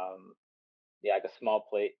yeah, like a small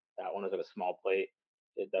plate. That one was like a small plate.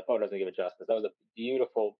 The photo doesn't give it justice. That was a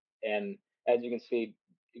beautiful, and as you can see,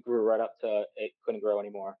 it grew right up to it couldn't grow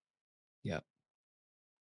anymore. yep,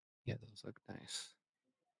 yeah, those look nice.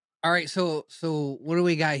 All right, so what do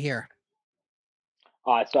we got here?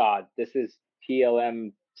 It's this is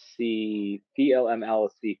PLMLC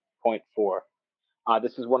 0.4.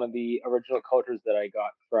 This is one of the original cultures that I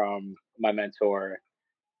got from my mentor,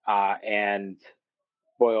 and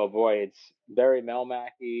boy, oh boy, it's very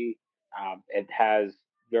Melmac-y. It has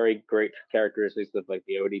very great characteristics of like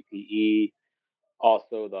the ODPE,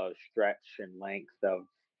 also the stretch and length of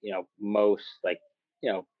most like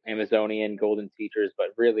Amazonian golden teachers, but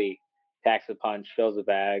really packs a punch, fills the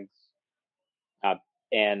bags, uh,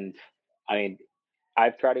 and I mean,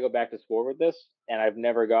 I've tried to go back to sport with this, and I've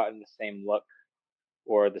never gotten the same look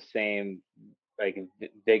or the same like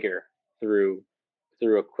vigor through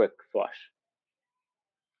a quick flush.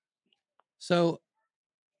 So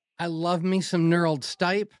I love me some knurled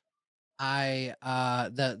stipe. I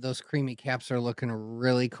those creamy caps are looking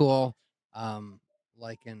really cool.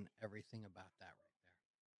 Liking everything about that right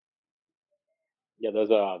Yeah,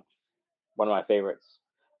 those are one of my favorites.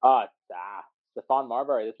 Stefan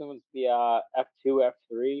Marbury. This one was the F2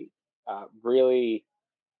 F3. Really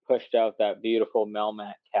pushed out that beautiful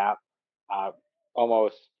Melmac cap, uh,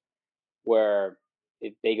 almost where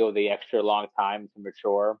they go the extra long time to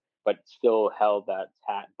mature, but still held that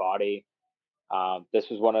tat body. This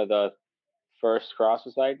was one of the first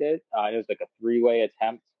crosses I did. It was like a 3-way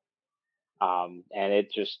attempt, and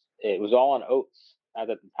it was all on oats. As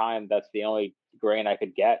at the time, that's the only grain I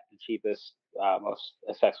could get, the cheapest, most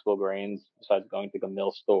accessible grains, besides going to the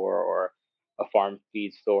mill store or a farm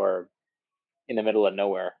feed store in the middle of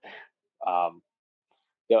nowhere. Um,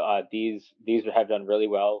 these have done really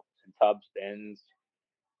well in tubs, bins,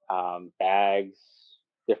 bags,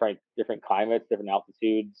 different climates, different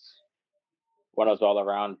altitudes. One of those all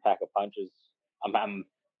around pack of punches. I'm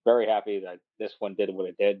very happy that this one did what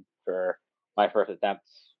it did for my first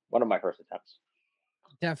attempts. One of my first attempts.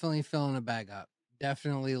 there. Definitely filling a bag up.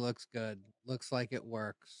 Definitely looks good. Looks like it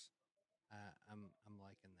works. I'm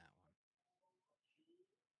liking that one.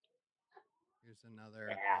 Here's another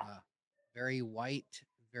Yeah. very white,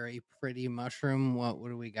 very pretty mushroom. What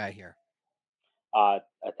do we got here? A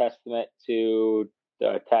testament to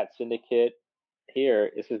the Tat Syndicate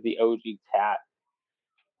here. This is the OG Tat.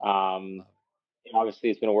 Um, Love Obviously,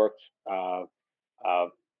 it's been worked uh,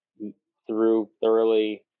 through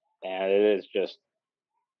thoroughly, and it is just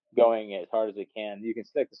going as hard as it can. You can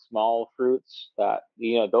stick the small fruits that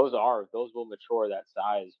those will mature that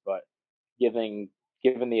size, but given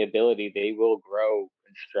given the ability, they will grow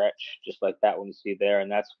and stretch, just like that one you see there.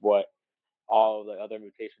 And that's what all the other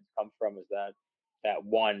mutations come from, is that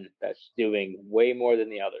one that's doing way more than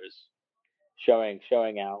the others, showing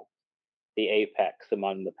out the apex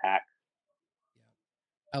among the pack.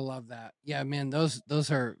 I love that. Yeah, man, those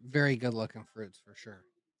are very good looking fruits for sure.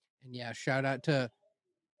 And yeah, shout out to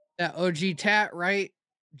that OG Tat, right?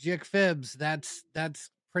 Jick Fibs. That's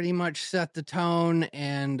pretty much set the tone,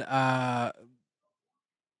 and a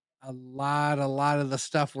lot of the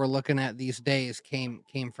stuff we're looking at these days came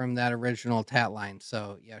from that original Tat line.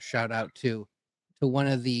 So yeah, shout out to one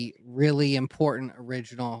of the really important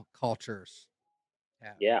original cultures.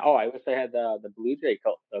 Tat Yeah. line. Oh, I wish I had the Blue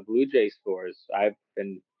Jay spores. I've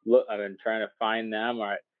been trying to find them.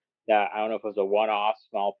 Or that I don't know if it was a one-off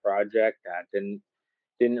small project that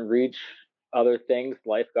didn't reach other things.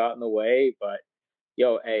 Life got in the way, but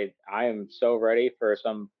yo, hey, I am so ready for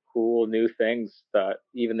some cool new things that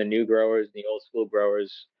even the new growers, the old school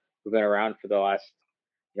growers who've been around for the last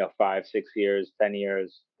 5, 6 years, 10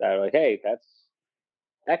 years, that are like, hey,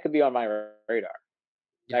 that could be on my radar.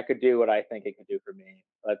 Yep. That could do what I think it could do for me.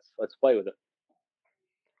 Let's play with it.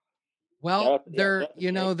 Well, Shout out to Jake.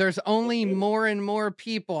 there's Jake only Fibs. more and more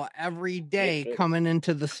people every Jake day Fibs. coming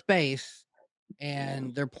into the space,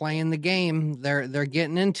 and they're playing the game. They're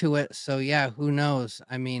getting into it. So yeah, who knows?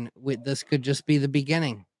 I mean, this could just be the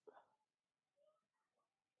beginning.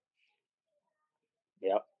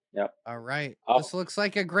 Yep. Yep. All right. Oh, This looks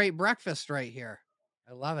like a great breakfast right here.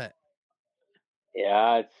 I love it.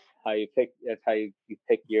 yeah. It's how you pick. That's how you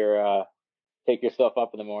pick yourself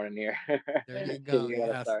up in the morning here. There you Because go. you got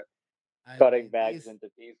to Yes. start I cutting mean, bags into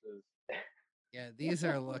pieces. these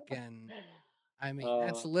are looking, I mean,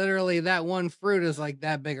 that's uh, literally that one fruit is like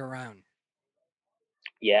that big around. That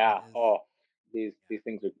yeah. is, Oh, these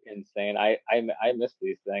things are insane. I miss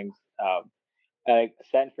these things. I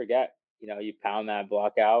set and forget. You pound that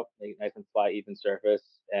block out, make it nice and flat, even surface,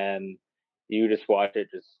 and you just watch it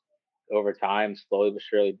just over time, slowly but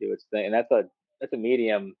surely do its thing. And that's a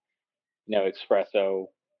medium, espresso,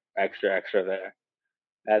 yeah, extra there.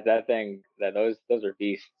 That thing that those are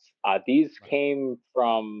beasts. These right. came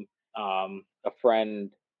from a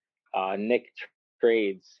friend, Nick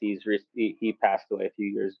Trades. He passed away a few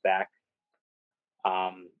years back.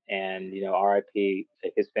 And RIP.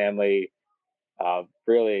 His family,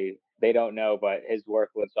 really, they don't know, but his work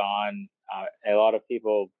lives on. A lot of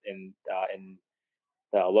people in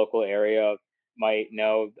the local area might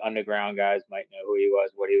know. Underground guys might know who he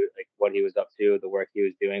was, what he was up to, the work he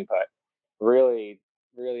was doing. But really,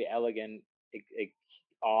 really elegant,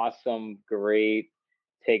 awesome, great.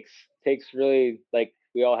 Takes takes really, like,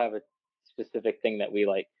 we all have a specific thing that we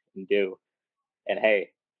like and do. And hey,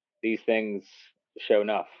 these things show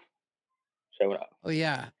enough. Show enough. Oh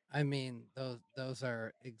yeah, I mean those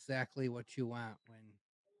are exactly what you want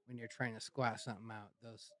when you're trying to squat something out.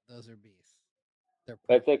 Those are beasts. They're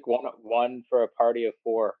That's like perfect. one for a party of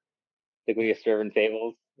four. Like when Yeah. you're serving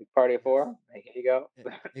tables, like, party of Yes. four. Like, here you go.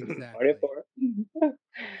 Party of Exactly. four. Yes.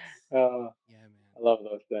 Yeah, man. I love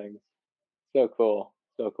those things. So cool.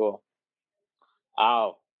 So cool.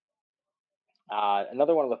 Oh,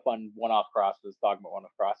 another one of the fun one-off crosses. Talking about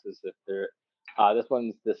one-off crosses. If they're, this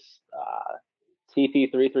one's this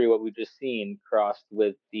TP33. What we've just seen crossed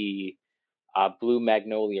with the blue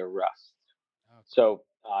magnolia rust. Oh, cool.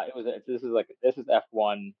 So this is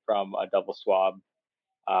F1 from a double swab.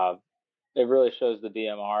 Uh, it really shows the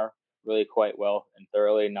DMR really quite well and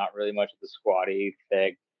thoroughly. Not really much of the squatty,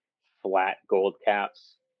 thick, flat gold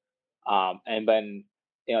caps. And then,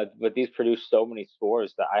 but these produce so many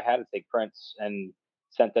spores that I had to take prints and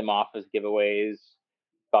sent them off as giveaways,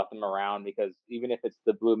 got them around, because even if it's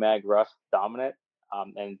the blue mag rust dominant,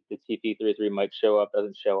 and the TP33 might show up,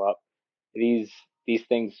 doesn't show up, these these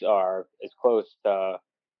things are as close to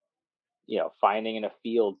finding in a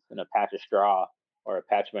field in a patch of straw or a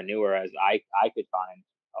patch of manure as I could find.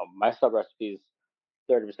 My sub recipe is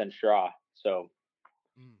 30% straw, so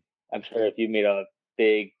Mm, I'm sure okay. if you made a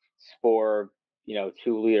big spore,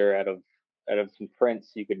 2 liter out of some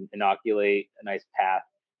prints, you could inoculate a nice path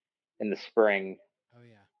in the spring. Oh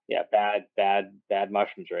yeah. Yeah, bad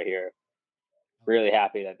mushrooms right here. Oh yeah. Really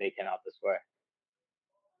happy that they came out this way.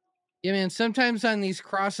 Yeah, man. Sometimes on these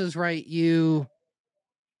crosses, right, you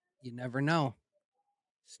never know.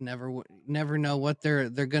 Just never know what they're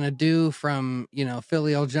gonna do from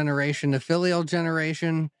filial generation to filial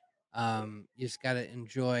generation. You just gotta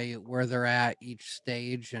enjoy where they're at each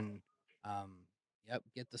stage, and yep,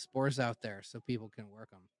 get the spores out there so people can work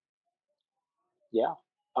them. Yeah,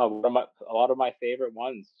 a lot of my favorite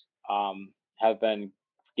ones have been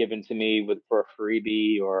given to me for a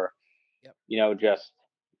freebie, or Yep. just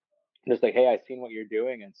Just like, hey, I've seen what you're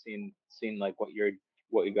doing and seen like what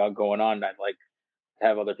you got going on. I'd like to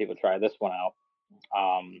have other people try this one out.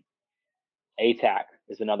 Um, ATAC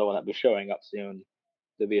is another one that will be showing up soon.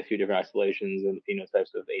 There'll be a few different isolations and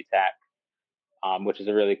phenotypes of ATAC, which is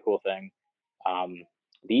a really cool thing. Um,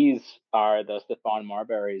 these are the Stefan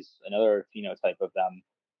Marberries, another phenotype of them.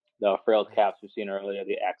 The frilled Nice. caps we've seen earlier,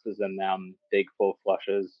 the X's in them, big full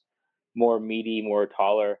flushes, more meaty, more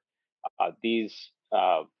taller. These,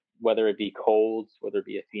 whether it be colds, whether it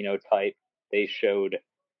be a phenotype, they showed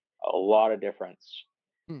a lot of difference.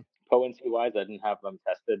 Hmm. Potency wise, I didn't have them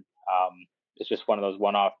tested. It's just one of those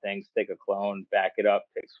one-off things. Take a clone, back it up,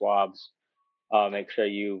 take swabs, make sure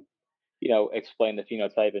explain the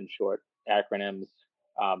phenotype in short acronyms.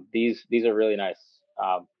 These are really nice.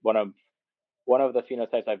 One of the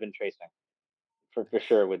phenotypes I've been tracing for Nice.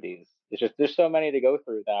 sure with these. It's just there's so many to go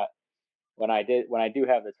through that when I do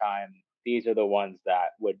have the time, these are the ones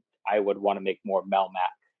that I would want to make more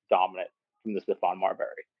Melmac dominant from the Stefan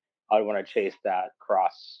Marbury. I would want to chase that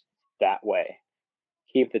cross that way.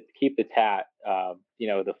 Keep the tat,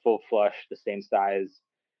 the full flush, the same size,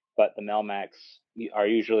 but the Melmacs are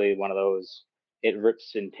usually one of those. It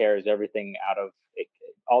rips and tears everything out of it,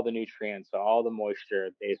 all the nutrients, all the moisture.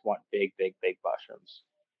 They just want big, big, big mushrooms.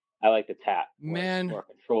 I like the tat where it's Man, more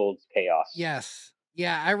controlled chaos. yes.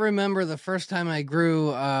 Yeah, I remember the first time I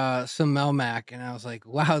grew some Melmac and I was like,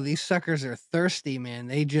 wow, these suckers are thirsty, man.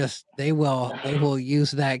 They will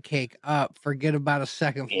use that cake up. Forget about a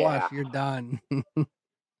second Yeah, flush, you're done.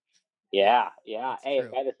 Yeah, yeah. it's Hey,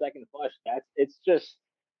 true. by the second flush, it's just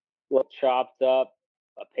what chopped up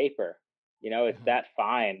a paper. It's Mhm. that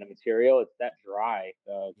fine. The material, it's that dry.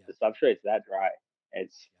 The Yep, substrate's that dry.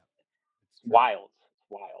 It's yep. It's true. wild. It's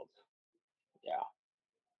wild. Yeah.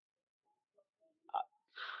 Uh,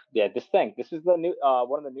 yeah. This is the new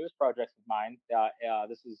one of the newest projects of mine.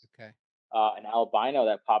 This is Okay. an albino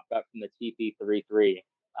that popped up from the TP33.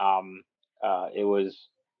 Um, it was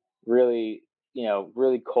really,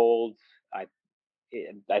 really cold. I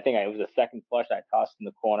I think it was a second flush I tossed in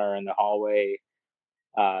the corner in the hallway.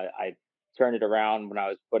 I turned it around when I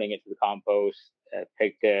was putting it to the compost,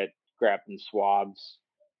 picked it, grabbed some swabs,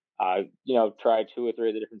 tried two or three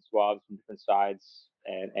of the different swabs from different sides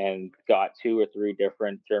and got two or three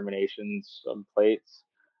different germinations on plates.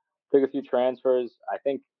 Took a few transfers. I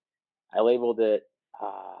think I labeled it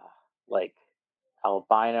uh, like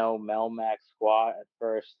albino Melmac squat at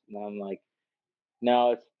first, and then I'm like,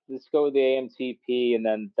 no, let's go with the AMTP, and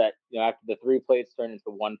then that after the three plates turned into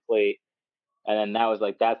one plate, and then that was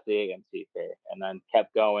like that's the AMTP, and then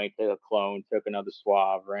kept going, took a clone, took another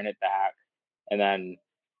swab, ran it back, and then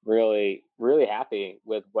really really happy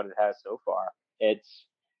with what it has so far. It's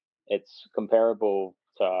comparable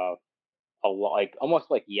to like almost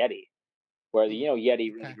like Yeti, where Mm,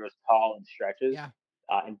 Yeti really okay. grows tall and stretches, Yeah.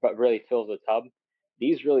 but really fills the tub.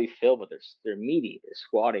 These really fill, but they're meaty, they're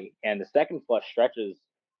squatty, and the second flush stretches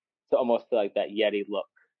to almost like that Yeti look.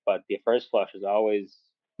 But the first flush is always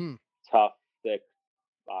Hmm. tough, thick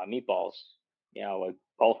meatballs. Like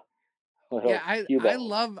both Yeah, little I cue I balls.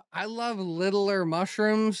 love I love littler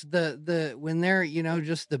mushrooms. The when they're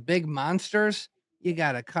just the big monsters, you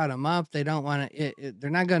gotta cut them up. They don't want to. They're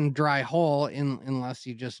not gonna dry whole unless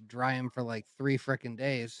you just dry them for like 3 freaking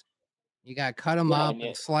days. You gotta cut them Yeah, up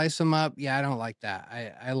and slice them up. Yeah, I don't like that.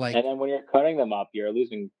 I and like. then when you're cutting them up, you're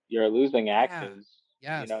losing Yeah. actives.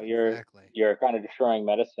 Yes. You're Exactly. you're kind of destroying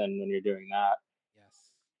medicine when you're doing that.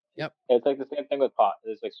 Yes. Yep. It's like the same thing with pot.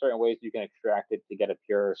 There's like certain ways you can extract it to get a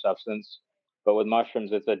pure substance, but with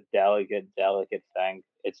mushrooms, it's a delicate, delicate thing.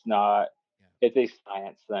 It's not. Yeah. It's a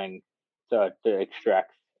science thing to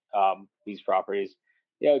extract these properties.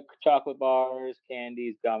 Chocolate bars,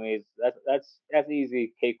 candies, gummies. That's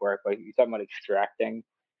easy cakework. But you're talking about extracting.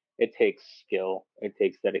 It takes skill. It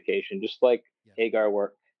takes dedication. Just like Yes. agar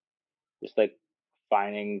work. Just like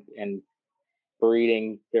finding and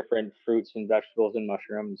breeding different fruits and vegetables and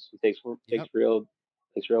mushrooms. It takes Yep.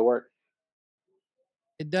 takes real work.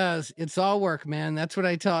 It does. It's all work, man. That's what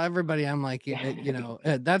I tell everybody. I'm like,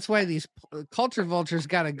 that's why these culture vultures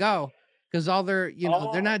got to go because all they're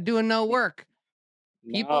Oh not doing no work.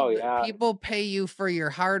 no, yeah, People pay you for your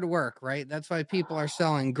hard work, right? That's why people are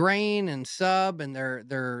selling grain and sub, and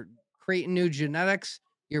they're creating new genetics.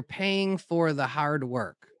 You're paying for the hard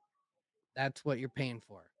work. That's what you're paying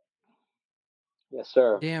for. yes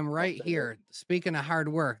sir, Damn yes right sir. here. Speaking of hard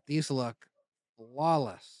work, these look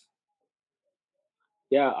flawless.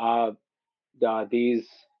 Yeah, these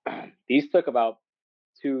these took about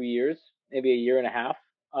 2 years, maybe a year and a half,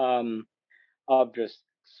 um, of just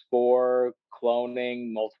spore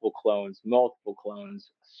cloning, multiple clones,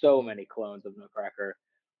 so Hmm. many clones of Nutcracker.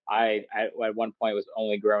 I at one point was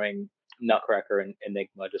only growing Nutcracker and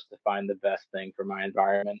Enigma just to find the best thing for my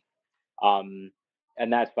environment. Um,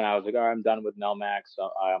 and that's when I was like, all right, I'm done with Nelmax. So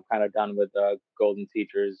I'm kind of done with the Golden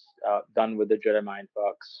Teachers, done with the Jedi Mind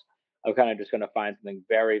Fucks. I'm kind of just going to find something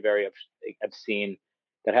very, very obscene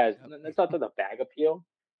that has, Yep. that's not the bag appeal,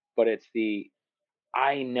 but it's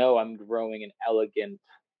I know I'm growing an elegant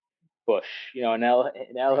bush, an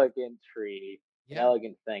Right. elegant tree, an Yeah.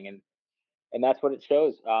 elegant thing. And that's what it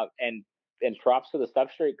shows. And props to the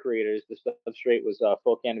substrate creators. The substrate was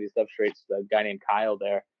full canopy substrates. The guy named Kyle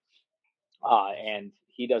there, Awesome. and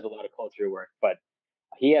he does a lot of culture work. But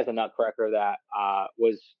he has a nutcracker that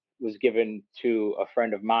was given to a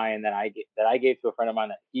friend of mine that I gave to a friend of mine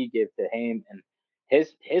that he gave to him, and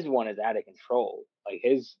his one is out of control. Like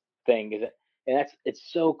his thing is, and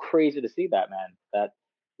it's so crazy to see that, man. That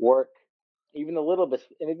work, even the little bit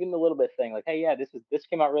thing, like, hey, yeah, this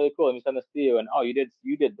came out really cool. Let me send this to you, and oh, you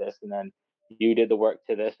did this, and then you did the work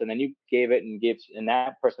to this, and then you gave it and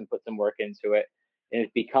that person put some work into it, and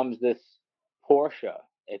it becomes this Porsche.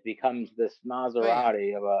 It becomes this Oh yeah.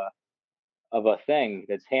 Maserati of a Yeah. thing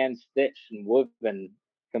that's hand stitched and woven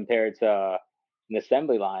compared to an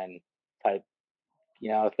assembly line type,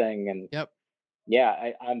 thing. And Yep.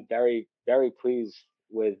 yeah, I'm very, very pleased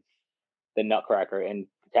with the Nutcracker and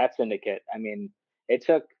Cat Syndicate. I mean, it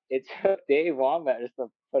took Dave Wombat just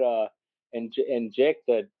to put and Jake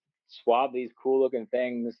to swab these cool looking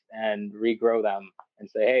things and regrow them and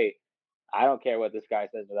say, hey, I don't care what this guy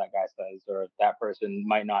says or that guy says or that person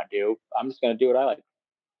might not do. I'm just gonna do what I like.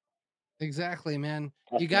 Exactly, man.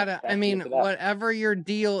 You Testament, gotta, I mean, testament to that. whatever your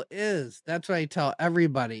deal is, that's what I tell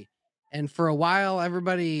everybody. And for a while,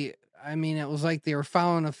 everybody, I mean, it was like they were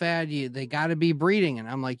following a fad. They gotta be breeding. And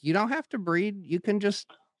I'm like, you don't have to breed. You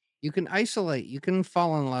can isolate. You can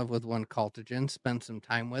fall in love with one cultigen, spend some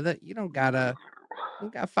time with it. You don't gotta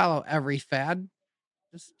follow every fad.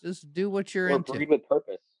 Just do what you're Or into. breed with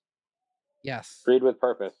purpose. Yes. Breed with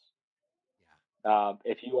purpose. Yeah.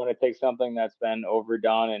 If you want to take something that's been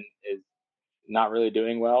overdone and is not really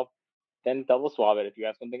doing well, then double swab it if you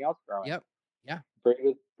have something else growing. Yep. Yeah.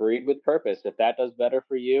 Breed with purpose. If that does better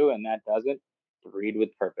for you and that doesn't, breed with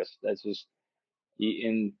purpose. That's just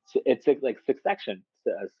in it's like succession.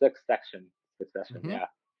 Mm-hmm. Yeah,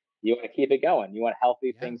 you want to keep it going. You want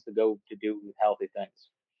healthy Yeah. things to go to do with healthy things.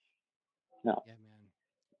 No, Yeah, man.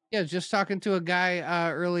 Yeah, just talking to a guy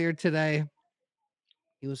earlier today.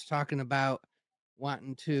 He was talking about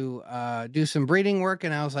wanting to do some breeding work,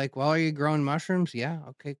 and I was like, "Well, are you growing mushrooms?" Yeah.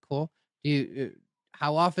 Okay. Cool. Do you?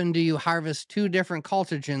 How often do you harvest two different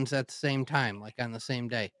cultigens at the same time, like on the same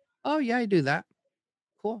day? Oh yeah, I do that.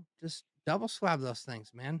 Cool. Just double swab those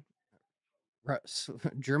things, man.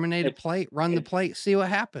 Germinate a it's plate, run the it's plate, see what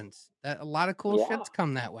happens. That a lot of cool yeah, shits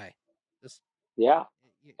come that way. Just yeah,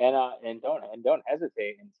 y- and don't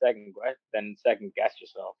hesitate and second guess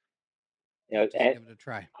yourself. yeah, just And give it a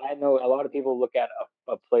try. I know a lot of people look at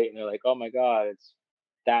a plate and they're like, "Oh my god, it's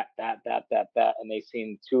that," and they've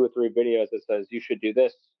seen two or three videos that says you should do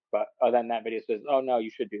this, but then that video says, "Oh no,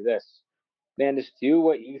 you should do this." Man, just do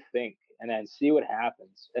what you think and then see what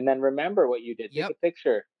happens, and then remember what you did. Take a Yep.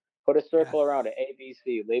 picture, put a Yes. circle around it. A B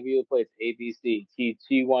C. Label the plates A B C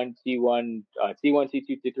T1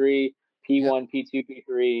 T2 T3 Yep. P1 P2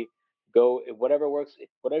 P3. Go whatever works,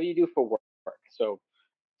 whatever you do for work. So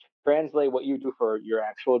translate what you do for your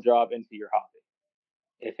actual job into your hobby.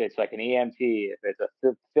 If it's like an EMT, if it's a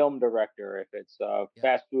film director, if it's a Yep.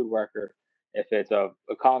 fast food worker, if it's a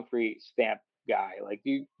concrete stamp guy, like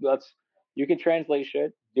you can translate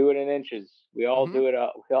shit, do it in inches. We all Mhm. do it.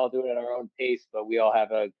 We all do it at our own pace, but we all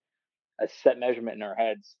have a set measurement in our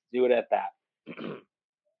heads. Do it at that,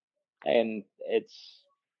 and it's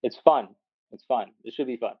fun. It's fun. It should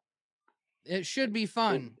be fun. It should be This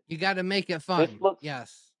fun. You gotta make it this fun. looks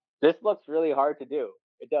Yes. this looks really hard to do.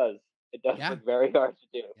 It does. It does Yeah. look very hard to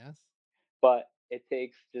do, Yes. but it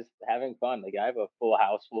takes just having fun. Like I have a full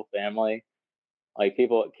house, full family, like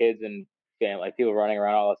people, kids and family, like people running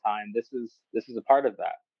around all the time. This is a part of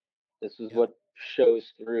that. This is Yep. what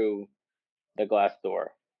shows through the glass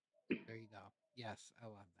door. There you go. Yes, I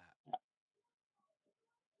love that.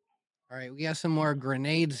 All right, we got some more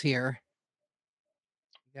grenades here.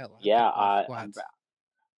 We got a Yeah, couple of I'm squats.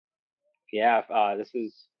 yeah. This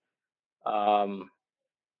is um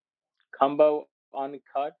Cumbo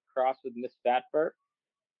Uncut crossed with Miss Fatbert,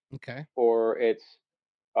 Okay. or it's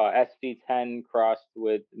SV10 crossed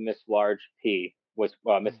with Miss Large P, was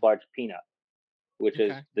Miss Mm. Large Peanut, which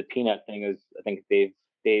is Okay. the peanut thing is I think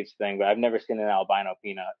Dave's thing, but I've never seen an albino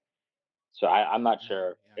peanut, so I'm not Oh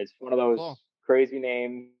sure. yeah. It's one of those Cool. crazy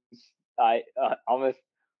names. I almost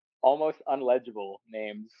almost unlegible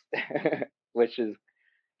names, which is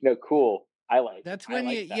Yeah. cool. I like That's I when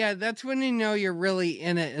like that. that's when you know you're really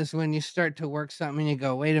in it, is when you start to work something and you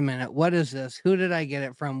go, "Wait a minute, what is this? Who did I get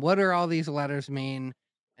it from? What are all these letters mean?"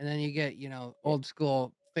 And then you get, Yeah. old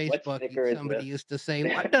school What Facebook, sticker is somebody this? used to say,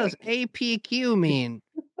 "What does APQ mean?"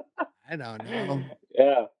 I don't know.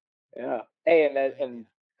 Yeah, yeah. Hey, and No then idea.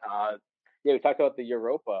 uh, yeah, we talked about the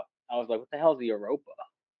Europa. I was like, what the hell is the Europa?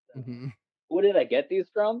 Mhm. Who did I get these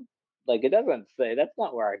from? Like, it doesn't say. That's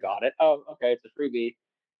not where I Yep. got it. Oh, okay, it's a freebie.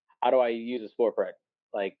 How do I use a spore print?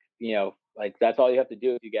 Like, like that's all you have to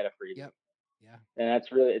do if you get a freebie, Yep. Yeah. and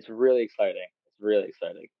it's really exciting. It's really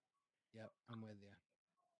exciting. Yep. I'm with you.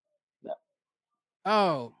 Yeah,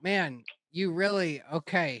 Oh, man, you really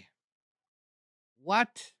okay.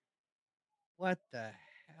 What what the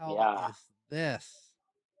hell yeah, is this?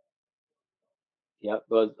 yep.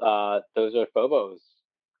 Those are Phobos.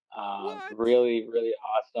 What? Really, Man.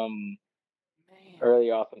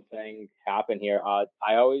 really awesome thing happened here.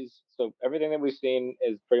 I always so everything that we've seen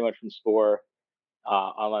is pretty much from Spore,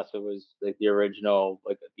 unless it was like the original,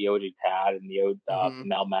 like the OG Tad and the Mhm.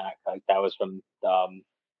 Melmac. Like that was from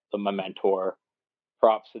my mentor.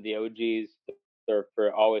 Props to the OGs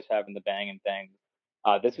for always having the banging thing.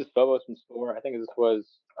 This is Yep. Phobos from Spore. I think this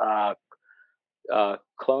was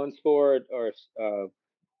Clone Spore or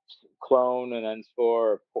Clone and then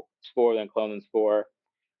Spore, Spore then Clone and Spore.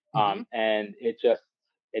 Mhm. And it just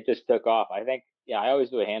took off. I think, yeah, I always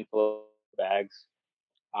do a handful of bags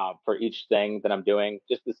for each thing that I'm doing,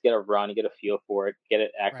 just to get a run, get a feel for it, get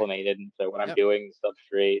it Right. acclimated. And so what I'm Yep. doing, the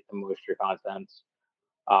substrate, the moisture contents,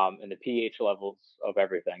 and the pH levels of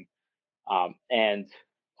everything. And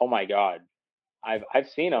oh my God, I've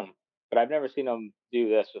seen them, but I've never seen them do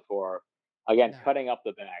this before. Again, No. cutting up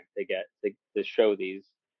the bag to show these.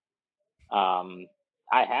 Um,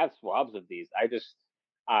 I have swabs of these. I just,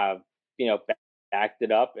 uh, you know, backed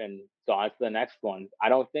it up and gone to the next one. I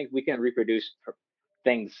don't think we can reproduce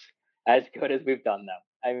things as good as we've done them.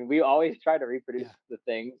 I mean, we always try to reproduce Yeah. the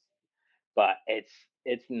things, but it's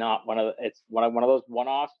not it's one of those one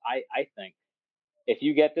offs. I think if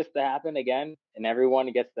you get this to happen again, and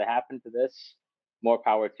everyone gets to happen to this, more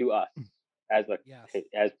power to us Mm. as a Yes.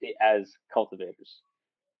 as cultivators.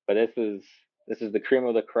 But this is the cream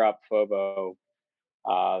of the crop, Phobo.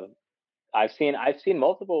 uh, I've seen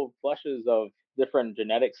multiple flushes of different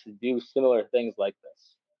genetics do similar things like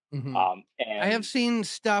this. Mhm. I have And seen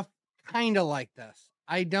stuff kinda like this.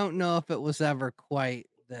 I don't know if it was ever quite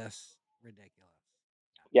this ridiculous.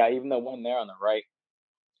 yeah, even the one there on the right,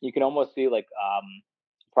 you can almost see like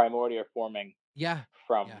primordia forming Yeah.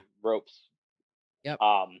 from Yeah. ropes. Yep.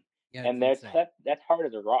 Um, Yeah, it's and that's insane. that's hard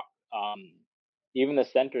as a rock. Even the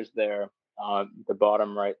centers there, the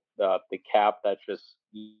bottom right, the cap that's just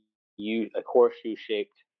a horseshoe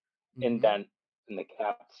shaped Mhm. indent in the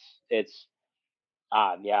caps. It's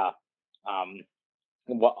yeah. Um,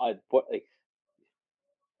 what like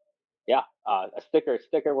yeah,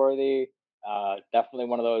 sticker worthy. Definitely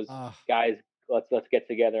one of those Ugh. guys. Let's get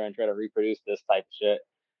together and try to reproduce this type of shit.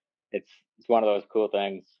 It's it's one of those cool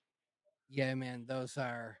things. Yeah, man, those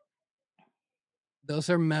are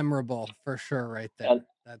memorable for sure right And there.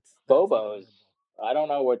 That's Phobos. memorable. I don't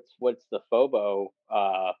know what's the Phobo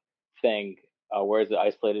thing. Where is it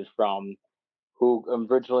isolated from? Who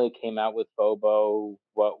originally came out with Phobo?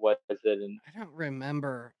 What is it? And I don't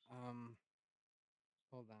remember,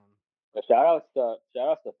 hold on. shout outs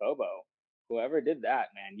to Phobo. Whoever did that,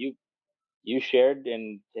 man, you shared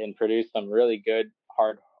and produced some really good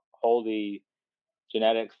hard holdy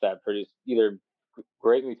genetics that produce either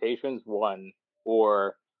great mutations, one,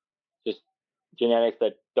 or just genetics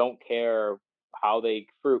that don't care how they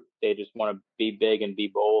fruit. They just want to be big and be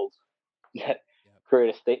bold. That Yep.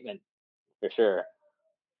 create a statement for sure.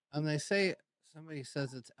 They say somebody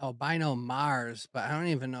says it's albino Mars, but I don't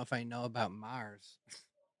even know if I know about Mars.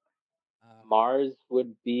 Um, Mars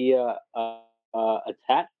would be a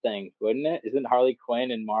tat thing, wouldn't it? Isn't Harley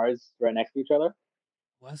Quinn and Mars right next to each other?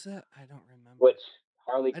 was it? I don't remember. Which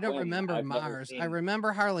Harley I don't Quinn remember I've never Mars. I seen.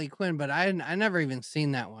 remember Harley Quinn, but I never even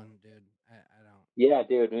seen that one, dude. I don't. Yeah,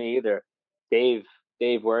 dude, me either. Dave,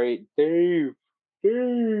 Dave, where are you?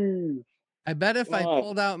 Dave, I bet if come I on.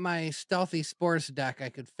 pulled out my stealthy spores deck, I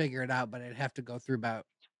could figure it out, but I'd have to go through about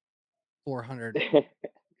 400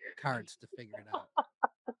 cards to figure it out.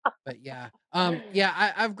 But yeah,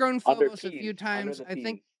 yeah, I've grown Under phobos a P's, few under times. the I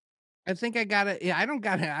think P's. I think I got it. Yeah, I don't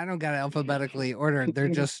got it alphabetically ordered. They're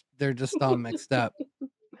just all mixed up.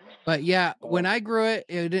 But yeah, when Oh, I grew it,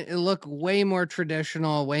 it looked way more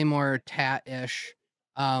traditional, way more tat-ish.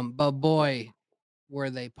 But boy, were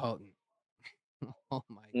they potent. Oh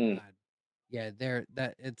my mm. god. Yeah, there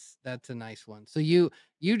that's a nice one. So you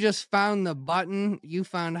just found the button, you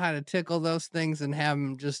found how to tickle those things and have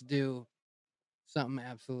them just do something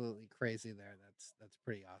absolutely crazy there. That's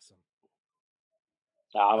pretty awesome.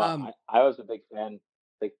 Um, I was a big fan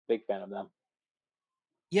of them.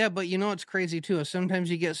 yeah, but you know what's crazy too is sometimes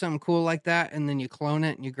you get something cool like that and then you clone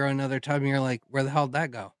it and you grow another tub and you're like, where the hell did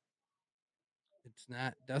that go? It's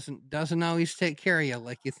not doesn't always take care of you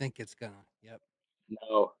like you think it's gonna. Yep.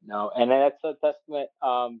 No, no, and that's a testament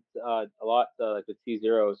a lot to like the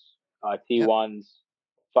T0s, Yep. T1s,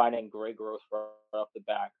 finding great growth right off the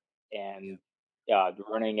back Yep. and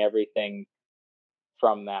running everything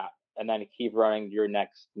from that, and then keep running your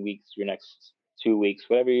next weeks, your next 2 weeks,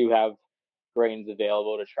 whatever you have grains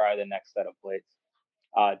available to try the next set of plates.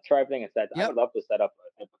 Try everything instead. I Yep. would love to set up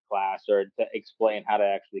a class or to explain how to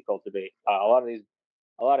actually cultivate. A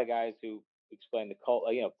lot of guys who explain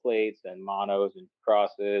the plates and monos and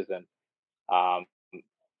crosses and um,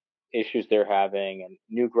 issues they're having, and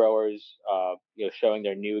new growers, showing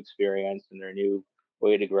their new experience and their new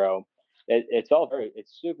way to grow.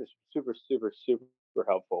 It's super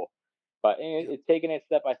helpful. But Yep. taking it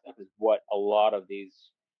step by step is what a lot of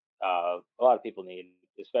people need,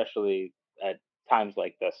 especially at times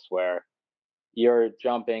like this where you're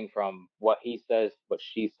jumping from what he says, what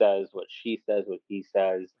she says, what she says, what he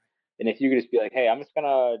says. And if you could just be like, hey, I'm just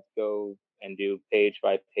gonna go and do page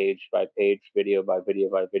by page by page, video by video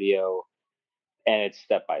by video, and it's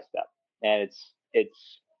step by step. And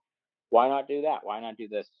it's why not do that? Why not do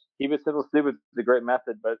this? Keep it simple, stupid is a great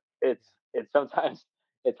method, but Yeah. it's sometimes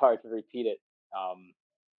it's hard to repeat it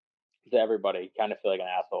to everybody. Kind of feel like an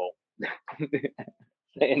asshole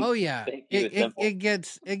saying Oh yeah. keep it simple. It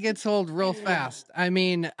gets old real fast. I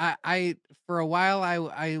mean, I for a while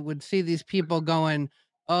I would see these people going,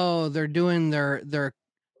 "Oh, they're doing they're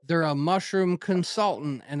a mushroom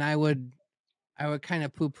consultant." And I would kind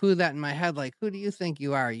of poo-poo that in my head like, "Who do you think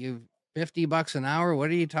you are? You 50 bucks an hour? What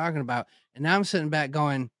are you talking about?" And now I'm sitting back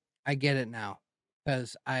going, "I get it now."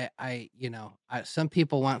 Cuz some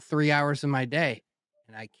people want 3 hours of my day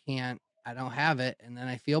and I don't have it and then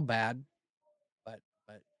I feel bad, but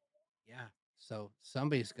yeah. So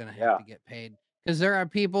somebody's gonna have Yeah, to get paid because there are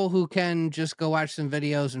people who can just go watch some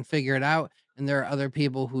videos and figure it out, and there are other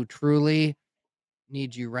people who truly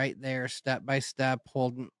need you right there, step by step,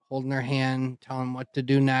 holding their hand, telling them what to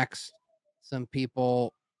do next. Some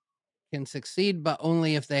people can succeed, but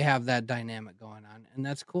only if they have that dynamic going on, and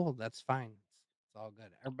that's cool. That's fine. It's all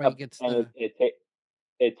good. Everybody gets and the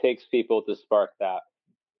it takes people to spark that.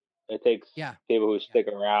 It takes yeah, people who yeah, stick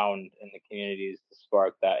around in the communities to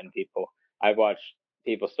spark that in people. I've watched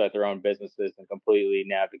people start their own businesses and completely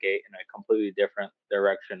navigate in a completely different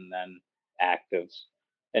direction than actives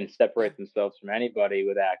and yeah. separate themselves from anybody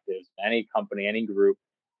with actives, any company, any group.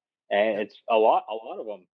 And Yep. it's a lot of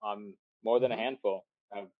them. More than a Hmm. handful.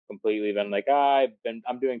 I've completely been like,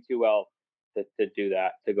 I'm doing too well to do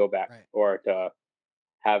that, to go back Right. or to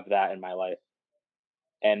have that in my life.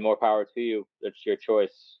 And more power to you. It's your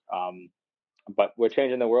choice. But we're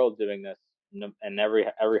changing the world doing this, and every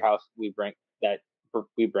Yeah. house that we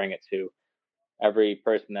bring it to, every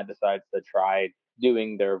person that decides to try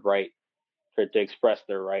doing their right to express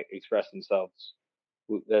their right, express themselves.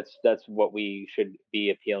 That's what we should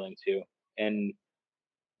be appealing to, and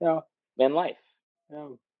know, in life. You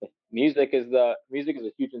know, music is a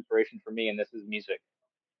huge inspiration for me, and this is music.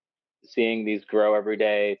 Seeing these grow every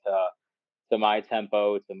day to my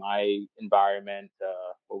tempo, to my environment,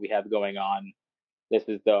 what we have going on. This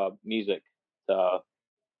is the music to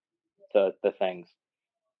the things.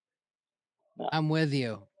 Yeah, I'm with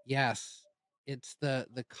you. Yes. It's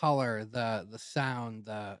the color, the sound,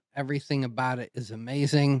 the everything about it is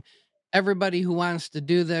amazing. Everybody who wants to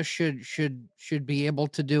do this should be able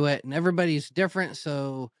to do it, and everybody's different,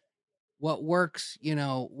 so what works,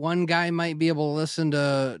 one guy might be able to listen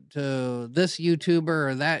to this YouTuber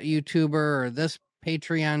or that YouTuber or this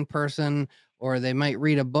Patreon person, or they might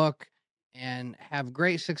read a book and have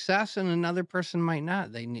great success, and another person might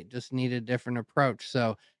not. Just need a different approach.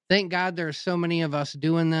 So thank God there's so many of us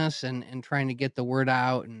doing this and trying to get the word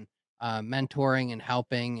out and mentoring and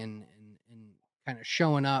helping and kind of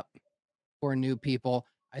showing up for new people.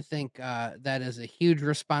 I think that is a huge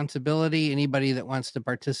responsibility. Anybody that wants to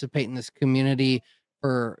participate in this community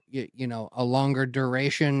for a longer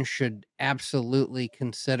duration should absolutely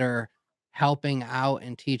consider helping out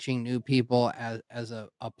and teaching new people as a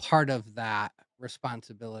part of that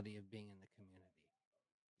responsibility of being in the community.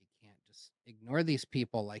 You can't just ignore these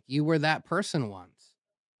people like you were that person once.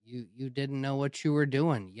 You didn't know what you were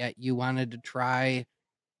doing, yet you wanted to try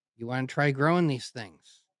growing these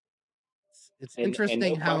things. it's And no interesting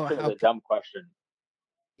question is how a dumb question.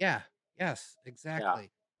 yeah, yes, Yeah,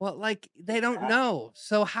 exactly. Well, like, they don't ha- know,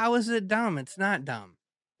 so how is it dumb? It's not dumb.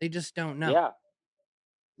 They just don't know. yeah,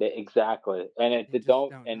 exactly. And They it just don't,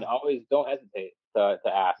 don't and know. always don't hesitate to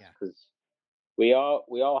ask, Yeah. because we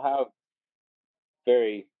all have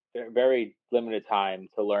very limited time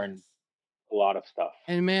to learn Yes. a lot of stuff.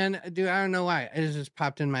 And man, dude, I don't know why. It just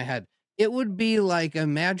popped in my head. It would be like,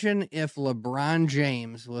 imagine if LeBron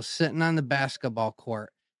James was sitting on the basketball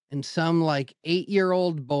court and some like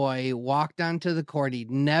 8-year-old boy walked onto the court.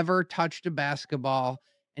 He'd never touched a basketball,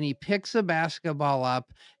 and he picks a basketball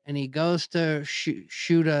up and he goes to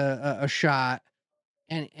shoot a shot,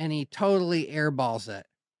 and he totally airballs it.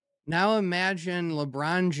 Now imagine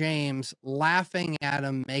LeBron James laughing at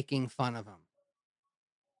him, making fun of him.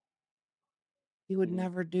 He would Mhm.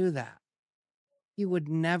 never do that. He would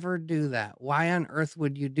never do that. Why on earth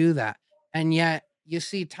would you do that? And yet you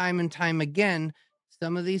see time and time again,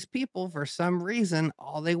 some of these people, for some reason,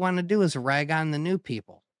 all they want to do is rag on the new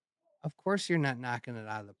people. Of course, you're not knocking it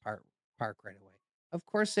out of the park right away. Of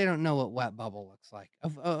course, they don't know what wet bubble looks like.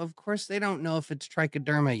 Of course, they don't know if it's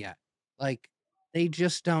trichoderma yet. Like, they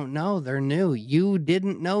just don't know. They're new. You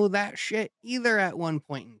didn't know that shit either at one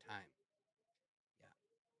point in time.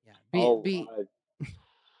 Yeah, yeah. Oh,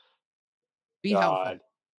 Be God. helpful.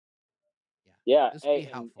 Yeah, Yeah, just be hey,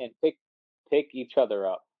 helpful. and pick each other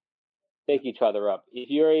up. Yep. Pick each other up. If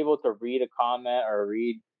you're able to read a comment or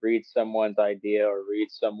read someone's idea or read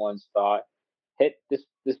someone's thought, hit just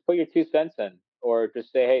put your 2 cents in, or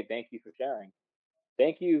just say, hey, thank you for sharing.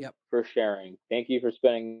 Thank you Yep. for sharing. Thank you for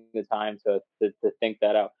spending the time to think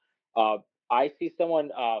that out. Uh, I see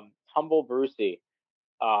someone, Humble Brucey,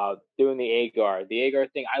 doing the agar. The agar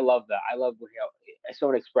thing, I love that. I love,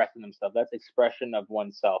 someone expressing themselves. That's expression of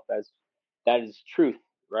oneself. That is truth,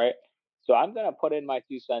 right? So I'm gonna put in my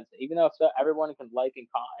 2 cents, even though everyone can like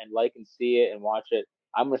and see it and watch it.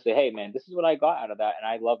 I'm gonna say, hey man, this is what I got out of that, and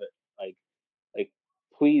I love it. Like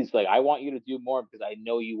please, like I want you to do more because I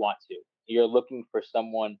know you want to. You're looking for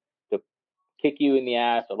someone to kick you in the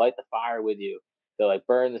ass or light the fire with you, to like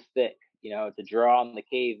burn the stick, to draw on the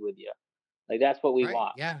cave with you. Like that's what we Right.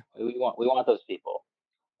 want. Yeah. We want those people.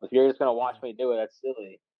 If you're just gonna watch Yeah. me do it, that's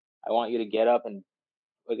silly. I want you to get up and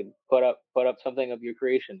we can put up something of your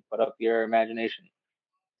creation, put up your imagination.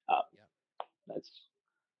 Uh, Yeah. that's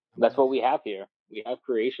I'm that's with what you. we have here. We have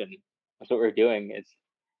creation. That's what we're doing.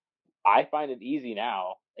 I find it easy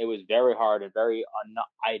now. It was very hard and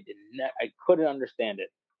I couldn't understand it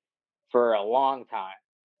for a long time,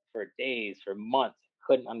 for days, for months.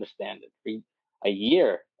 Couldn't understand it for a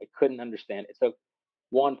year. I couldn't understand it. It took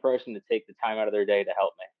one person to take the time out of their day to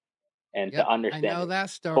help me and to Yep. I understand know it.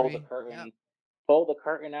 that Pull the story. Yep. curtain, pull the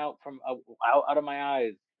curtain out from out of my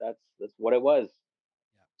eyes. That's what it was.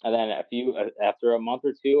 Yep. And then after a month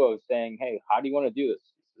or two, I was saying, "Hey, how do you want to do this?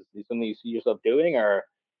 Is this something you see yourself doing, or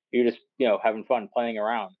you're just having fun playing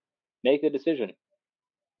around? Make a decision.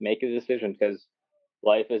 Make a decision because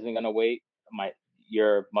life isn't gonna wait. My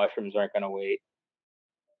Your mushrooms aren't gonna wait.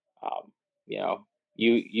 Um, you know,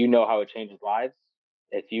 Yes. you know how it changes lives.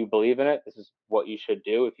 If you believe in it, this is what you should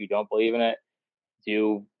do. If you don't believe in it,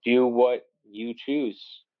 do what you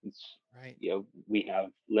choose. It's Right. we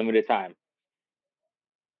have limited time.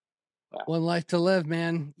 Yeah, One life to live,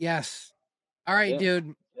 man. Yes. All that's right, it. dude.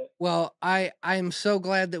 That's it. Well, I'm so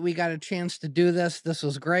glad that we got a chance to do this. This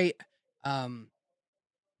was great. Um,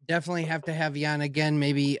 Definitely have to have you on again.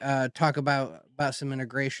 Maybe talk about some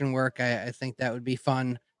integration work. I think that would be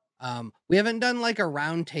fun. We haven't done like a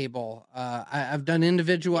round table. I've done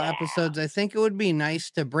individual Yeah. episodes. I think it would be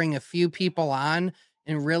nice to bring a few people on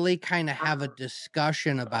and really kind of have a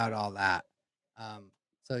discussion about all that. Um,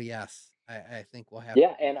 so yes, I think we'll have to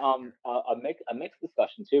Yeah, do and that here. a mixed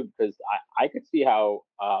discussion too, because I could see how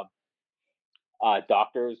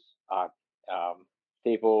doctors, uh,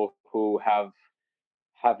 people who have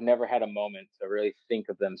never had a moment to really think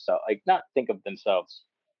of themselves, like not think of themselves,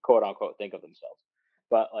 quote unquote, think of themselves,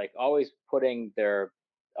 but like always putting their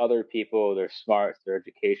other people, their smarts, their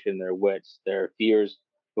education, their wits, their fears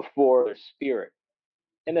before their spirit.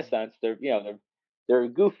 In a Mhm. sense, their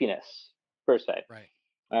goofiness per se. Right.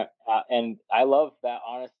 And I love that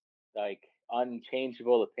honest, like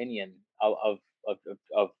unchangeable opinion of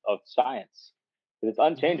science. 'Cause it's Hmm.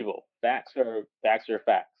 unchangeable. Facts are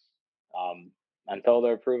facts. Until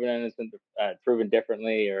they're proven innocent, proven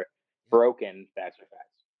differently, or Yep. broken, facts are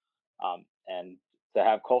facts. And to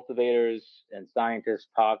have cultivators and scientists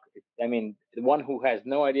talk, I mean, the one who has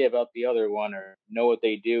no idea about the other one or know what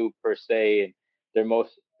they do per se, and their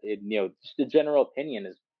just the general opinion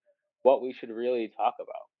is what we should really talk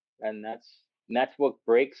about. And And that's what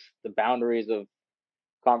breaks the boundaries of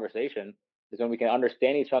conversation, is when we can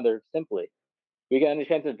understand each other simply. We can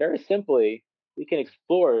understand it very simply. We can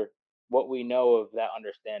explore what we know of that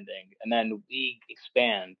understanding, and then we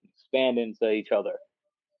expand into each other.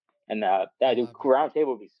 And I that love it. round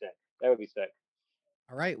table would be sick. That would be sick.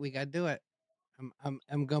 All right, we got to do it.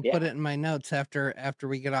 I'm gonna put Yeah. it in my notes after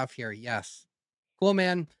we get off here. Yes. Cool,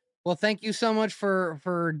 man. Well, thank you so much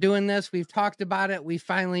for doing this. We've talked about it. We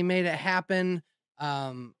finally made it happen.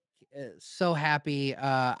 Um, so happy.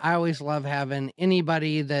 I always love having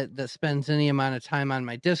anybody that spends any amount of time on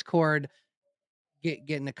my Discord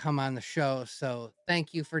getting to come on the show. So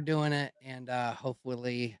thank you for doing it, and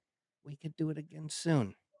hopefully we could do it again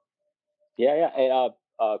soon. Yeah, yeah. Hey,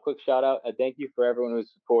 quick shout out. Thank you for everyone who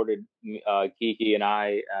supported Geeky and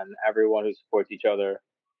I, and everyone who supports each other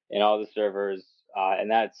in all the servers.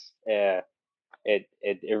 And that's it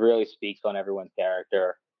really speaks on everyone's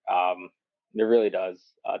character. Um, it really does.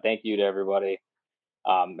 Thank you to everybody,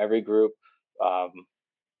 every group. Um,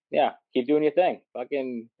 yeah, keep doing your thing.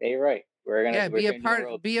 Fucking, hey, you're right. Yeah, We're changing the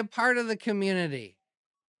world. be a part of the community.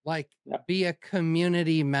 Like, Yeah. be a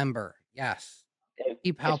community member. Yes.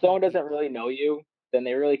 Keep If helping someone doesn't people. really know you, then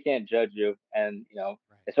they really can't judge you. And Right.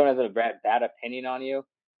 if someone has a bad opinion on you,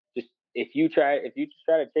 just if you just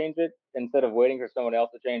try to change it instead of waiting for someone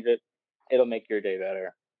else to change it, it'll make your day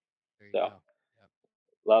better. There you So go. Yep.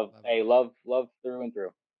 love, Love it. hey, love through and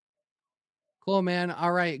through. Cool, man.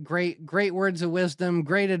 All right. Great words of wisdom.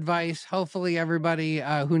 Great advice. Hopefully everybody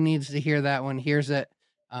who needs to hear that one hears it.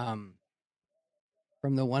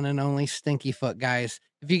 From the one and only StinkyFoot, guys.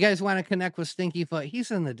 If you guys want to connect with StinkyFoot, he's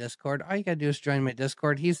in the Discord. All you gotta do is join my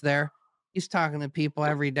Discord. He's there. He's talking to people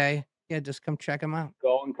every day. Yeah, just come check him out.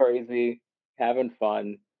 Going crazy, having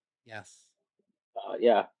fun. Yes.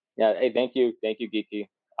 Yeah, yeah. Hey, thank you, Geeky.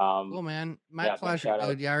 Cool, man. My Yeah, big pleasure, shout out.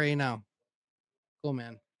 dude. You already know. Cool,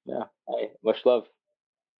 man. Yeah, hey, much love.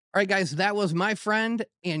 All right, guys, that was my friend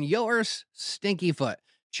and yours, StinkyFoot.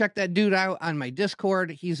 Check that dude out on my Discord.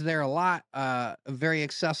 He's there a lot. A very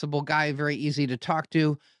accessible guy, very easy to talk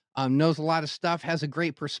to. Knows a lot of stuff, has a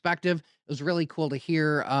great perspective. It was really cool to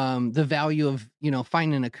hear the value of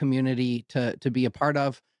finding a community to be a part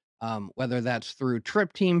of, whether that's through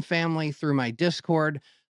Trip Team family, through my Discord,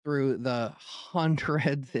 through the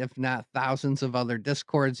hundreds, if not thousands, of other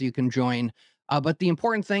Discords you can join. But the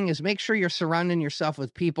important thing is make sure you're surrounding yourself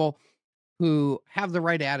with people who have the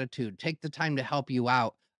right attitude, take the time to help you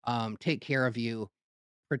out, take care of you,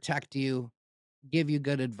 protect you, give you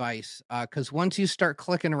good advice. Because once you start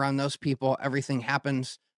clicking around those people, everything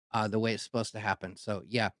happens the way it's supposed to happen. So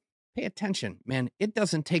yeah, pay attention, man. It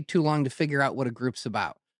doesn't take too long to figure out what a group's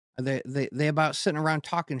about. Are they about sitting around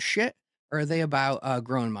talking shit, or are they about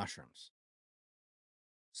growing mushrooms?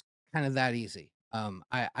 Kind of that easy.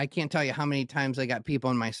 I can't tell you how many times I got people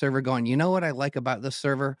on my server going, you know what I like about this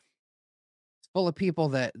server? It's full of people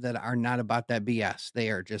that are not about that BS.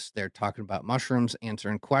 They're talking about mushrooms,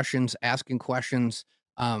 answering questions, asking questions.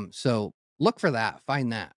 So look for that,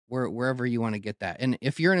 find that wherever you want to get that. And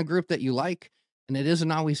if you're in a group that you like and it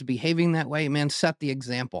isn't always behaving that way, man, set the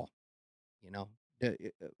example. You know,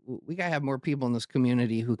 we gotta have more people in this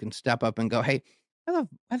community who can step up and go, hey, why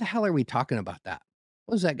the hell are we talking about that?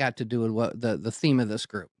 What does that got to do with what the theme of this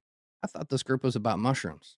group? I thought this group was about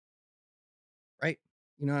mushrooms, right?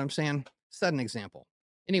 You know what I'm saying? Set an example.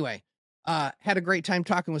 Anyway, had a great time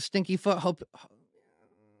talking with StinkyFoot.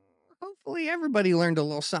 Hopefully everybody learned a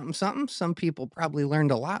little something, something. Some people probably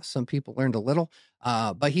learned a lot. Some people learned a little.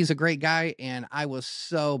 But he's a great guy, and I was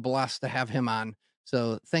so blessed to have him on.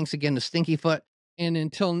 So thanks again to StinkyFoot. And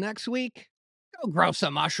until next week, go grow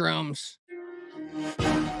some mushrooms.